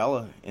Brie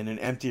Bella in an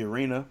empty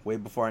arena way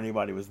before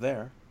anybody was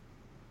there.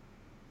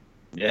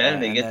 Yeah,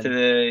 they get to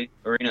the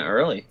arena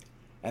early.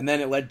 And then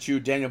it led to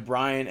Daniel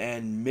Bryan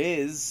and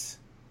Miz,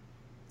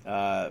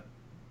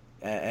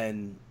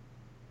 and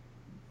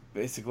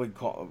basically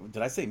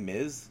did I say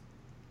Miz?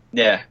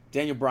 Yeah.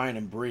 Daniel Bryan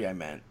and Brie, I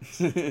meant.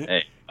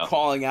 Hey,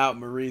 calling out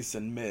Maurice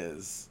and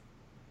Miz,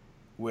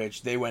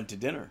 which they went to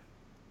dinner.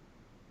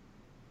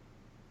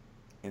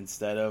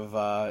 Instead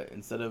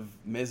of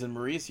Miz and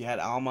Maurice, you had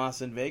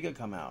Almas and Vega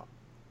come out,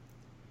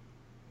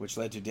 which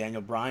led to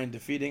Daniel Bryan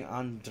defeating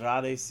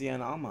Andrade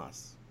Cien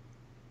Almas.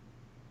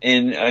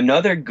 In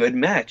another good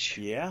match.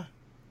 Yeah.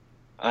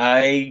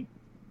 I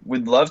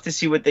would love to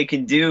see what they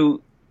can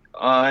do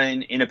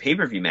in a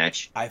pay-per-view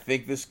match. I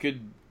think this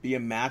could be a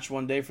match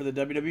one day for the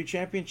WWE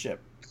Championship.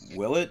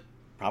 Will it?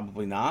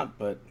 Probably not,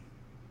 but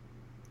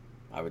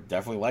I would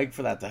definitely like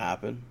for that to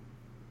happen.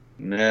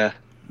 Yeah,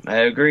 I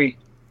agree.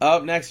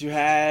 Up next, you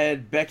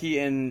had Becky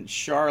and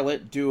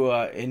Charlotte do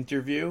an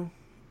interview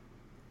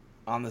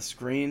on the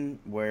screen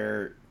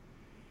where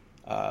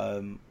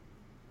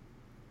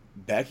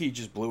Becky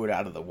just blew it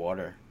out of the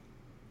water.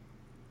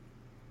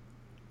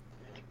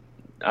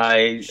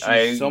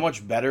 She's so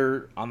much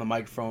better on the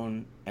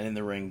microphone and in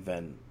the ring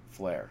than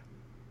Flair.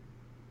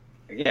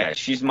 Yeah,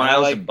 she's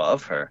miles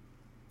above her.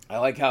 I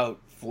like how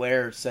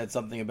Flair said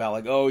something about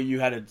like, "Oh, you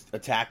had to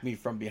attack me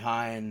from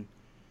behind,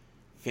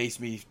 face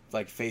me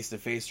like face to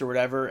face or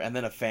whatever," and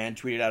then a fan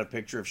tweeted out a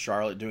picture of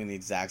Charlotte doing the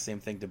exact same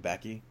thing to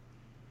Becky.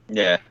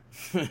 Yeah.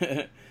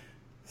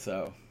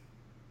 So.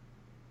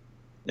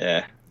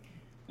 Yeah,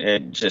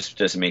 it just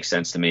doesn't make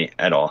sense to me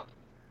at all.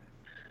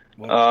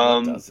 What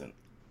doesn't?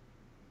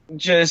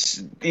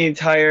 Just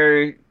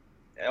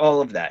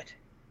all of that.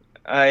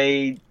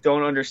 I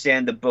don't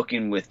understand the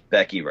booking with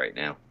Becky right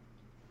now.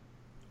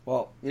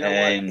 Well, you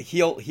know what?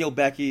 Heel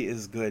Becky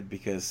is good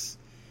because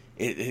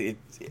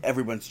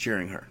everyone's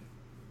cheering her.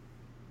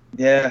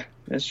 Yeah,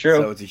 that's true.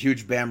 So it's a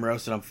huge Bam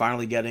roast, and I'm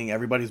finally getting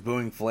everybody's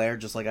booing Flair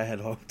just like I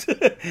had hoped.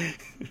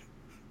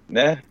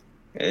 Yeah,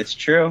 it's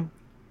true.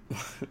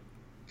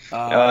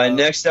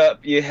 Next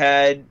up, you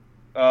had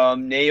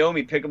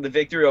Naomi pick up the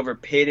victory over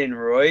Peyton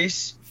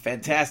Royce.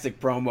 Fantastic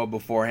promo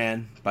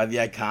beforehand by the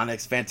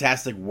Iconics.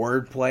 Fantastic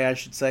wordplay, I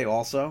should say,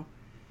 also.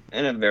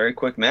 And a very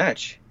quick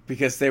match.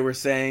 Because they were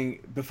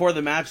saying, before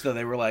the match, though,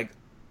 they were like,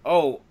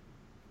 "Oh,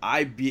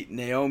 I beat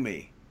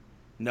Naomi."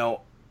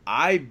 No,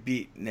 I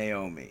beat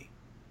Naomi.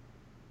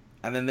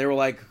 And then they were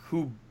like,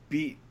 "Who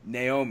beat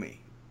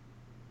Naomi?"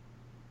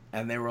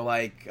 And they were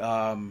like,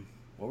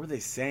 what were they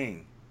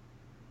saying?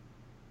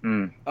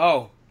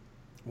 Oh,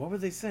 what were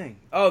they saying?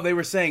 Oh, they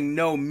were saying,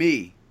 "No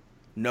me.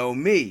 No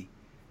me.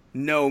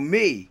 No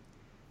me,"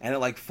 and it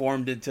like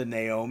formed into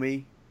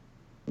Naomi.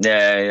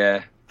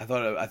 Yeah. I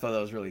thought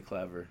that was really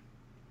clever.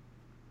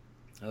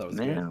 I thought it was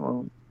good.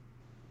 Well,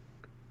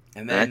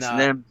 and then that's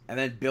them. And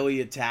then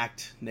Billy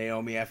attacked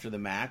Naomi after the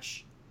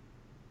match,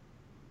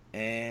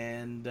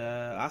 and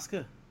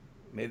Asuka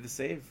made the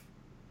save.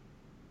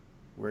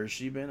 Where has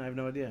she been? I have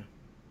no idea.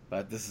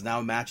 But this is now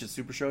a match at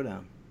Super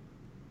Showdown.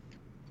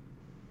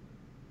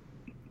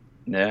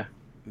 Yeah.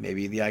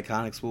 Maybe the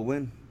Iconics will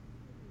win.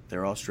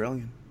 They're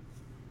Australian.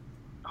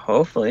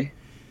 Hopefully.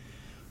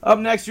 Up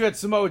next, you had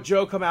Samoa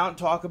Joe come out and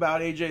talk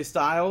about AJ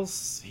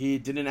Styles. He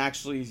didn't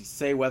actually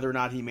say whether or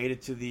not he made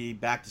it to the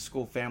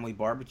back-to-school family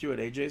barbecue at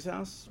AJ's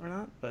house or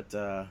not, but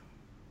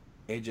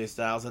AJ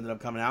Styles ended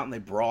up coming out and they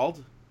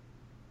brawled.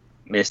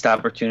 Missed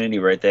opportunity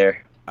right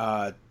there.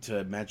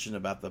 To mention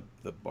about the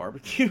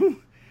barbecue?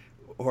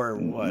 Or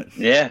what?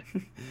 Yeah.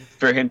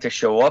 For him to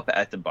show up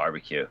at the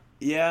barbecue.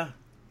 Yeah.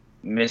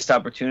 Missed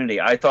opportunity.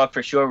 I thought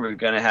for sure we were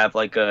going to have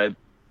like a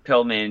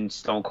Pillman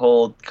Stone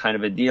Cold kind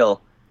of a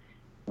deal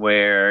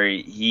where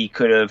he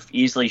could have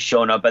easily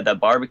shown up at that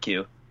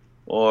barbecue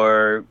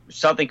or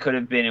something could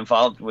have been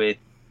involved with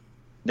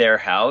their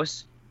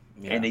house.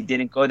 Yeah. And they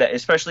didn't go that,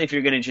 especially if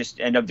you're going to just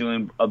end up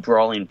doing a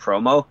brawling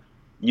promo.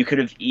 You could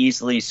have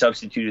easily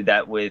substituted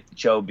that with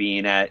Joe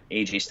being at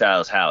AJ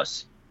Styles'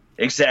 house.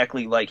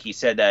 Exactly like he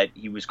said that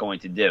he was going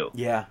to do.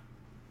 Yeah.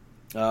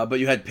 But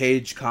you had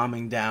Paige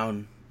calming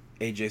down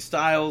AJ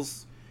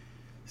Styles.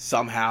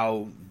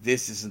 Somehow,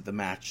 this isn't the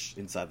match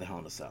inside the Hell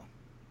in a Cell.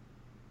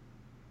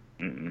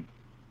 Mm-mm.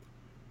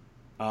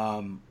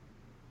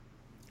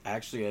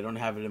 Actually, I don't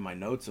have it in my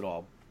notes at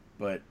all,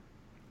 but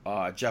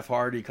Jeff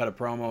Hardy cut a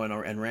promo,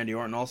 and Randy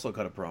Orton also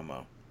cut a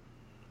promo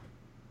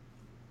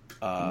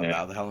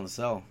about the Hell in a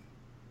Cell.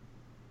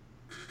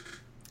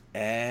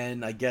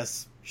 And I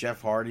guess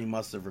Jeff Hardy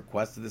must have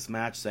requested this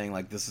match, saying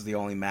like this is the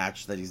only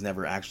match that he's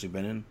never actually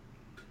been in,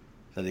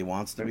 that he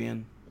wants to be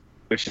in.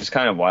 Which is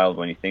kind of wild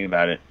when you think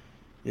about it.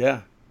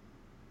 Yeah.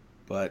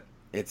 But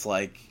it's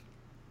like,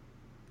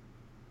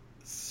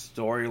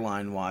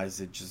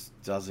 storyline-wise, it just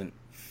doesn't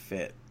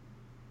fit.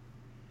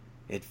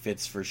 It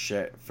fits for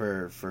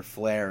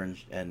Flair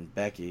and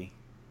Becky.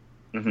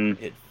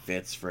 Mm-hmm. It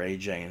fits for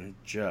AJ and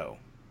Joe.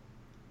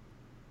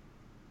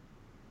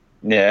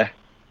 Yeah.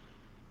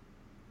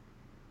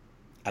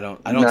 I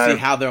don't see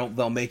how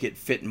they'll make it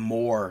fit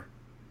more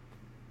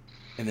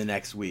in the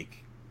next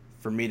week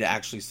for me to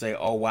actually say,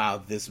 "Oh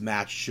wow, this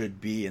match should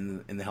be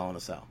in the Hell in a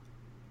Cell."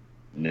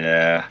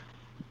 Yeah,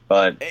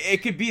 but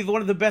it could be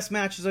one of the best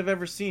matches I've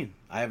ever seen.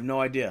 I have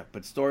no idea,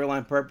 but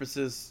storyline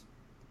purposes,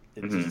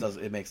 it just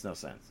doesn't. It makes no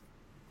sense.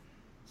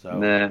 So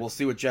we'll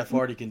see what Jeff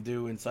Hardy can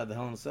do inside the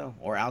Hell in a Cell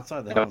or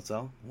outside the Hell in a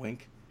Cell.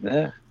 Wink.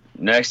 Yeah.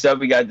 Next up,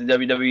 we got the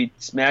WWE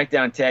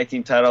SmackDown Tag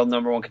Team Title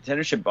 #1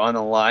 contendership on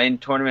the line.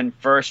 Tournament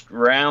first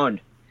round.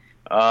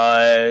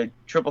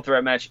 Triple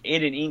threat match.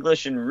 Aiden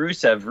English and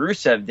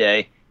Rusev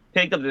Day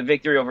picked up the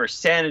victory over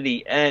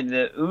Sanity and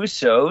the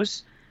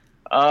Usos.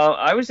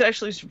 I was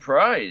actually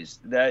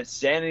surprised that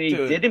Sanity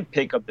didn't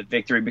pick up the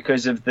victory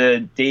because of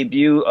the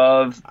debut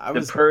of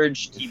the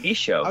Purge TV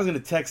show. I was going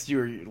to text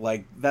you,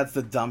 like, that's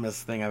the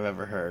dumbest thing I've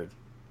ever heard.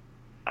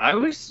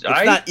 It's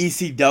not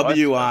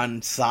ECW on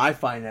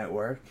Sci-Fi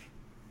Network.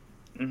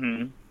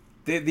 Mm-hmm.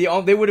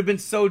 They would have been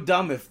so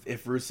dumb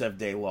if Rusev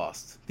Day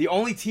lost. The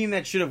only team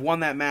that should have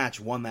won that match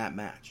won that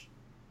match.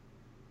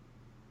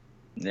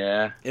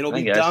 Yeah. It'll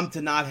be dumb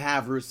to not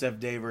have Rusev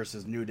Day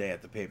versus New Day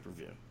at the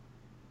pay-per-view.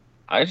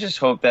 I just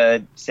hope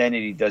that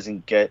Sanity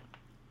doesn't get.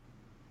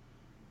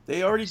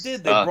 They already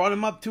did. They brought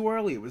him up too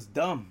early. It was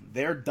dumb.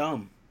 They're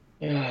dumb.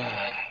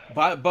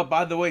 But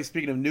by the way,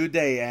 speaking of New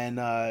Day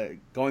and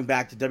going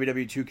back to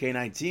WWE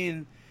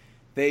 2K19,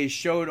 they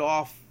showed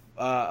off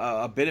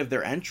a bit of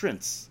their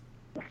entrance,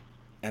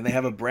 and they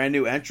have a brand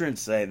new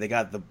entrance. They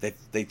got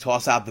they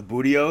toss out the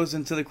bootios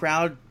into the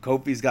crowd.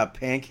 Kofi's got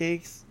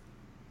pancakes.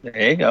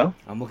 There you go.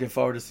 I'm looking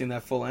forward to seeing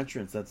that full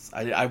entrance.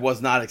 I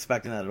was not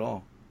expecting that at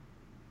all.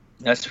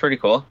 That's pretty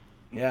cool.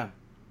 Yeah.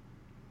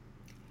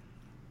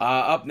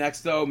 Up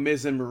next, though,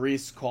 Miz and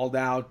Maurice called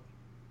out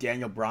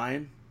Daniel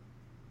Bryan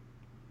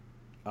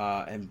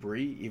and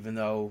Brie, even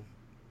though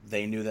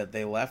they knew that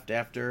they left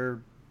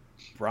after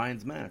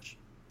Bryan's match.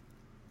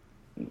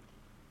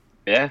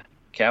 Yeah,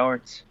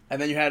 cowards.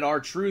 And then you had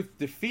R-Truth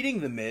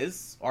defeating The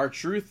Miz.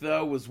 R-Truth,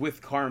 though, was with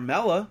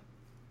Carmella.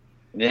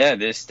 Yeah,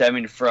 this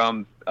stemming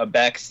from a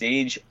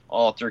backstage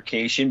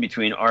altercation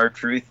between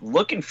R-Truth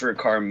looking for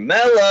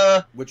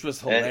Carmella. Which was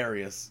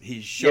hilarious.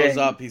 He shows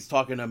up, he's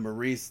talking to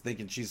Maurice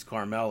thinking she's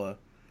Carmella.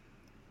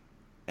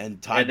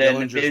 And Ty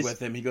Dillinger's with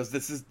him. He goes,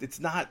 This is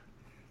not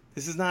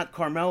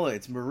Carmella,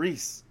 it's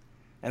Maurice.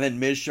 And then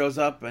Miz shows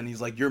up and he's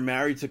like, "You're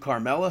married to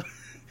Carmella?"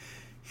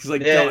 He's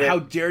like, how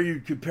dare you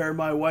compare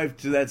my wife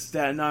to that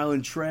Staten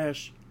Island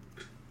trash?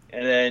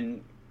 And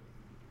then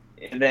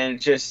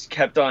it just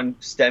kept on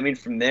stemming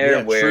from there.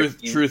 Yeah, where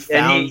truth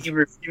found.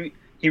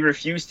 He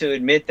refused to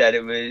admit that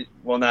it was,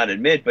 well, not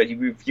admit, but he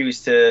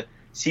refused to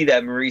see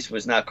that Maurice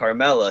was not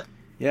Carmella.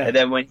 Yeah. And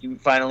then when he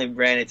finally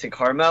ran into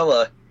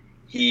Carmella,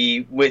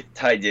 with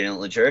Ty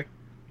Dillinger,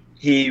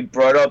 he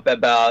brought up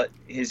about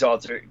his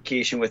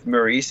altercation with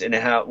Maurice and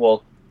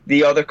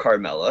the other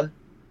Carmella,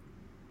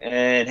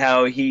 and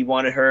how he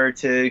wanted her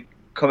to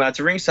come out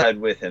to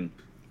ringside with him.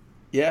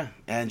 Yeah,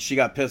 and she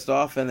got pissed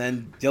off, and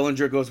then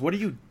Dillinger goes, "What are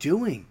you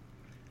doing?"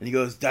 And he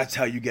goes, "That's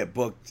how you get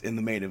booked in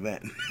the main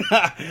event."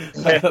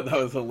 I thought that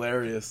was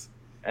hilarious.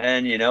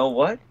 And you know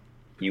what?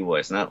 He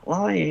was not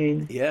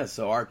lying. Yeah,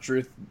 so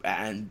R-Truth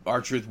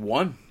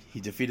won. He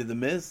defeated The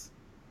Miz.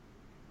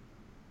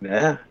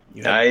 Yeah.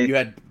 You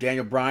had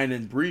Daniel Bryan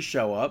and Brie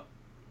show up.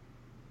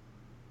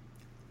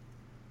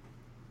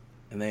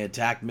 And they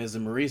attacked Miz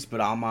and Maurice,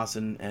 but Almas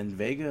and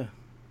Vega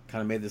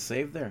kind of made the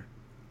save there.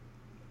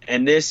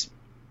 And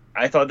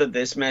I thought that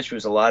this match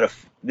was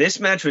this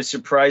match was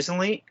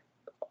surprisingly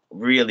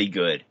really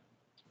good.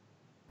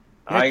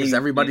 Yeah, because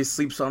everybody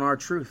sleeps on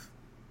R-Truth.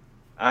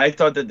 I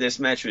thought that this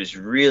match was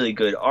really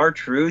good.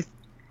 R-Truth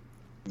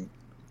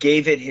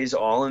gave it his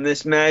all in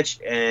this match,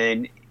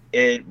 and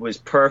it was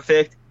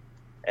perfect.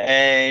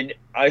 And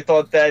I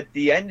thought that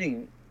the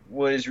ending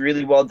was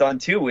really well done,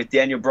 too, with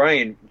Daniel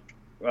Bryan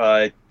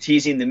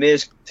teasing The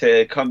Miz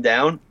to come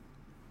down,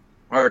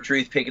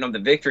 R-Truth picking up the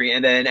victory,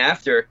 and then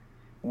after,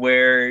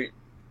 where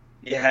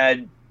you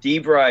had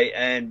D-Bry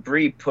and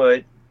Brie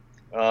put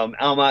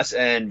Almas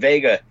and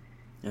Vega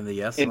in the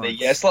yes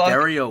lock,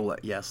 stereo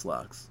yes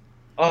locks.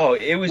 Oh,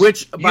 it was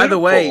beautiful. by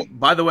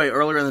the way,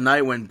 earlier in the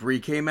night when Brie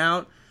came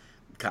out,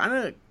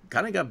 kind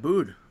of got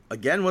booed.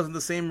 Again, wasn't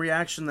the same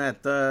reaction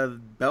that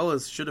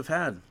Bella's should have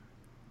had.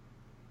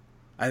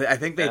 I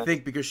think they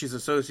think because she's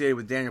associated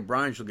with Daniel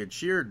Bryan, she'll get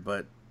cheered,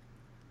 but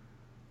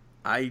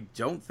I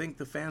don't think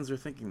the fans are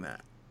thinking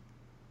that.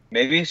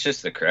 Maybe it's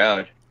just the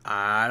crowd.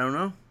 I don't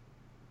know.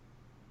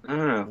 I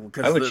don't know.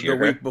 Because the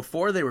week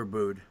before they were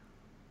booed.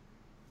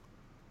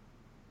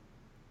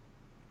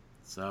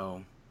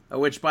 So,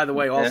 which, by the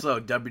way, also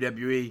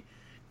WWE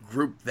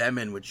grouped them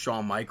in with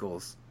Shawn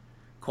Michaels,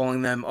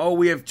 calling them,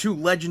 we have two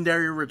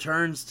legendary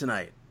returns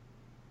tonight.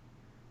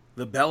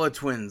 The Bella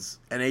Twins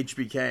and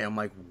HBK. I'm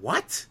like,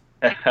 what?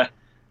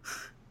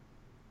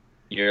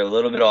 You're a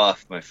little bit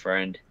off, my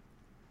friend.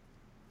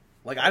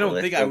 Like, I don't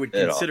think I would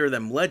consider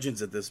them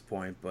legends at this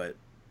point, but...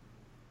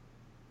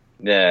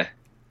 Yeah.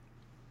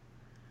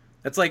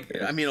 That's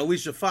like, I mean,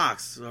 Alicia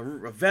Fox, a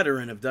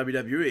veteran of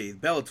WWE.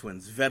 Bella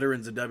Twins,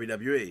 veterans of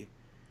WWE.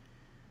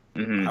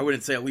 Mm-hmm. I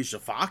wouldn't say Alicia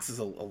Fox is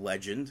a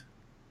legend.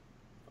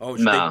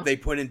 They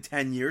put in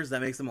 10 years,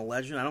 that makes them a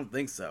legend? I don't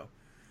think so.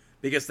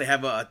 Because they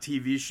have a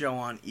TV show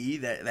on E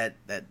that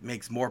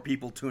makes more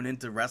people tune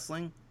into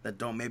wrestling that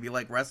don't maybe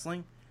like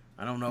wrestling.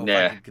 I don't know if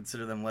I could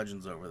consider them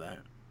legends over that.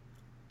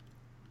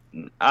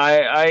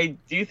 I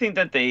do think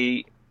that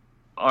they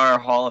are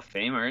Hall of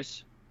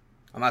Famers.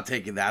 I'm not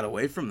taking that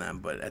away from them,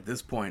 but at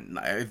this point,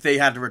 if they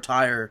had to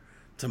retire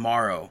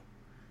tomorrow,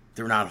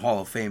 they're not Hall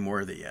of Fame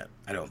worthy yet,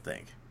 I don't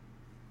think.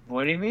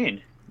 What do you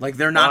mean? Like,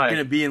 they're not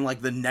going to be in,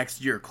 like, the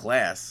next year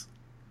class.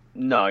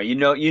 No, you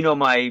know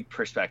my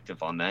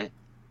perspective on that.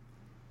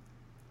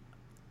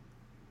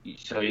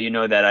 So you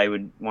know that I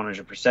would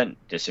 100%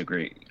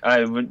 disagree.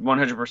 I would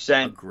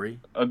 100%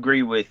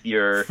 agree with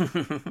your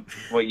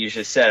what you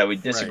just said. I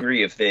would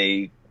disagree if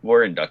they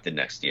were inducted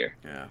next year.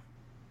 Yeah.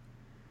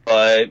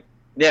 But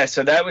yeah,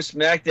 so that was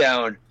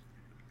SmackDown.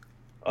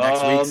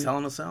 Next week's Hell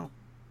in a Cell.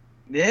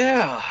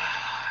 Yeah.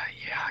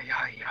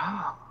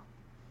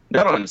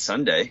 Not on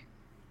Sunday.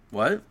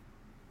 What?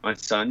 On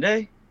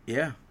Sunday?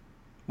 Yeah.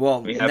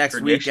 Well,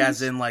 next week,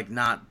 as in like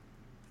not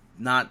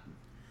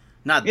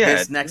Not Yeah,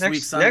 this next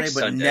week Sunday, next but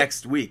Sunday.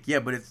 next week. Yeah,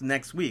 but it's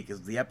next week.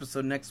 Is the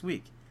episode next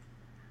week?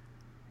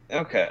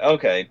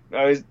 Okay.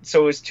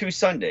 So it's 2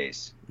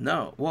 Sundays.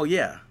 No. Well,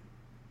 yeah.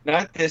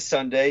 Not this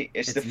Sunday.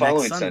 It's the It's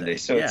following next Sunday.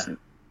 So yeah.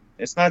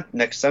 it's not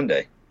next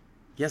Sunday.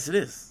 Yes, it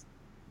is.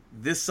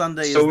 This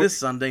Sunday So- is this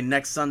Sunday.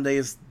 Next Sunday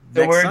is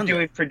So next we're Sunday.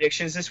 doing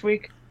predictions this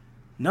week?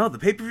 No, the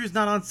pay-per-view is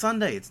not on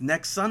Sunday. It's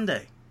next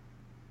Sunday.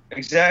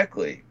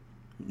 Exactly.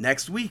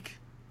 Next week.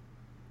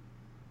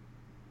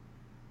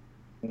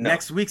 No.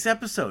 Next week's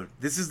episode.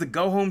 This is the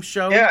go-home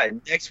show. Yeah,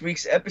 next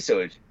week's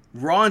episode.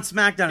 Raw and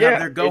SmackDown Yeah, have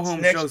their go-home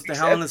it's next shows to week's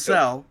Hell in a episode.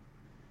 Cell.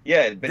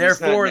 Yeah, but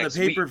Therefore, the it's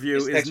not next pay-per-view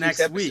week. It's is next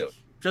week's week. episode.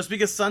 Just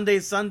because Sunday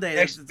is Sunday,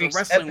 Next it's a week's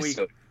wrestling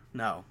episode. week.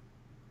 No.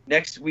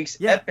 Next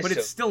week's Yeah, episode. but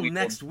it's still we will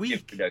next give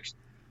week. production.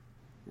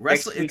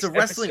 It's week's a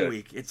wrestling episode.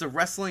 week. It's a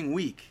wrestling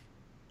week.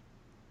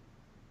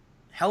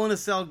 Hell in a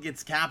Cell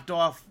gets caps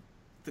off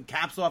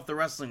the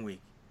wrestling week.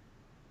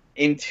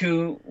 In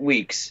 2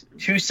 weeks.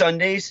 2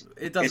 Sundays,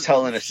 It doesn't. it's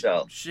Hell in a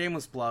Cell.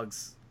 Shameless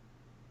plugs.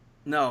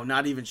 No,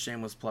 not even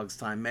shameless plugs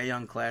time. Mae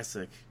Young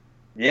Classic.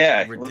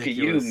 Yeah, look at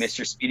you, Ridiculous.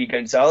 Mr. Speedy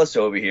Gonzalez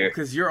over here.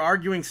 Because you're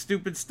arguing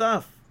stupid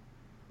stuff.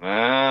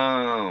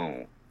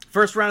 Wow.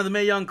 First round of the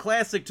Mae Young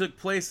Classic took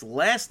place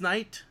last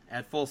night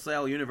at Full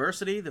Sail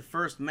University. The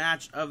first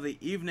match of the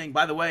evening.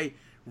 By the way,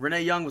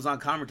 Renee Young was on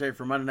commentary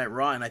for Monday Night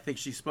Raw, and I think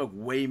she spoke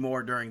way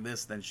more during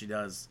this than she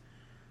does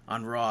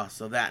on Raw.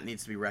 So that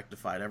needs to be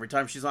rectified. Every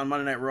time she's on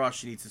Monday Night Raw,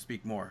 she needs to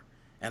speak more.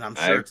 And I'm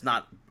sure it's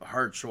not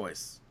her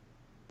choice.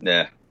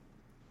 Yeah.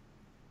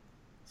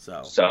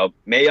 So So,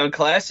 Mae Young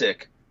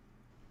Classic.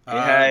 You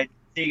had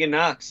Tegan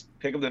Knox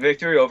pick up the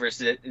victory over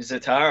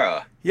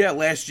Zatara. yeah,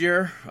 last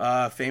year,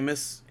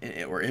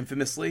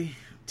 infamously,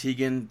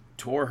 Tegan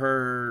tore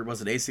her,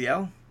 was it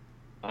ACL?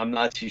 I'm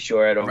not too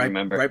sure. I don't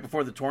remember. Right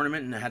before the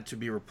tournament, and it had to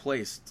be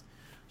replaced.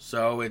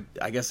 So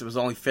I guess it was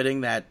only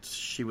fitting that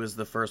she was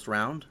the first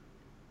round.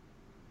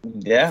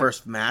 Yeah.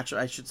 First match,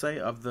 I should say,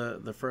 of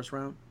the first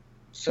round.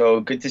 So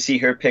good to see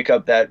her pick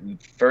up that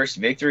first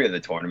victory of the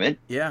tournament.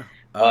 Yeah,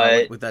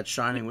 with that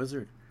Shining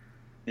Wizard.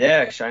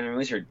 Yeah, Shining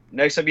Wizard.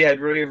 Next up, you had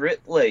Rhea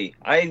Ripley.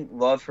 I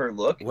love her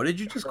look. What did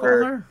you just call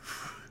her?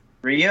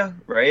 Rhea?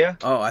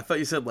 Oh, I thought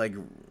you said like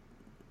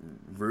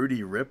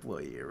Rudy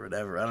Ripley or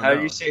whatever. I don't know. How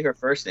do you say her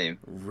first name?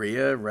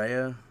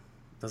 Rhea?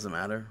 Doesn't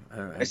matter.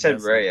 I said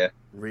guess. Rhea.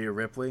 Rhea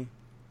Ripley?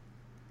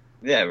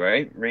 Yeah,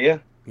 right?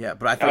 Rhea? Yeah,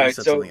 but I thought All you right,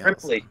 said so something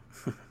Ripley.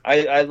 else.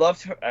 I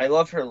loved her. I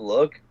love her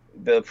look.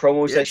 The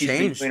promos that she's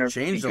been doing are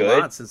changed pretty a good.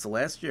 lot since the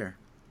last year.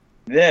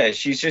 Yeah,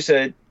 she's just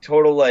a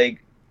total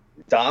like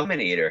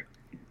dominator.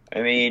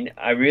 I mean,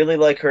 I really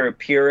like her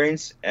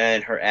appearance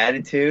and her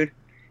attitude,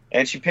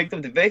 and she picked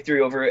up the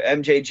victory over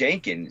MJ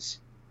Jenkins,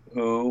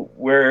 who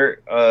we're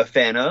a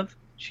fan of.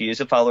 She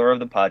is a follower of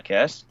the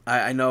podcast.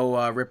 I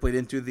know Ripley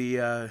didn't do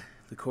the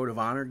Code of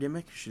Honor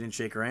gimmick. She didn't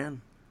shake her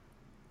hand.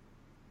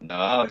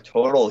 No,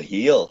 total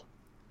heel.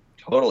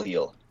 Total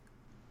heel.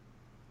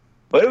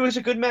 But it was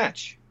a good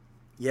match.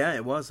 Yeah,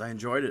 it was. I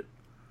enjoyed it.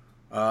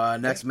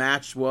 Next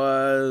match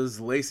was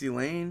Lacey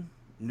Lane,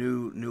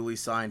 newly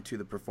signed to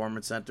the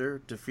Performance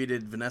Center,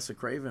 defeated Vanessa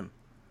Craven.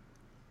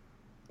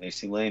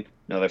 Lacey Lane,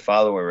 another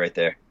follower right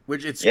there.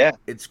 Which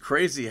it's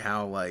crazy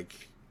how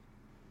like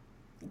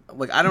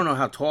I don't know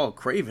how tall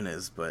Craven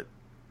is, but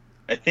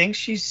I think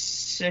she's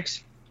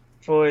 6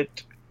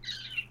 foot.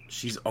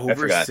 she's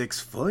over 6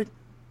 foot.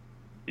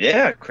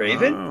 Yeah,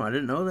 Craven. Oh, I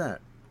didn't know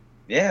that.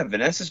 Yeah,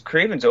 Vanessa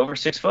Craven's over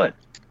 6 foot.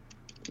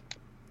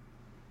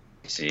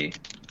 Let's see,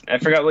 I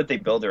forgot what they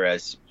billed her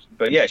as,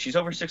 but yeah, she's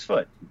over 6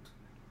 foot.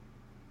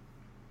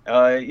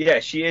 Yeah,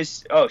 she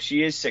is. Oh,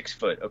 she is 6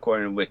 foot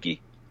according to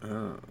Wiki.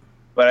 Oh.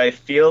 But I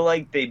feel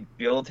like they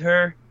billed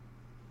her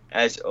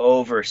as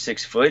over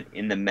 6 foot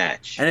in the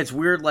match. And it's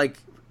weird, like,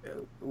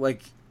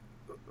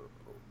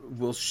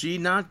 will she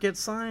not get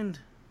signed?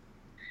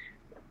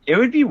 It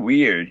would be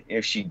weird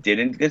if she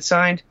didn't get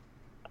signed.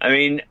 I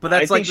mean, But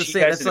that's I like think the she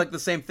same. has That's like the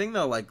same thing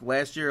though. Like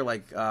last year,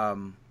 like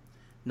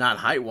not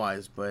height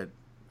wise, but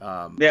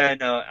yeah,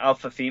 no,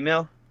 alpha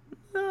female.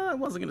 no, I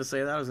wasn't gonna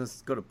say that. I was gonna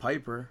go to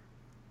Piper.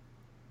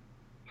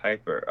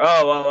 Piper.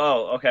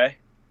 Oh, okay.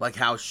 Like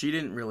how she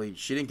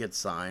didn't get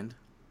signed.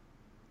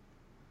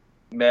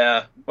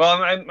 Yeah.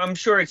 Well, I'm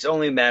sure it's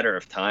only a matter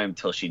of time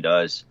till she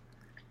does.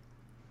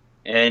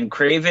 And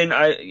Craven,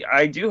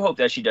 I do hope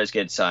that she does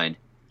get signed.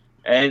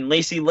 And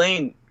Lacey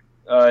Lane,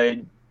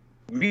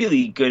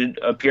 really good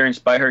appearance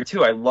by her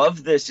too. I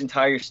love this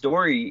entire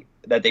story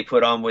that they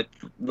put on with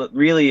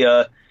really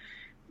a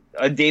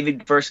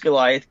David versus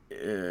Goliath.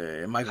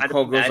 Michael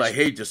Cole goes, I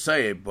hate to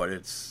say it, but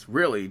it's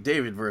really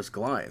David versus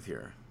Goliath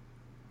here.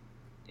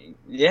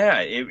 Yeah,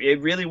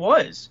 it really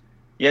was.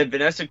 Yeah,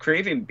 Vanessa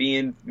Craven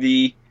being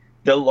the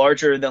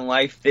larger than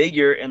life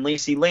figure, and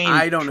Lacey Lane.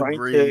 I don't trying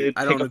agree. To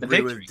I pick don't up the agree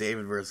victory. with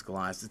David versus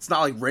Goliath. It's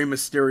not like Rey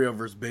Mysterio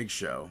versus Big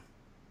Show.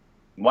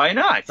 Why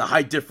not? The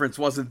height difference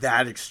wasn't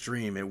that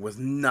extreme. It was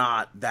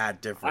not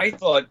that different.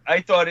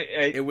 I thought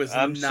it was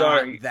I'm not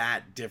sorry.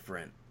 that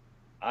different.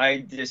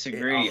 I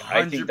disagree. It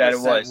I think that it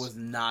 100% was. was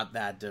not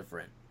that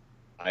different.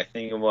 I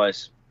think it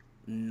was.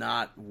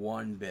 Not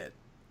one bit.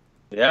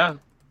 Yeah.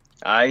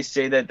 I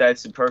say that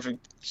that's the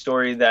perfect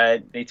story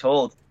that they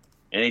told,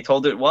 and they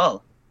told it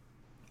well.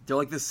 They're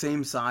like the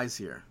same size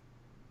here.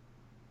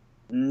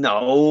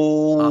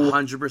 No.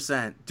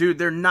 100%. Dude,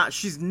 they're not.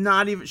 She's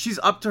not even. She's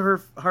up to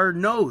her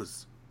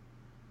nose.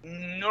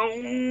 No.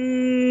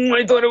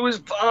 I thought it was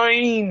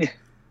fine.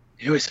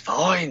 It was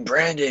fine,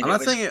 Brandon. I'm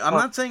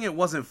not saying it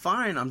wasn't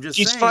fine. I'm just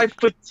She's saying.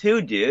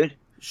 5'2", dude.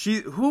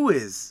 Who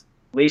is?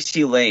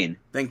 Lacey Lane.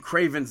 Then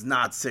Craven's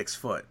not 6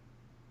 foot.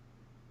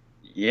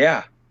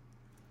 Yeah.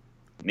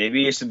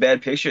 Maybe it's a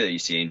bad picture that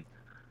you've seen.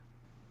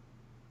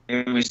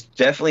 It was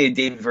definitely a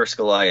David versus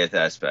Goliath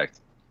aspect.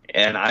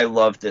 And I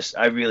loved this.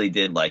 I really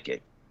did like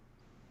it.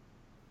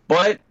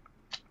 But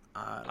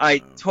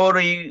I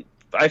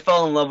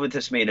fell in love with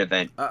this main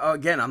event.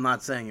 Again, I'm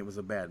not saying it was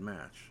a bad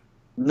match.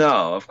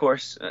 No, of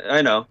course.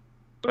 I know.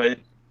 But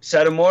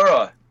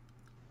Satomura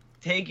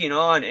taking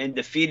on and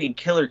defeating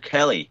Killer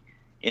Kelly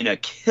in a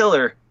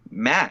killer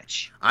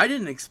match. I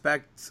didn't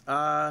expect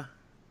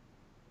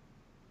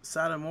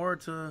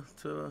Satomura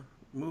to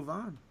move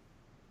on.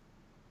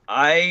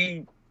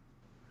 I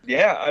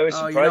was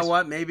surprised. You know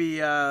what?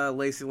 Maybe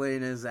Lacey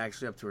Lane is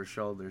actually up to her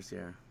shoulders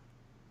here.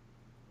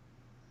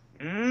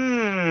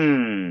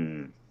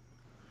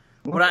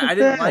 What I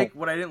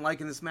didn't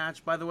like in this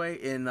match, by the way,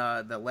 in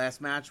the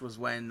last match was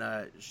when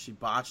she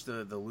botched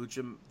the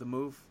lucha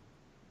move.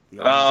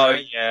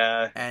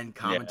 And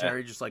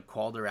commentary just like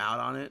called her out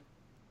on it.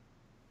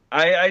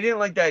 I didn't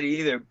like that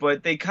either,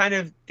 but they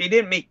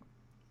didn't make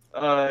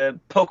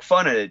poke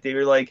fun at it. They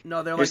were like,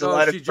 no, they're there's like, a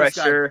lot she of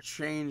pressure. Just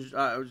got changed.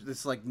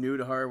 This like new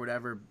to her,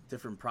 whatever,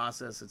 different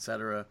process,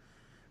 etc.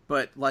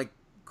 But like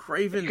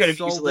Craven could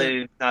have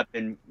easily not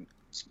been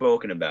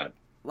spoken about.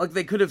 Like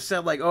they could have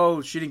said like,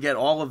 oh, she didn't get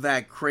all of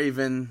that.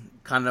 Craven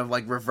kind of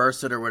like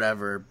reversed it or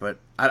whatever. But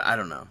I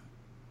don't know.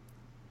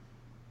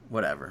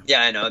 Whatever.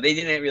 Yeah, I know. They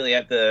didn't really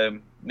have to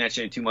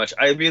mention it too much.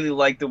 I really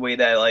liked the way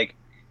that like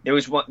there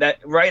was one that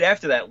right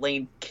after that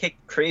Lane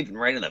kicked Craven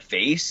right in the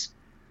face.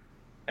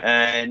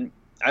 And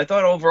I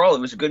thought overall it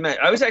was a good match.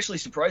 I was actually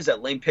surprised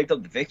that Lane picked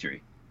up the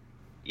victory.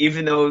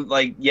 Even though,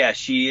 like, yeah,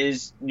 she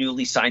is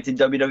newly signed to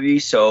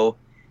WWE, so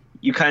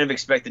you kind of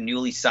expect the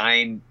newly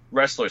signed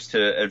wrestlers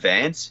to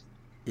advance.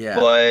 Yeah.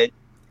 But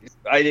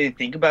I didn't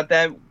think about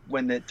that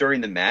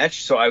during the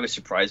match, so I was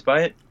surprised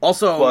by it.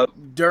 Also,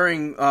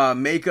 during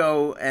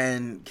Mako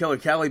and Killer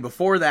Kelly,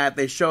 before that,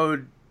 they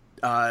showed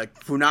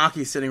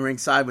Funaki sitting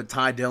ringside with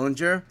Ty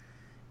Dillinger.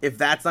 If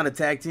that's not a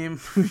tag team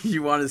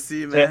you want to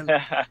see, man.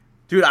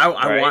 Dude, I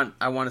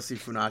want to see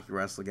Funaki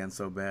wrestle again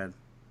so bad.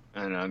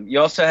 I don't know.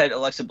 You also had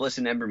Alexa Bliss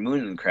and Ember Moon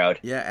in the crowd.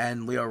 Yeah,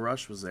 and Leo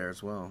Rush was there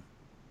as well.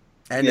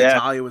 And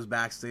Natalya was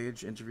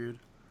backstage, interviewed.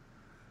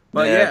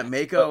 But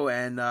Mako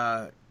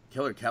and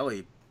Killer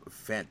Kelly,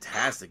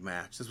 fantastic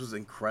match. This was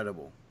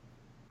incredible.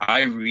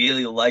 I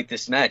really liked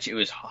this match. It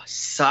was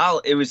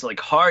solid. It was like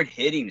hard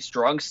hitting,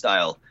 strong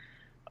style.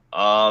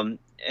 And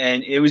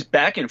it was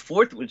back and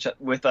forth,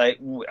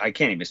 I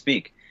can't even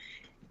speak.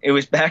 It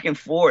was back and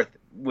forth,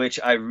 which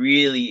I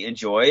really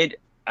enjoyed.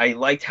 I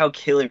liked how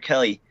Killer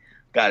Kelly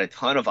got a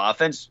ton of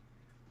offense.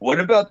 What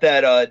about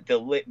that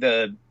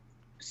the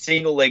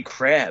single leg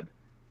crab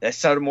that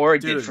Satomura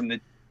did from the?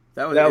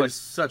 That was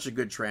such a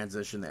good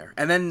transition there,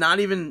 and then not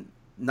even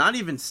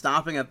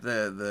stopping at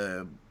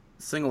the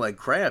single leg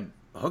crab,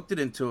 hooked it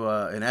into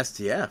an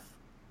STF.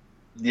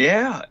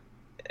 Yeah,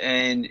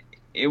 and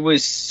it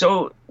was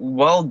so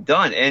well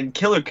done. And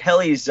Killer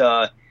Kelly's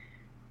what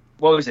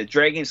was it,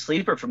 Dragon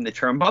Sleeper from the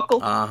turnbuckle?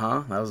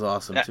 That was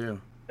awesome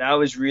too. That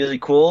was really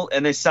cool.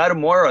 And then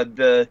Satomura,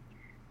 the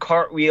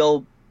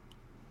cartwheel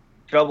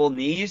double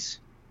knees.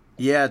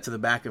 Yeah, to the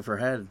back of her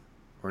head.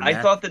 I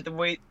thought that the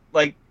way,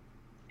 like,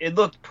 it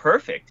looked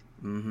perfect.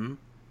 Mm-hmm.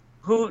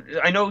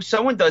 I know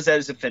someone does that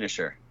as a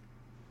finisher.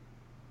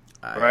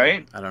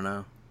 Right? I don't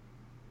know.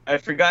 I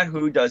forgot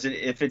who does it,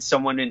 if it's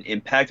someone in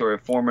Impact or a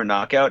former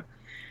Knockout.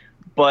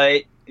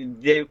 But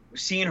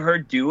seeing her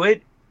do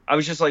it, I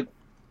was just like,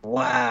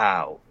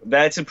 wow,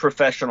 that's a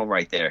professional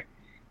right there.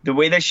 The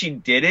way that she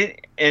did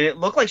it, and it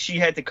looked like she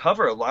had to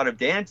cover a lot of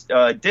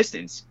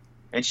distance,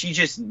 and she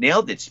just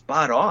nailed it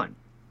spot on.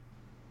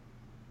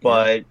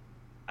 But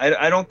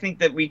I don't think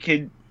that we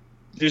could.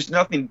 There's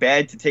nothing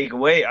bad to take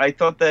away. I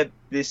thought that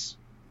this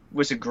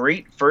was a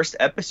great first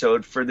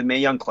episode for the Mae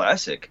Young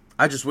Classic.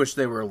 I just wish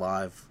they were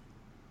live.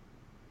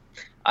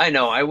 I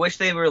know. I wish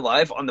they were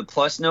live. On the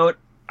plus note,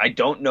 I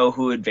don't know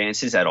who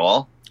advances at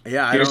all.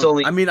 Yeah, I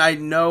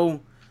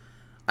know.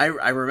 I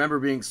remember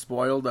being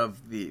spoiled of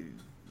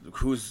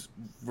who's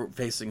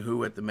facing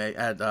who at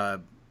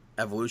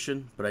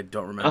Evolution, but I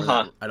don't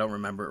remember. I don't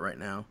remember it right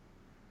now.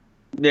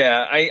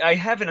 Yeah, I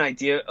have an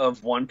idea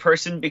of one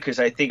person because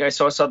I think I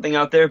saw something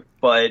out there,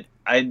 but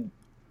I'm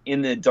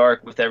in the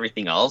dark with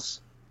everything else.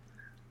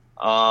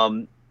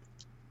 And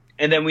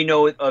then we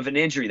know of an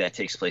injury that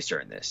takes place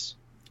during this.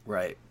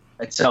 Right.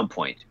 At some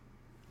point.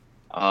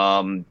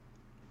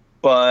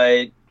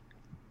 But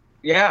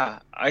yeah,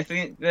 I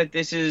think that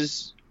this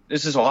is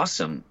this is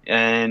awesome,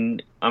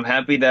 and I'm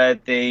happy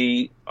that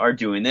they are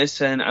doing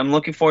this, and I'm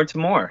looking forward to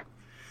more.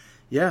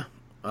 Yeah,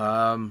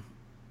 and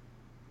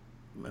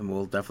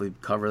we'll definitely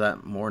cover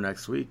that more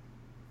next week.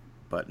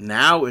 But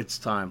now it's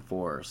time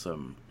for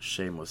some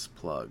shameless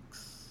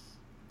plugs.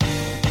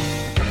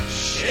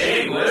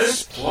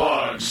 Shameless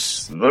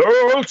plugs.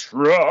 That's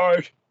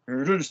right.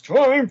 It is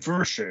time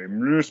for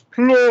shameless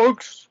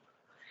plugs.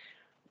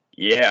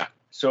 Yeah.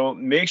 So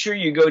make sure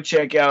you go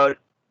check out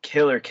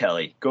Killer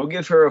Kelly. Go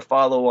give her a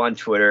follow on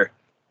Twitter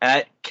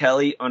at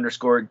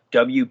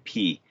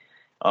Kelly_WP.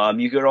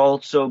 You could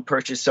also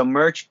purchase some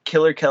merch,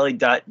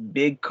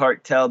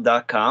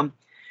 killerkelly.bigcartel.com.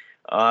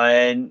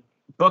 And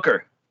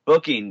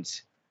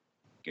bookings,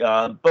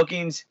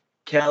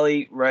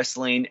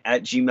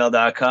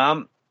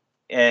 KellyWrestling@gmail.com.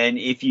 And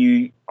if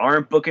you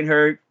aren't booking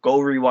her, go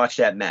rewatch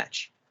that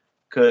match.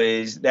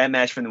 Because that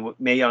match from the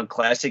Mae Young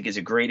Classic is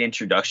a great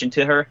introduction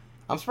to her.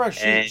 I'm surprised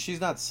she's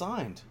not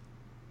signed.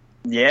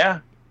 Yeah.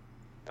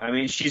 I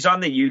mean, she's on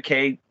the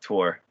UK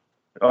tour.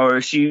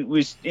 Or she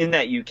was in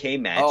that UK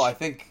match. Oh, I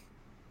think...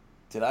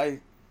 Did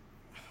I...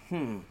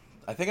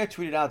 I think I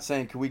tweeted out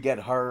saying, could we get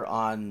her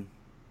on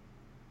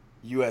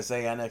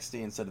USA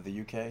NXT instead of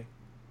the UK?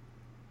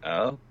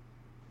 Oh.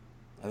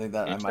 I think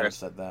that I might have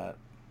said that.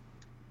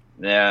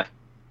 Yeah.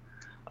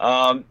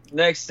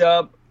 Next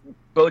up,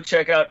 go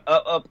check out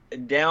Up, Up,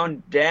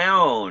 Down,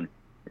 Down.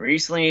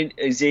 Recently,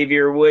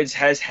 Xavier Woods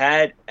has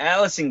had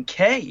Allison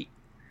Kay,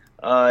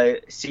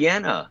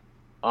 Sienna,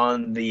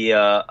 on the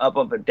Up,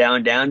 Up,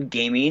 Down, Down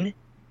gaming.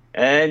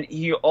 And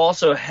he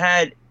also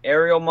had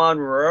Ariel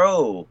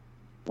Monroe,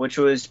 which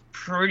was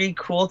pretty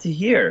cool to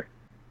hear.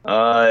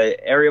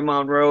 Ariel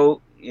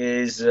Monroe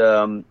is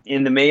in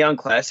the Mae Young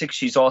Classic.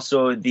 She's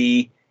also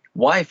the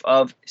wife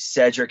of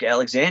Cedric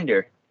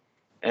Alexander.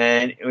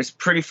 And it was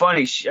pretty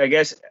funny. I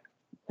guess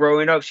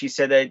growing up, she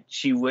said that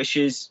she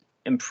wishes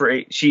and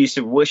pray. She used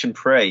to wish and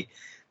pray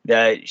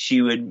that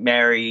she would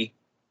marry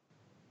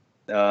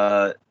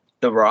The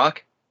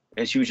Rock.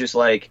 And she was just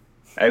like,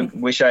 I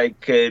wish I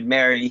could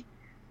marry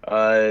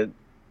and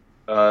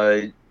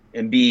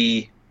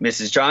be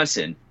Mrs.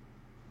 Johnson.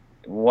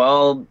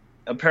 Well,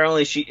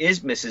 apparently she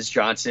is Mrs.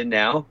 Johnson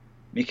now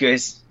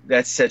because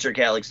that's Cedric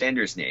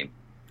Alexander's name.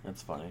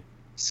 That's funny.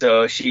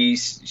 So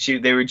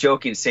they were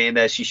joking, saying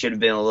that she should have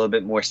been a little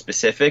bit more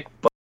specific,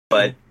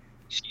 but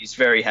she's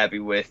very happy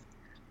with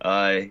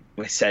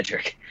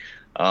Cedric.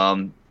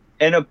 And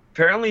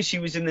apparently she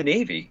was in the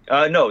Navy.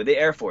 No, the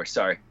Air Force.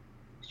 Sorry,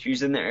 she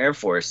was in the Air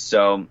Force.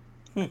 So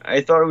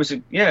I thought it was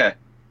a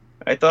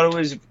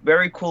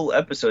very cool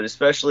episode,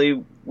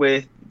 especially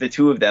with the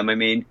two of them. I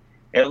mean,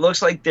 it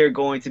looks like they're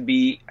going to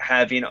be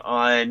having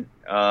on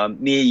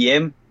Mia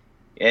Yim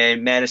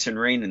and Madison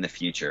Rayne in the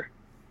future,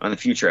 on the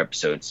future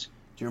episodes.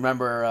 Do you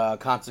remember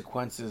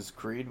Consequences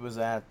Creed was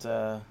at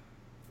that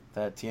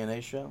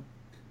TNA show?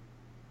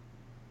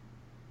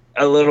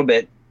 A little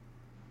bit.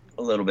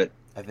 I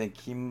think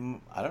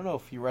I don't know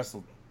if he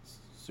wrestled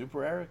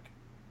Super Eric.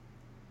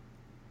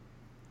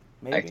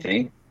 Maybe. I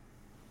think.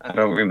 I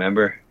don't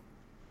remember.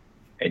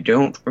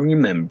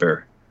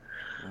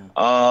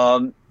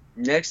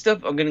 Next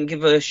up, I'm gonna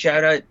give a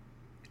shout out.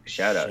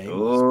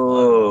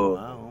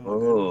 Oh.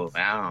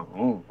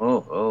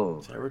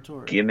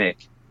 Territory.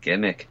 Gimmick.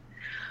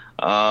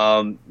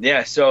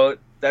 Yeah. So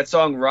that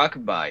song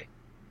 "Rockabye"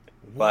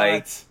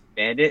 by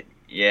Bandit.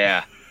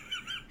 Yeah.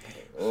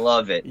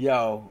 Love it.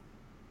 Yo,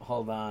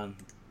 hold on.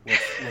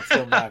 Let's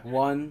go back.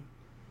 1,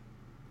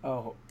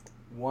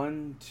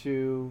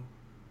 2,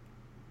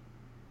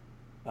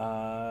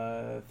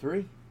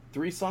 3.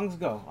 3 songs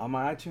ago on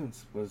my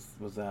iTunes was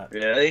that.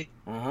 Really?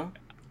 Uh-huh.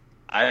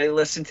 I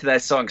listened to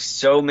that song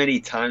so many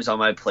times on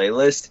my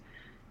playlist.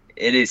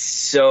 It is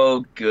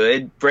so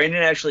good.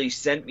 Brandon actually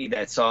sent me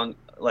that song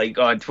like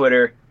on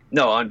Twitter.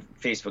 No, on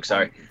Facebook,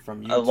 sorry.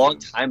 From YouTube. A long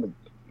time ago.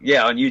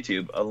 Yeah, on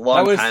YouTube. A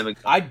long time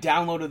ago. I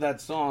downloaded that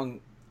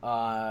song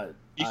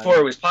before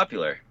it was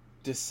popular.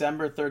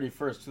 December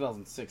 31st,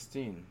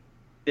 2016.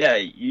 Yeah,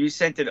 you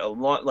sent it a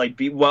lot,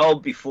 well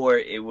before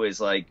it was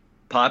like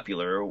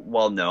popular or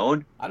well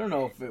known. I don't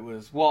know if it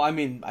was. Well, I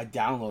mean, I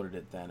downloaded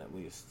it then at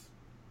least.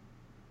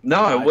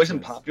 No, it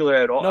wasn't popular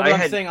at all. No, but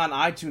I'm saying on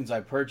iTunes,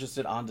 I purchased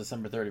it on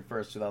December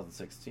 31st,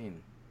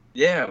 2016.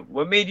 Yeah,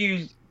 what made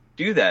you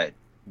do that?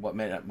 What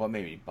made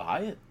me buy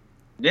it?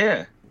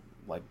 Yeah,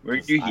 like where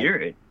did you hear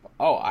it?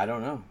 Oh, I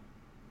don't know.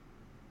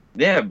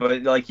 Yeah,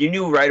 but like you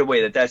knew right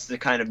away that that's the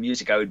kind of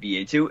music I would be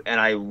into, and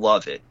I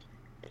love it.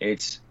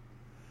 It's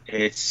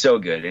so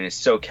good and it's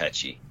so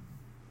catchy.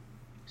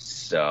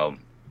 So,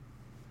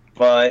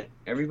 but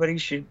everybody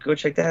should go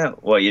check that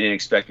out. What, you didn't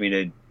expect me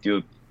to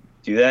do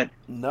that?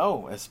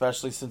 No,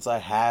 especially since I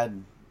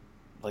had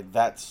like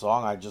that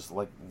song. I just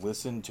like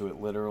listened to it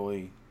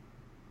literally.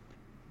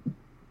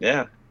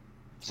 Yeah,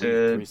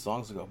 three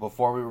songs ago.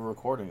 Before we were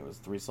recording, it was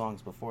 3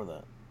 songs before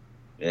that.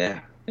 Yeah,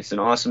 it's an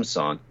awesome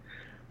song.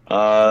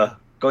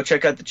 Go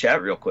check out the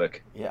chat real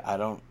quick. Yeah, I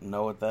don't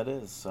know what that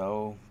is.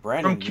 So,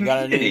 Brandon, you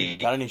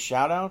got any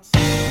shout outs?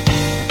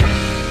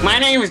 My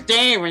name is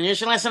Dave, and you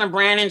should listen to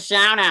Brandon's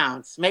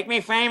shoutouts. Make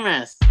me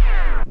famous.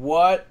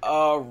 What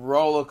a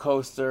roller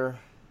coaster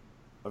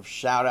of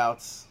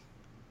shoutouts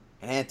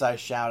and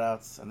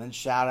anti-shoutouts and then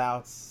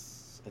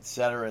shoutouts,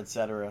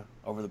 etc.,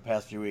 over the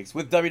past few weeks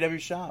with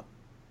WW Shop.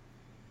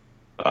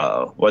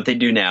 What they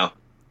do now?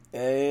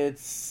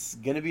 It's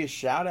gonna be a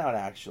shoutout,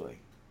 actually.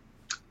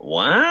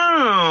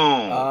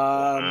 Wow.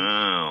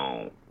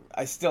 Wow.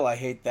 I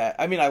hate that.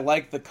 I mean, I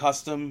like the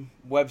custom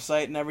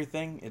website and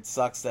everything. It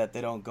sucks that they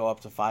don't go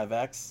up to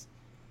 5X.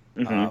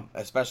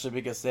 Especially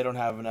because they don't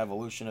have an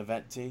Evolution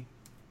event tee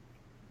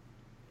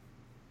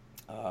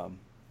on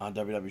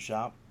WW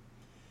Shop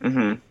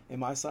in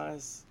my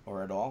size,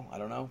 or at all. I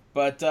don't know.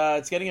 But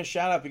it's getting a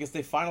shout out because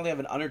they finally have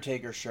an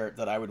Undertaker shirt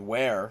that I would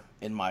wear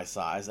in my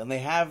size. And they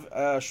have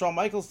a Shawn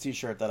Michaels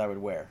t-shirt that I would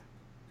wear.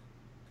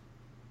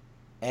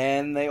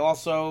 And they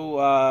also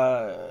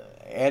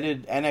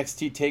added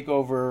NXT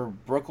TakeOver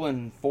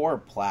Brooklyn 4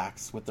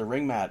 plaques with the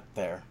ring mat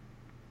there.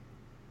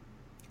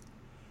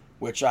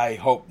 Which I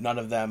hope none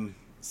of them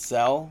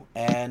sell,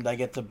 and I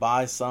get to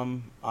buy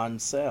some on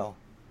sale.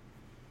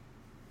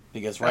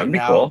 Because right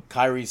now, cool.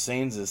 Kairi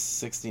Sane's is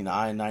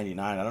 $69.99.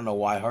 I don't know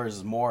why hers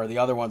is more. The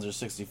other ones are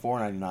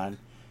 $64.99.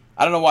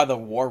 I don't know why the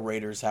War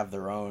Raiders have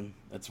their own.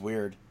 That's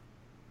weird.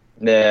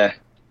 Yeah.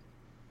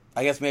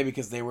 I guess maybe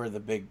because they were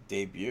the big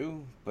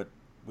debut, but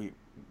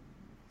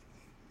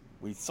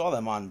we saw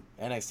them on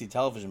NXT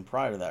television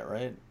prior to that,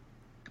 right?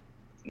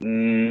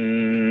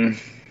 Maybe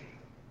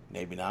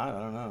not. I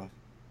don't know.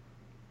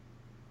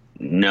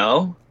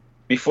 No.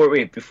 Before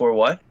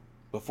what?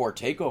 Before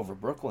TakeOver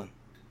Brooklyn.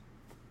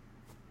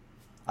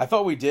 I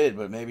thought we did,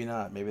 but maybe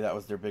not. Maybe that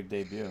was their big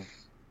debut.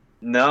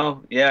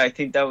 No. Yeah, I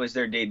think that was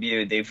their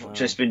debut. They've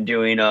just been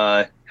doing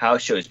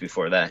house shows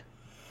before that.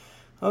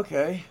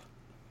 Okay.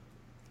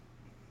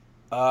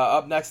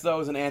 Up next, though,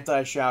 is an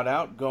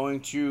anti-shout-out going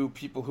to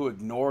people who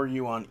ignore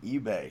you on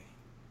eBay.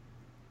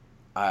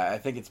 I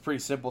think it's pretty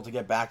simple to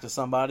get back to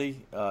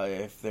somebody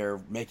if they're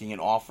making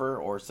an offer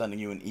or sending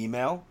you an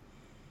email.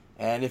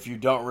 And if you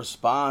don't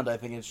respond, I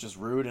think it's just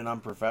rude and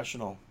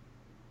unprofessional.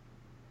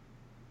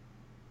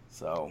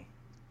 So,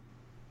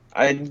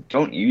 I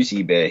don't use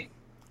eBay.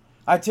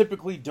 I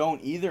typically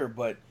don't either,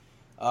 but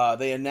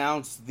they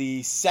announced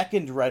the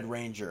second Red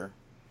Ranger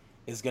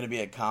is going to be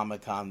at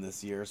Comic-Con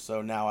this year,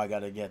 so now I got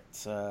to get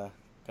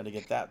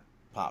that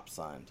pop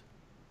signed.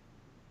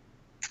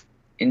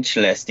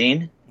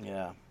 Interesting.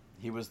 Yeah,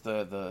 he was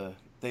they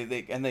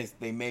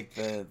make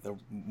the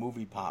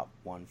movie pop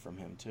one from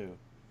him too.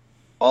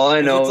 All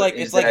I know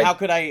it's like how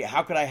could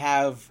I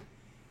have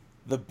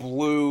the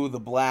blue, the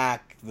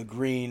black, the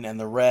green, and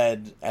the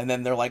red, and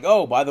then they're like,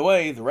 oh, by the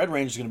way, the Red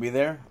Ranger's going to be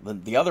there.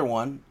 The other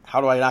one, how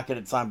do I not get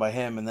it signed by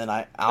him? And then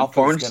Alpha's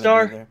going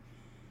to be there.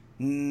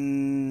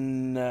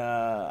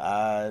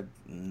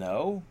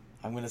 No.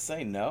 I'm going to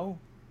say no.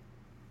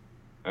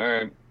 All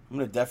right. I'm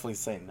going to definitely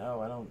say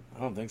no. I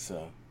don't think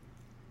so.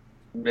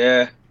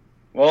 Yeah.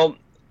 Well,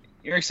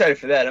 you're excited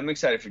for that. I'm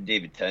excited for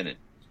David Tennant.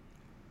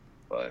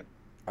 But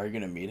are you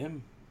going to meet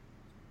him?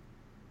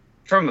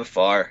 From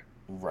afar.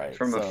 Right.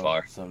 From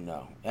afar. So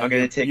no. And I'm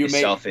going to take a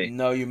selfie.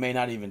 No, you may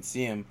not even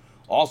see him.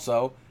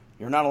 Also,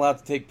 you're not allowed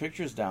to take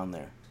pictures down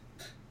there.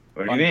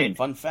 What do you mean?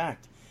 Fun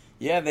fact.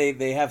 Yeah,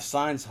 they have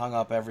signs hung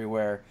up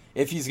everywhere.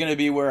 If he's going to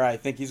be where I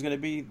think he's going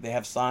to be, they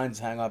have signs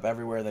hung up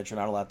everywhere that you're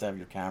not allowed to have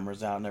your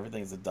cameras out and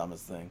everything. It's the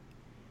dumbest thing.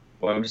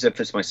 Well, I'm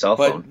if it's my cell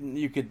phone. But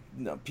you could,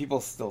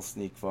 people still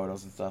sneak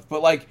photos and stuff.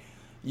 But like,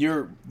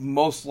 you're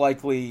most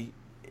likely,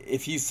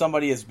 if he's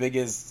somebody as big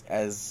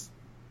as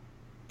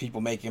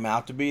people make him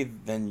out to be,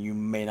 then you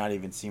may not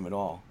even see him at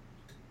all.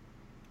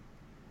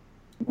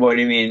 What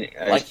do you mean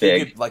as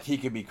big? He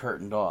could be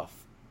curtained off.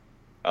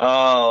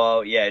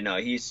 Oh yeah, no,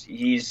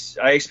 he's.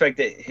 I expect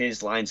that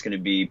his line's going to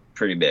be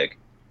pretty big.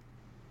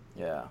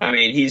 Yeah. I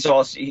mean,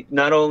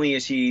 not only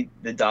is he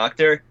the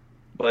Doctor,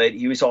 but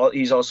he's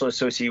also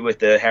associated with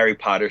the Harry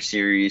Potter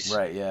series.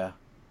 Right. Yeah.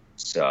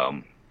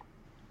 So,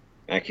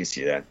 I can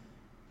see that.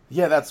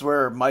 Yeah, that's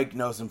where Mike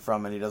knows him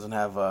from, and he doesn't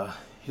have a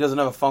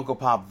Funko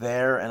Pop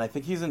there, and I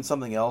think he's in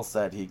something else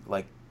that he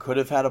could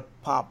have had a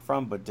pop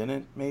from, but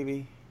didn't.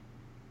 Maybe.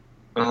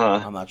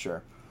 I'm not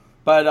sure.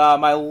 But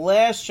my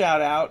last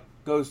shout out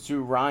goes to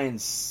Ryan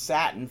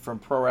Satin from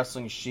Pro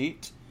Wrestling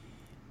Sheet,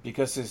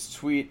 because his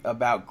tweet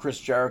about Chris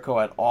Jericho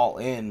at All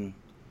In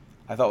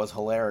I thought was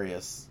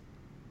hilarious.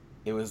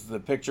 It was the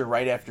picture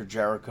right after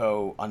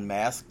Jericho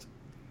unmasked,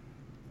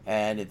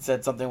 and it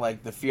said something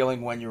like the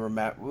feeling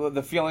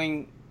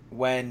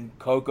when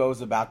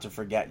Coco's about to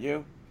forget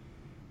you,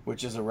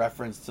 which is a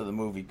reference to the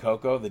movie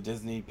Coco, the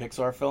Disney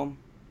Pixar film.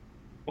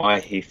 Why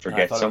he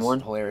forgets someone?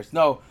 It was hilarious.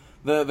 No,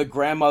 the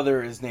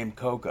grandmother is named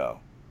Coco.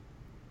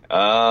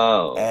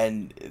 Oh.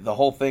 And the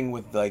whole thing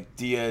with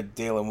Dia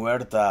de la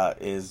Muerta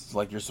is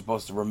you're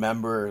supposed to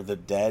remember the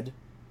dead.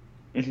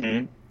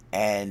 Mm-hmm.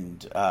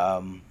 And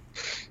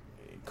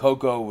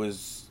Coco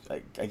was,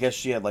 I guess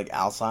she had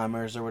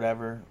Alzheimer's or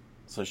whatever,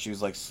 so she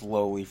was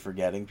slowly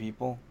forgetting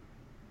people.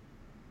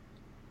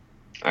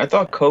 I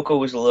thought Coco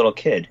was a little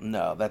kid.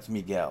 No, that's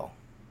Miguel.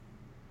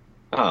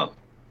 Oh.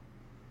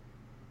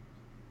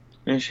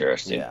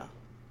 Interesting. Yeah.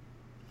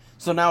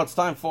 So now it's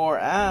time for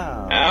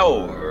our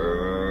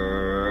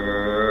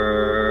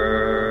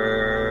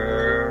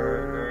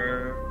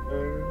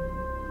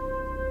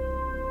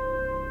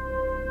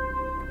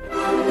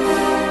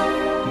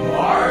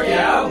Mark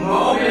Out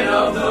Moment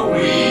of the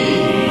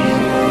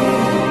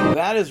Week.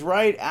 That is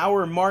right,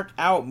 our Mark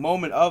Out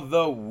Moment of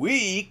the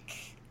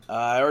Week.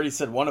 I already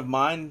said one of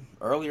mine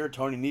earlier,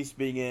 Tony Nese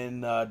being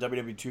in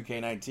WWE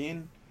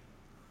 2K19.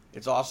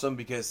 It's awesome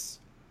because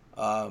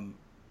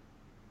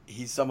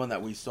he's someone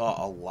that we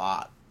saw a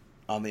lot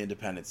on the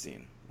independent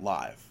scene,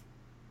 live.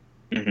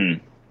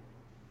 Mm-hmm.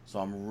 So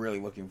I'm really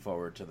looking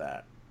forward to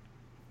that.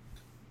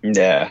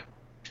 Yeah.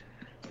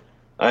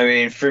 I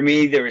mean, for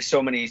me, there were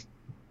so many...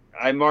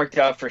 I marked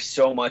out for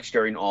so much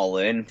during All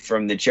In,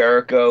 from the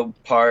Jericho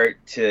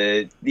part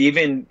to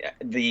even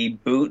the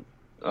boot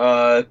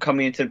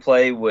coming into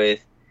play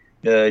with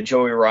the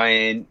Joey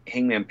Ryan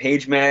Hangman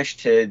Page match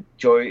to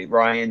Joey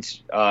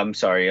Janela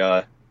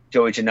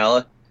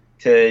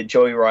to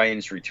Joey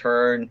Ryan's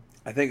return.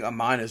 I think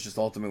mine is just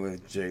ultimately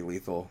Jay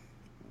Lethal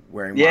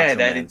wearing Yeah,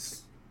 Macho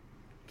Man's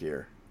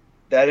gear.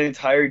 That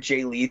entire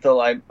Jay Lethal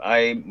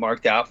I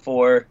marked out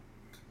for.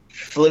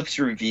 Flip's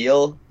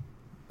reveal.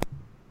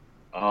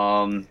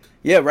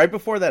 Yeah, right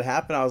before that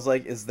happened, I was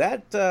like, "Is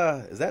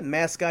that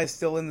mask guy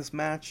still in this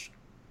match?"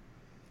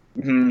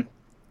 Mm-hmm.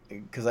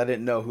 Because I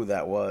didn't know who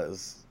that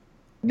was.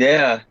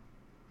 Yeah.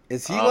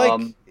 Is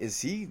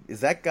he is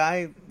that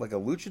guy like a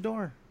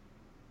luchador?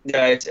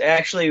 Yeah, it's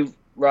actually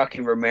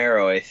Rocky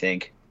Romero, I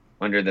think,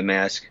 under the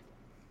mask.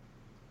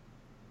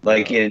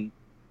 I think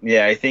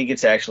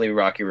it's actually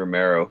Rocky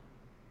Romero.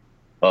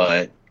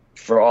 But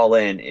for All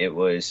In, it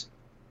was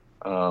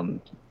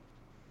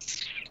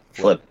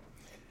Flip.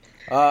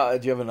 Do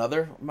you have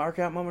another mark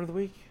out moment of the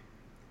week?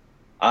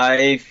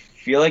 I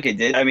feel like it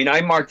did. I mean,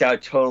 I marked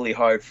out totally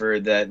hard for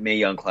that Mae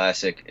Young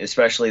Classic,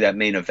 especially that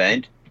main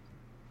event.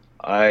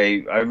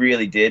 I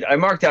really did. I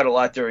marked out a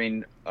lot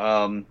during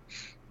what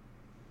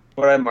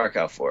did I mark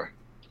out for?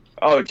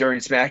 Oh, during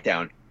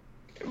SmackDown.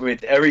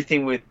 With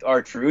everything with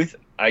R-Truth,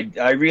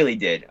 I really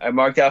did. I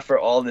marked out for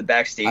all the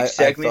backstage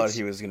segments. I thought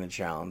he was going to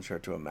challenge her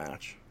to a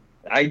match.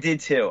 I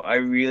did too. I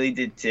really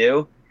did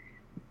too.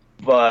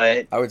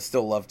 But I would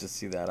still love to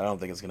see that. I don't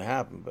think it's going to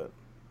happen, but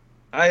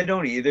I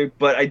don't either.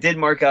 But I did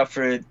mark out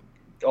for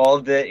all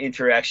of the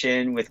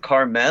interaction with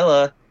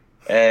Carmella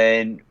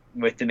and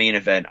with the main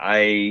event.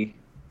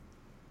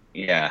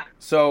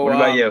 So what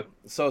about you?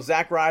 So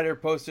Zack Ryder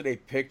posted a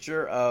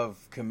picture of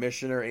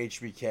Commissioner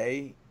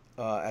HBK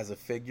as a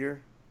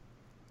figure,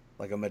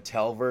 like a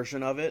Mattel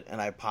version of it,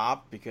 and I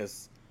popped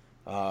because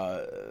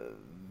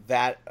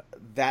that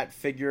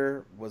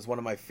figure was one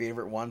of my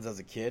favorite ones as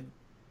a kid.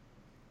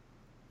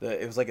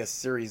 It was like a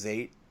Series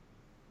 8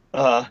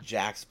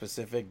 Jack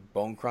specific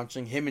bone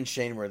crunching. Him and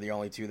Shane were the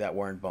only two that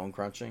weren't bone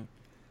crunching.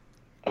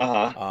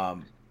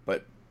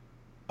 But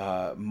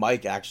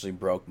Mike actually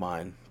broke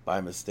mine by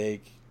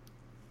mistake.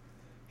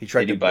 He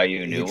tried to buy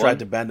you a new one? He tried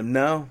to bend him.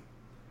 No.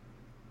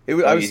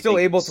 I was still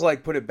able to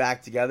put it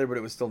back together, but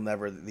it was still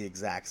never the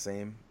exact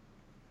same.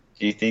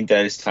 Do you think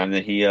that it's time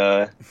that he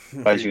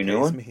buys you a new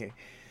one?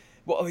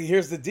 Well,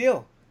 here's the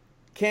deal.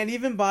 Can't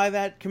even buy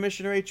that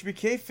Commissioner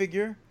HBK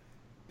figure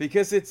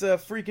because it's a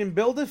freaking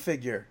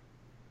Build-A-Figure.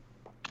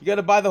 You got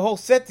to buy the whole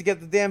set to get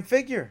the damn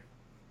figure.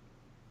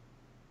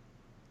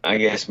 I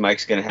guess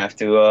Mike's going to have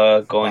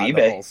to go on eBay.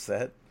 The whole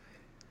set.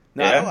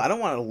 No, yeah. I don't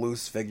want a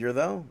loose figure,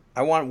 though.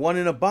 I want one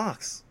in a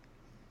box.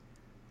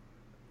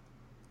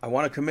 I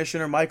want a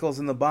Commissioner Michaels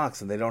in the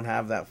box, and they don't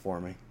have that for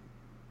me.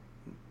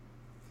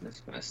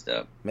 That's messed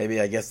up.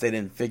 Maybe I guess they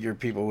didn't figure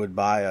people would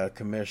buy a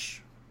Commish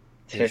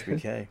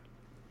HBK.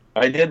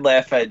 I did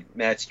laugh at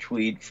Matt's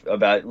tweet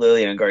about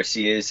Lillian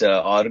Garcia's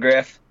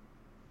autograph.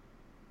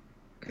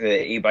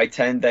 The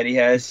 8x10 that he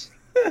has.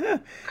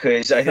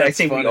 Because I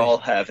think funny. We all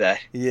have that.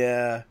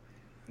 Yeah.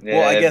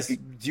 Well, I guess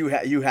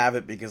you have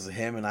it because of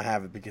him, and I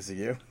have it because of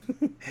you.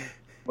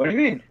 What do you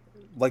mean?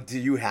 Like, do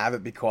you have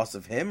it because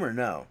of him or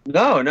no?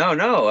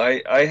 No.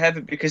 I have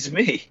it because of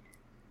me.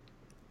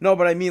 No,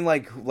 but I mean,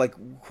 like,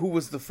 who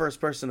was the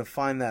first person to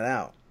find that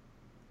out?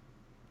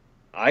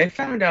 I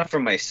found out for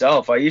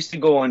myself. I used to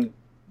go on,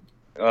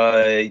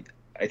 I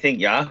think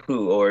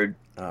Yahoo or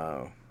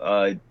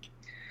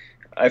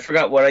I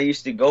forgot what I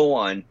used to go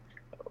on.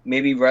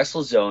 Maybe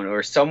WrestleZone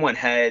or someone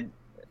had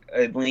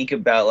a link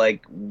about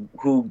like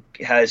who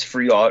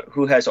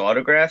has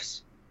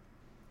autographs,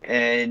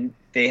 and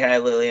they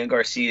had Lillian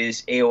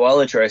Garcia's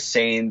AOL address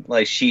saying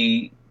like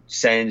she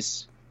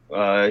sends,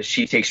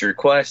 she takes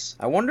requests.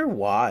 I wonder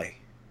why.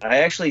 I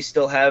actually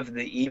still have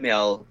the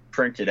email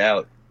printed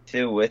out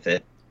too with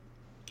it.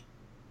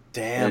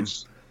 Damn,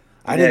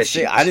 I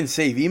didn't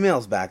save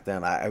emails back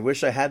then. I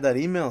wish I had that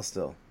email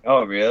still.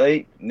 Oh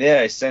really? Yeah,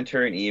 I sent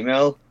her an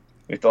email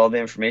with all the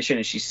information,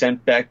 and she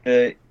sent back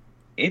the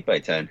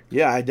 8x10.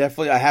 Yeah, I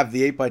have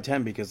the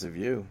 8x10 because of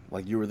you.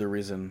 Like, you were the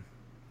reason.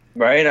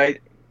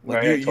 Right?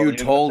 You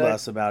told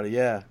us about it,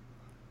 yeah.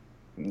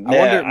 I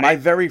wonder, my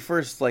very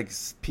first, like,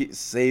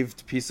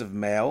 saved piece of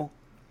mail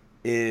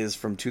is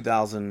from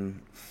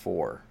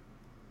 2004.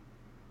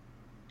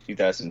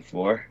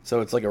 2004.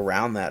 So it's like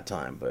around that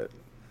time. But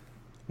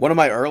one of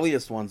my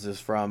earliest ones is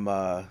from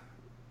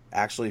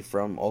actually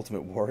from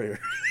Ultimate Warrior.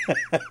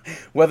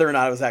 Whether or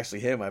not it was actually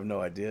him, I have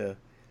no idea.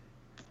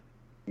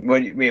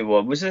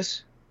 What was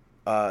this?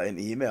 An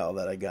email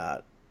that I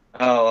got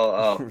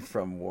Oh.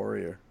 from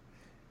Warrior.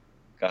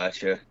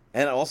 Gotcha.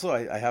 And also,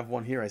 I have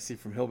one here I see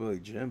from Hillbilly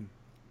Jim.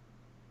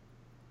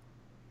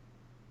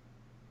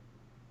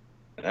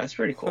 That's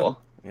pretty cool.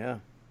 Yeah.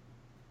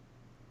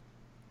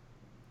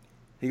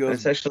 He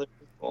goes, That's actually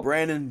pretty cool.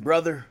 Brandon,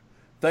 brother,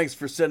 thanks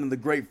for sending the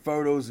great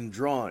photos and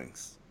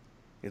drawings.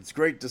 It's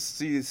great to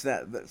see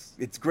that.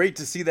 It's great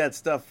to see that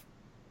stuff.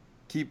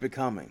 Keep it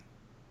coming.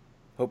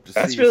 Hope to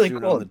see you really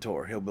soon cool. on the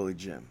tour, Hillbilly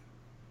Jim.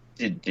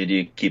 Did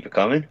you keep it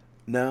coming?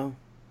 No,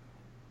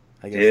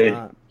 I guess Dude.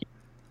 not.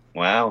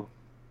 Wow.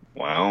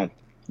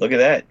 Look at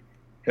that.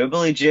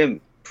 Hillbilly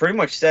Jim pretty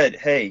much said,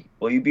 "Hey,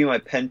 will you be my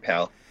pen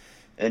pal?"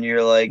 And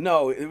you're like,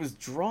 No, it was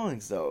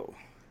drawings though.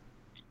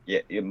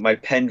 "Yeah, my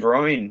pen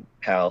drawing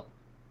pal."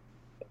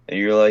 And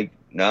you're like,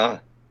 "Nah,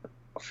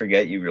 I'll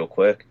forget you real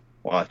quick.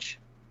 Watch."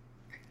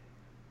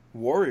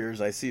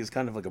 Warriors, I see, is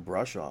kind of like a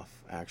brush off,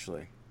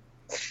 actually.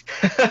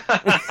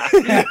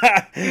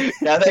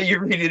 Now that you're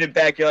reading it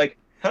back, you're like,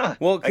 huh,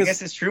 Well, I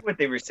guess it's true what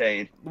they were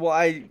saying. Well,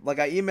 I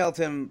emailed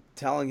him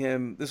telling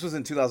him this was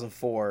in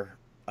 2004.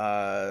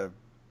 I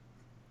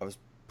was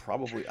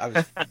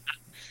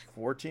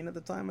 14 at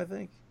the time, I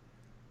think.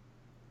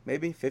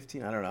 Maybe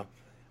 15, I don't know.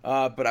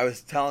 But I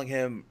was telling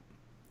him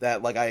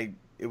that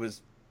it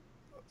was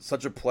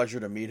such a pleasure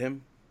to meet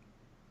him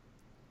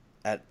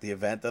at the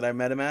event that I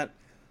met him at.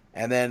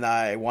 And then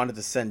I wanted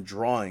to send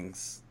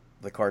drawings,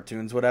 the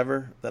cartoons,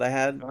 whatever, that I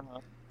had. Uh-huh.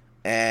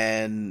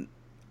 And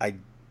I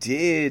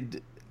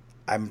did.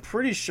 I'm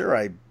pretty sure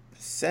I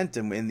sent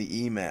him in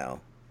the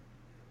email.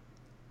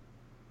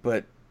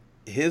 But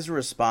his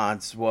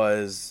response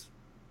was,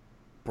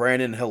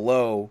 Brandon,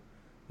 hello.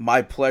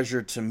 My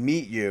pleasure to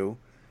meet you.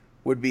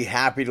 Would be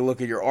happy to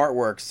look at your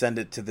artwork. Send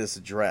it to this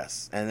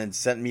address. And then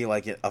sent me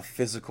like a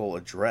physical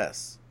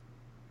address.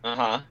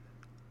 Uh-huh.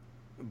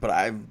 But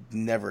I've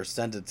never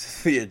sent it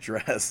to the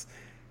address.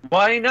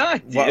 Why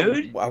not,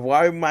 dude?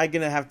 Why am I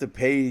going to have to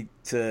pay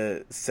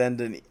to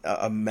send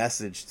a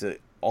message to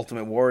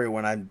Ultimate Warrior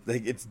when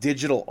it's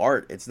digital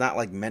art? It's not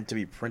like meant to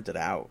be printed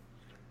out.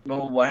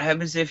 Well, what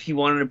happens if he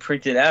wanted to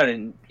print it out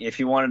and if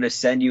he wanted to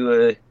send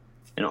you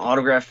an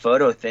autographed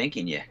photo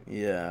thanking you?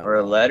 Yeah. Or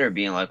a letter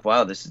being like,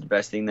 wow, this is the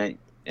best thing that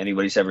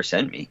anybody's ever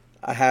sent me.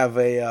 I have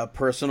a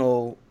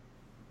personal,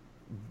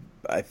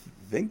 I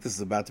think this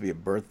is about to be a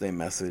birthday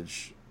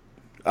message.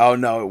 Oh,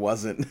 no, it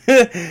wasn't.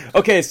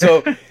 Okay,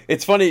 so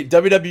it's funny.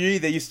 WWE,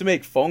 they used to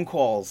make phone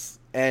calls,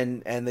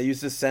 and they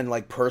used to send,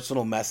 like,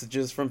 personal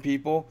messages from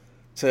people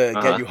to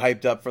get you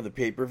hyped up for the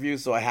pay-per-view.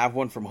 So I have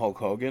one from Hulk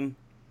Hogan.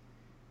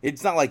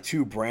 It's not, like,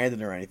 too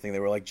branded or anything. They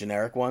were, like,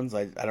 generic ones.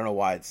 I don't know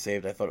why it's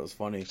saved. I thought it was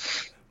funny.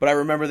 But I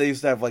remember they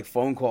used to have, like,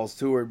 phone calls,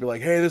 too, where it'd be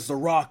like, hey, this is The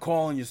Rock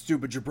calling, you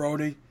stupid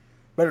jabroni.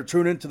 Better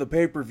tune into the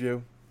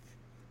pay-per-view.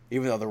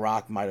 Even though The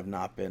Rock might have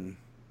not been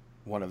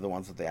one of the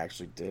ones that they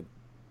actually did.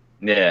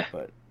 Yeah.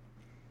 But,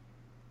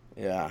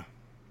 yeah.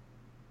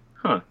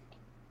 Huh.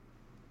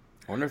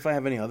 I wonder if I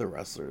have any other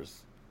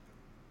wrestlers.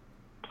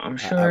 I'm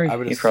sure I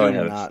would you assume probably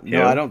have. not. Yeah.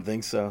 No, I don't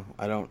think so.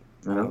 I don't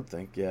No?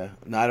 think, yeah.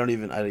 No, I don't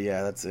even,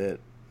 yeah, that's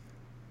it.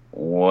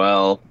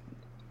 Well,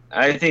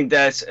 I think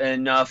that's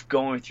enough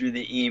going through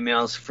the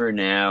emails for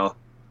now.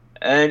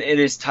 And it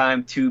is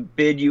time to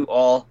bid you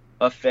all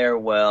a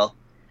farewell.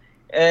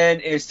 And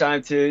it's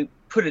time to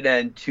put an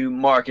end to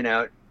Marking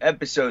Out,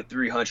 episode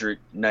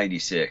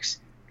 396.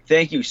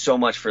 Thank you so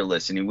much for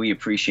listening. We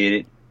appreciate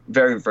it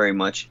very, very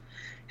much.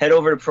 Head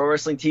over to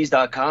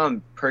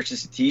ProWrestlingTees.com,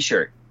 purchase a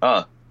t-shirt.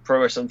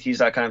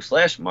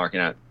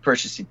 ProWrestlingTees.com/MarkingOut.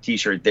 Purchase a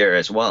t-shirt there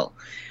as well.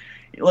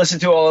 Listen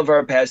to all of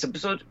our past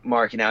episodes,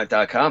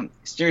 MarkingOut.com,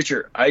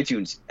 Stitcher,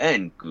 iTunes,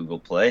 and Google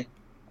Play.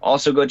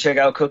 Also, go check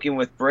out Cooking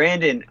with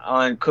Brandon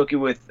on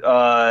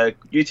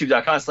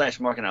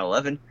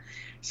YouTube.com/MarkingOut11.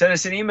 Send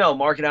us an email,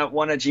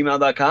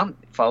 markingout1@gmail.com.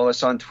 Follow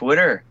us on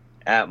Twitter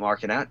at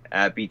markingout,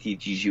 at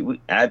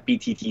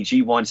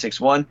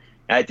BTTG161,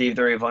 at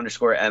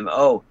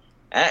DaveTheRave_MO,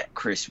 at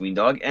Chris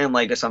Weendog, and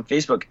like us on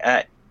Facebook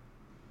at,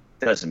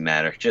 doesn't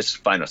matter, just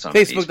find us on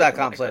Facebook.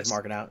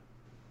 Facebook.com/markingout.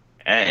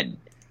 And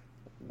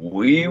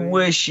we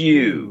wish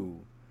you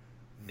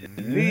the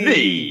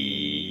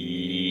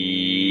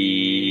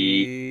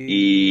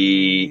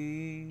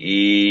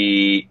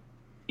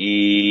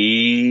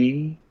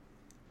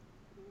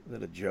Is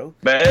that a joke?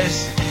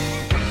 best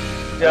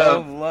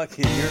Of luck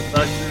in your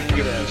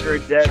your future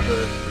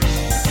endeavor.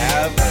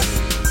 Have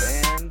a